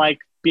 I didn't like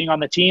being on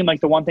the team.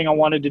 Like, the one thing I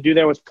wanted to do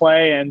there was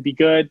play and be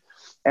good.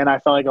 And I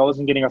felt like I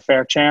wasn't getting a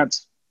fair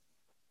chance.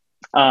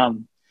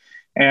 The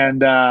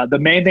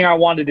main thing I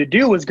wanted to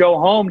do was go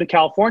home to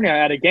California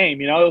at a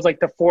game. You know, it was like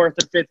the 4th or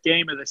 5th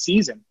game of the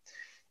season.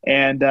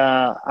 And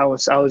I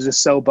was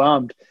just so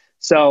bummed.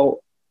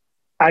 So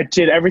I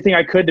did everything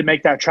I could to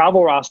make that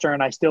travel roster,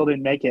 and I still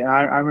didn't make it. And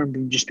I remember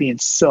just being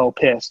so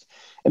pissed.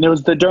 And it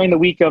was during the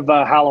week of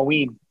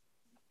Halloween.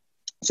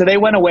 So they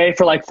went away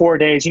for like 4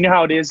 days. You know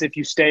how it is if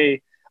you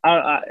stay.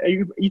 I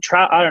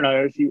don't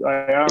know if you.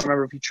 I don't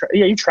remember if you.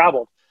 You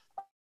traveled.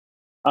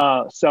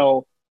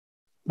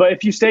 But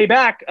if you stay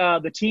back,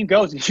 the team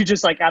goes. You're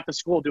just like at the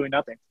school doing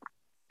nothing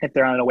if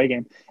they're on an away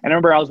game. And I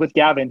remember I was with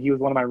Gavin. He was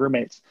one of my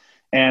roommates,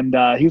 and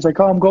he was like,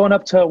 "Oh, I'm going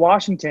up to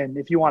Washington.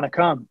 If you want to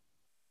come."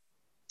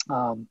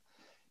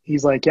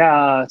 He's like,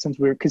 "Yeah,"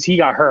 because he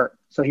got hurt,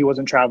 so he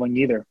wasn't traveling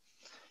either.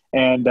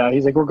 And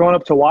he's like, "We're going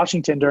up to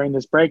Washington during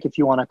this break. If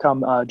you want to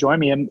come join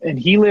me." And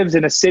he lives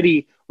in a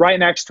city right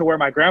next to where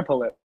my grandpa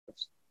lives,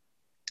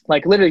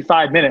 like literally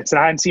 5 minutes. And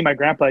I hadn't seen my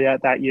grandpa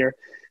yet that year.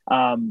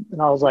 And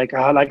I was like,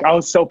 I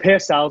was so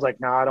pissed. I was like,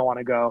 no, I don't want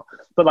to go.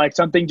 But like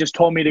something just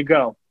told me to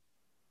go.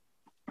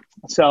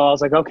 So I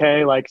was like,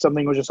 okay, like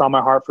something was just on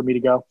my heart for me to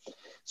go.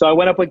 So I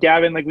went up with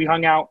Gavin. Like we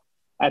hung out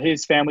at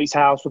his family's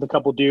house with a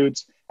couple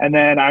dudes. And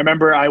then I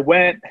remember I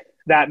went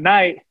that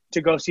night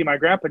to go see my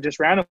grandpa just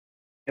randomly.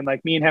 And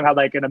like me and him had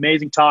like an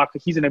amazing talk.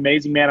 He's an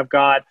amazing man of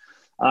God.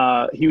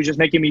 He was just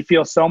making me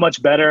feel so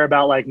much better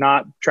about like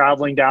not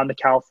traveling down to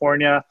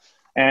California.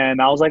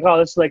 And I was like, oh,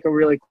 this is like a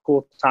really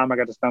cool time I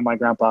got to spend with my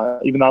grandpa,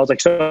 even though I was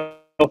like so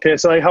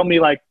pissed. So it helped me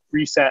like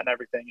reset and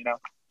everything, you know.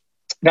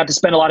 Got to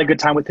spend a lot of good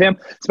time with him.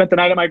 Spent the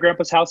night at my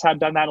grandpa's house. Hadn't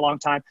done that in a long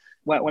time.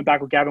 Went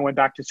back with Gavin, went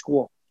back to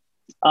school.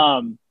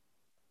 And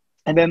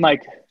then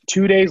like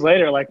 2 days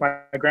later, like my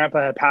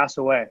grandpa had passed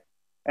away.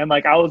 And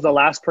like I was the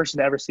last person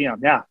to ever see him.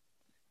 Yeah.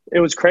 It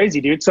was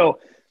crazy, dude. So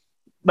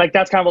like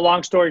that's kind of a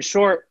long story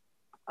short.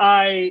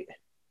 I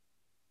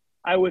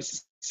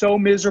was so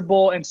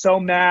miserable and so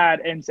mad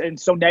and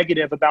so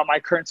negative about my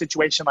current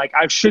situation. Like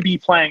I should be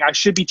playing, I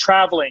should be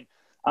traveling.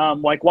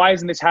 Like, why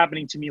isn't this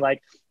happening to me?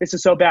 Like, this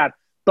is so bad.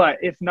 But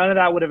if none of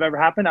that would have ever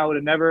happened, I would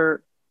have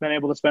never been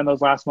able to spend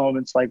those last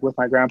moments like with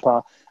my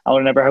grandpa. I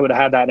would have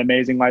had that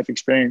amazing life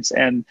experience.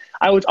 And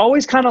I was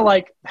always kind of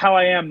like how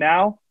I am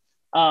now.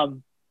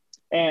 But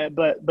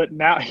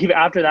now even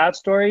after that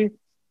story,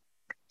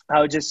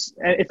 I would just,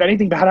 if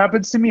anything bad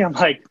happens to me, I'm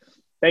like,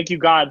 thank you,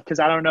 God, because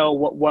I don't know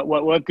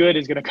what good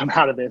is going to come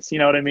out of this. You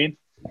know what I mean?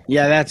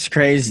 Yeah, that's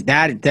crazy.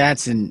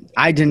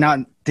 I did not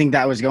think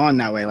that was going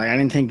that way. Like, I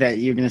didn't think that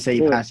you were going to say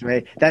you passed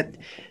away.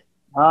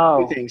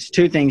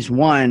 Two things.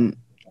 One,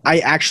 I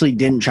actually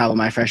didn't travel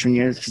my freshman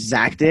year.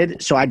 Zach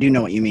did, so I do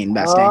know what you mean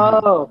about staying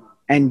home.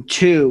 And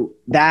two,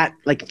 that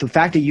like the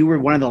fact that you were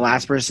one of the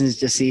last persons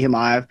to see him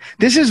live.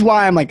 This is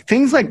why I'm like,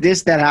 things like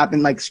this that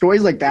happen, like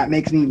stories like that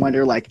makes me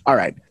wonder, like, all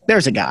right,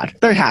 there's a God.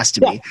 There has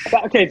to be.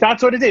 Okay,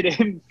 that's what it did.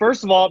 And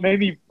first of all, it made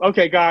me,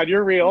 okay, God,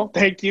 you're real.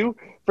 Thank you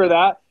for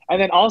that. And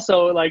then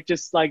also, like,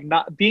 just like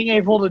not being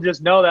able to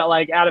just know that,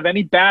 like, out of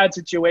any bad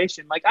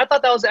situation, like, I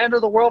thought that was the end of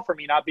the world for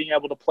me not being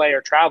able to play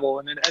or travel.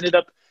 And it ended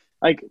up,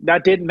 like,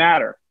 that didn't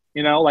matter.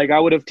 You know, like, I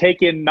would have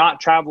taken not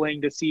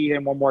traveling to see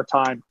him one more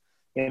time.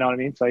 You know what I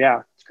mean? So,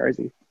 yeah, it's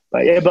crazy.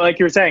 But, yeah, but like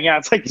you were saying, yeah,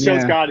 it's like it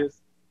shows God is.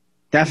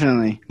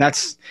 Definitely.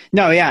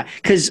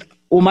 Because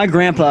my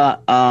grandpa,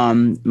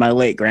 my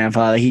late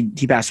grandfather, he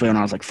passed away when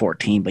I was like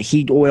 14, but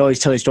he would always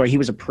tell the story. He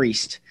was a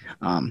priest.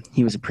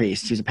 He was a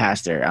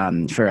pastor I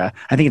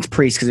think it's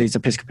priest because he's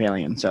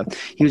Episcopalian. So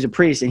he was a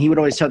priest, and he would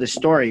always tell this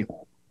story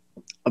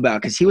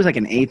about, because he was like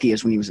an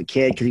atheist when he was a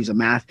kid, because he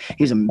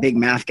was a big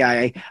math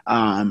guy,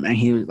 and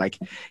he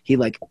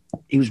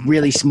was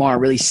really smart,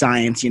 really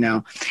science, you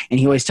know. And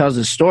he always tells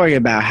a story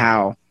about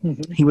how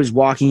he was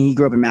walking. He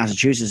grew up in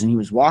Massachusetts, and he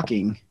was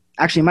walking.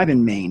 Actually, it might have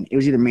been Maine. It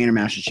was either Maine or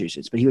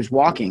Massachusetts, but he was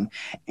walking,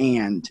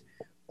 and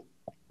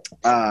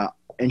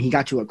he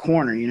got to a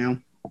corner, you know.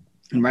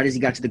 And right as he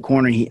got to the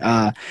corner, he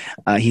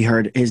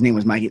heard, his name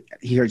was Mike.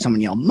 He heard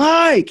someone yell,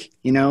 "Mike!"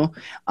 You know,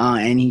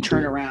 and he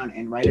turned around,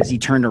 and right as he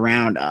turned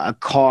around, a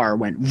car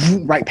went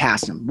right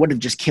past him. Would have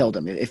just killed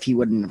him if he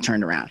wouldn't have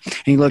turned around.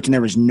 And he looked, and there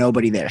was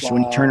nobody there. So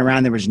when he turned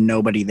around, there was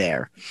nobody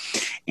there.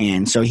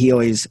 And so he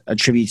always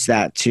attributes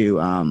that to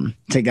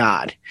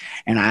God.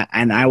 And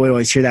I would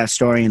always hear that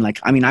story, and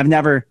like, I mean, I've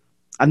never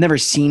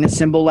seen a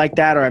symbol like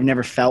that, or I've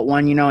never felt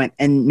one, you know,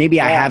 and maybe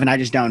I haven't, I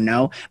just don't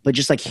know. But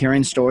just like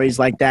hearing stories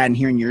like that and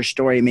hearing your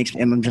story, and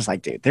I'm just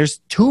like, dude, there's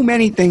too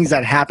many things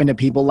that happen to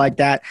people like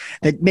that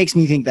makes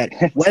me think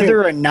that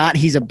whether or not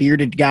he's a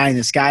bearded guy in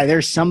the sky,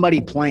 there's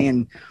somebody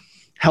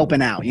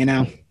helping out, you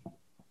know?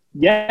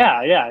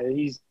 Yeah.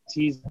 He's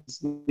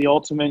the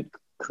ultimate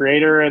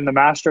creator and the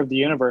master of the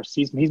universe.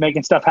 He's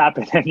making stuff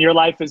happen, and your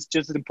life is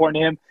just as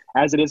important to him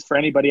as it is for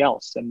anybody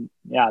else. And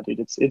yeah, dude,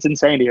 it's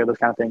insane to hear those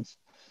kind of things.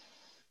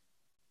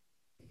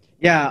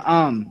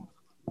 Yeah.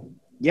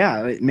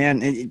 Yeah,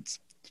 man,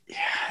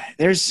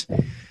 there's,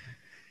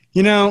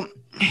 you know,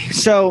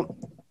 so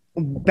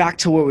back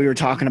to what we were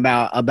talking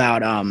about,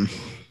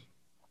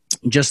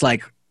 just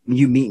like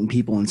you meeting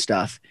people and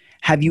stuff.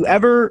 Have you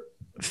ever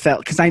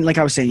felt, cause like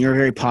I was saying, you're a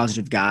very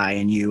positive guy,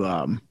 and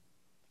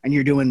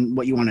you're doing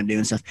what you want to do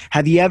and stuff.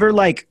 Have you ever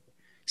like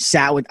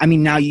sat with, I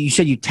mean, now you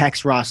said you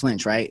text Ross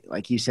Lynch, right?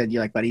 Like you said,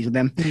 you're like buddies with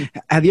them. Mm-hmm.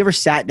 Have you ever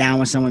sat down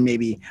with someone,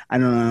 maybe, I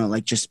don't know,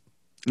 like just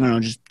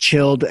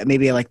chilled,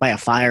 maybe like by a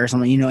fire or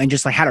something, you know, and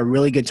just like had a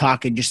really good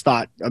talk and just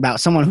thought about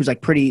someone who's like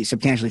pretty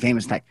substantially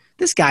famous, like,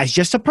 this guy's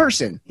just a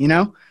person, you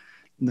know?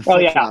 The Oh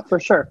yeah, flip-flop. for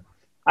sure.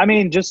 I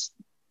mean, just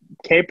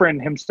Capron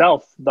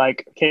himself,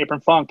 like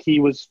Capron Funk, he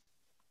was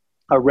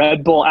a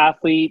Red Bull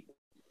athlete.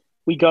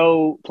 We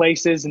go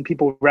places and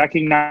people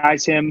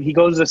recognize him. He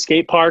goes to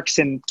skate parks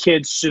and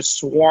kids just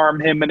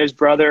swarm him and his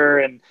brother.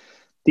 And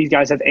these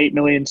guys have 8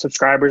 million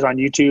subscribers on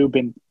YouTube.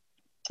 And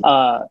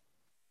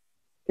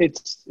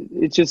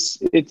he's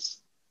just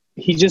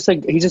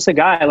a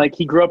guy. Like,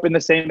 he grew up in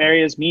the same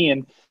area as me,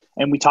 and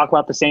we talk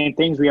about the same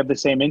things. We have the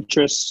same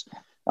interests.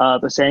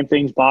 The same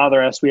things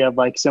bother us. We have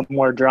like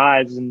similar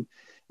drives, and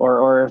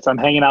or if I'm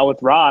hanging out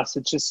with Ross,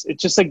 it's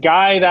just a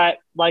guy that,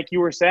 like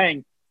you were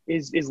saying,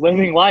 is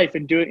living life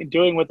and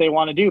doing what they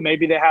want to do.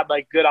 Maybe they had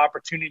like good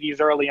opportunities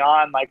early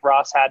on, like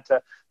Ross had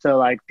to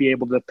like be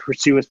able to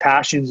pursue his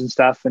passions and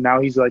stuff. And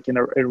now he's like in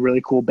a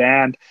really cool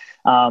band.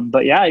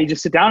 But yeah, you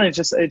just sit down and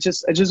it's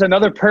just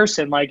another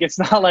person. Like, it's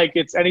not like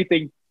it's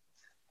anything.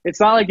 It's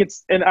not like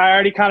it's, and I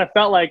already kind of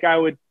felt like I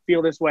would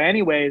feel this way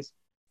anyways,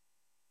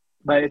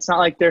 but it's not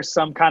like there's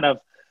some kind of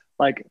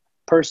like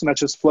person that's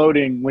just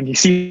floating when you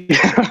see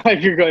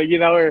like you're going,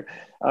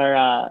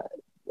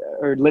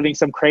 or living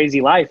some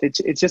crazy life.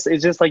 It's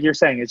just like you're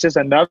saying, it's just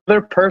another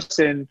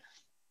person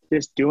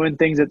just doing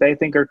things that they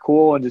think are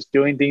cool and just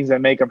doing things that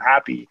make them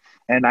happy.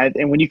 And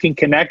when you can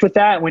connect with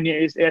that,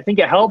 I think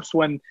it helps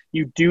when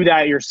you do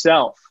that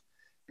yourself,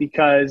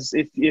 because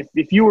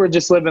if you were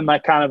just living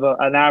like kind of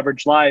an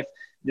average life,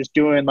 just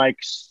doing like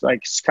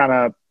kind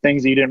of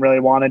things that you didn't really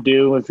want to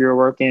do, if you're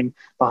working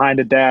behind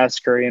a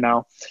desk or,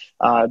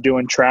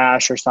 doing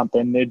trash or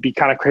something, it'd be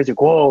kind of crazy.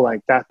 Whoa, like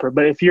that.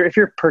 But if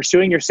you're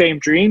pursuing your same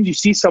dreams, you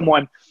see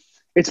someone,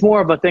 it's more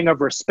of a thing of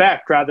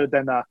respect rather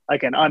than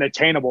like an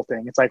unattainable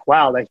thing. It's like,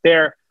 wow, like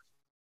they're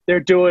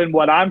doing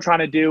what I'm trying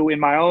to do in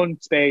my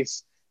own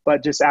space,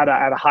 but just at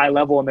a high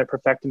level, and they're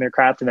perfecting their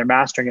craft and they're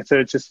mastering it.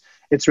 So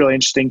it's really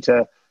interesting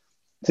to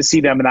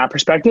see them in that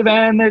perspective,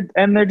 and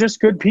they're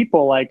just good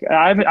people. Like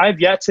I've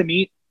yet to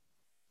meet,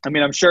 I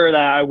mean, I'm sure that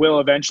I will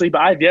eventually,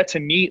 but I've yet to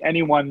meet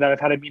anyone that I've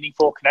had a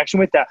meaningful connection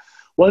with that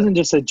wasn't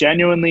just a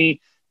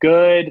genuinely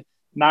good,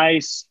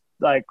 nice,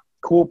 like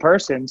cool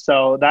person.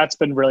 So that's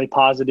been really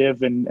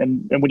positive.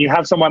 And when you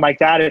have someone like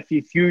that, if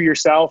you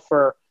yourself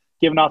are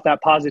giving off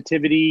that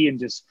positivity and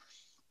just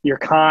you're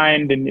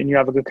kind and you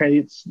have a good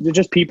kind, they're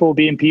just people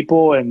being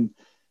people. And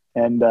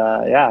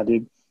yeah,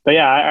 dude. But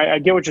yeah, I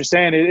get what you're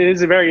saying. It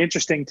is very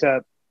interesting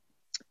to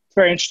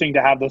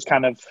have those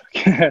kind of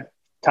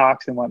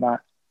talks and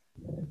whatnot.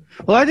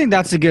 Well, I think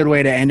that's a good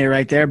way to end it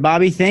right there.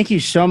 Bobby, thank you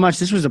so much.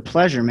 This was a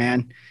pleasure,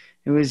 man.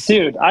 It was,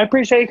 dude. I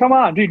appreciate you. Come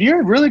on, dude.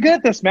 You're really good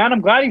at this, man.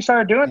 I'm glad you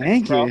started doing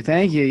this.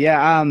 Thank you.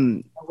 Yeah.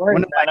 I'm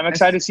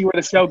excited to see where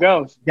the show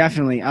goes.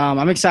 Definitely.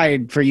 I'm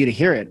excited for you to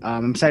hear it.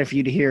 I'm excited for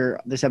you to hear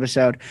this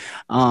episode.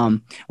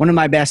 One of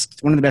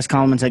the best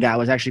compliments I got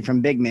was actually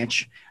from Big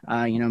Mitch.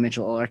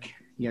 Mitchell Ulrich.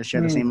 You guys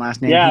share the same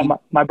last name. Yeah,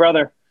 my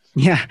brother.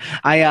 Yeah,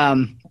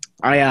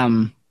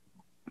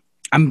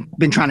 I've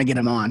been trying to get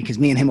him on because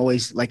me and him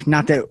always, like,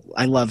 not that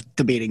I love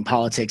debating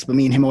politics, but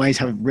me and him always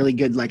have really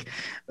good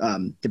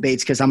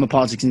debates because I'm a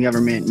politics and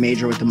government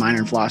major with a minor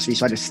in philosophy,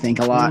 so I just think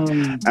a lot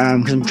because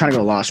I'm trying to go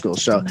to law school.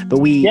 So, but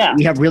we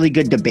have really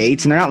good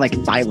debates, and they're not like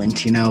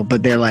violent,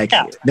 but they're like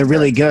they're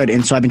really good.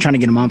 And so I've been trying to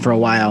get him on for a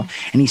while,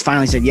 and he's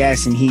finally said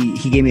yes. And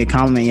he gave me a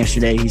compliment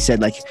yesterday. He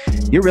said, like,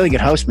 you're a really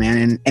good host,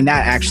 man. And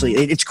that actually,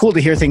 it's cool to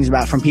hear things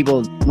about from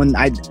people when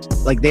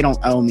they don't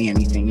owe me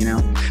anything,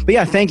 But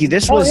yeah, thank you.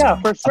 This was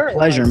for sure.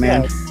 A pleasure,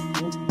 man.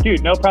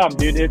 Dude, no problem,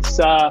 dude. It's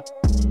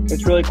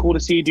really cool to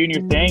see you doing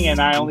your thing, and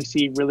I only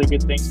see really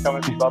good things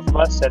coming from both of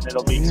us, and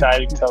it'll be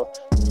exciting to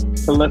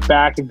look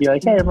back and be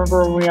like, hey,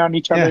 remember when we were on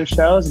each other's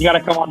shows? You got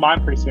to come on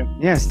mine pretty soon.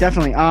 Yes,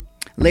 definitely.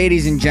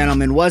 Ladies and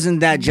gentlemen, wasn't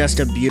that just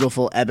a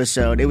beautiful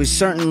episode? It was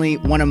certainly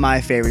one of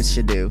my favorites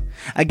to do.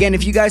 Again,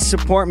 if you guys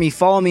support me,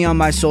 follow me on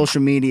my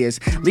social medias.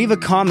 Leave a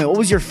comment. What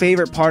was your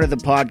favorite part of the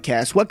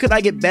podcast? What could I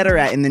get better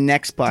at in the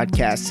next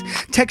podcast?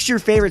 Text your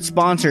favorite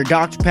sponsor,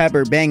 Dr.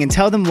 Pepper, Bang, and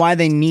tell them why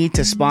they need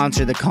to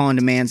sponsor the Colin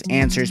Demands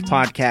Answers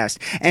podcast.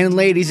 And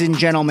ladies and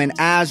gentlemen,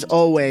 as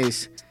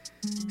always,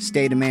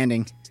 stay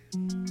demanding.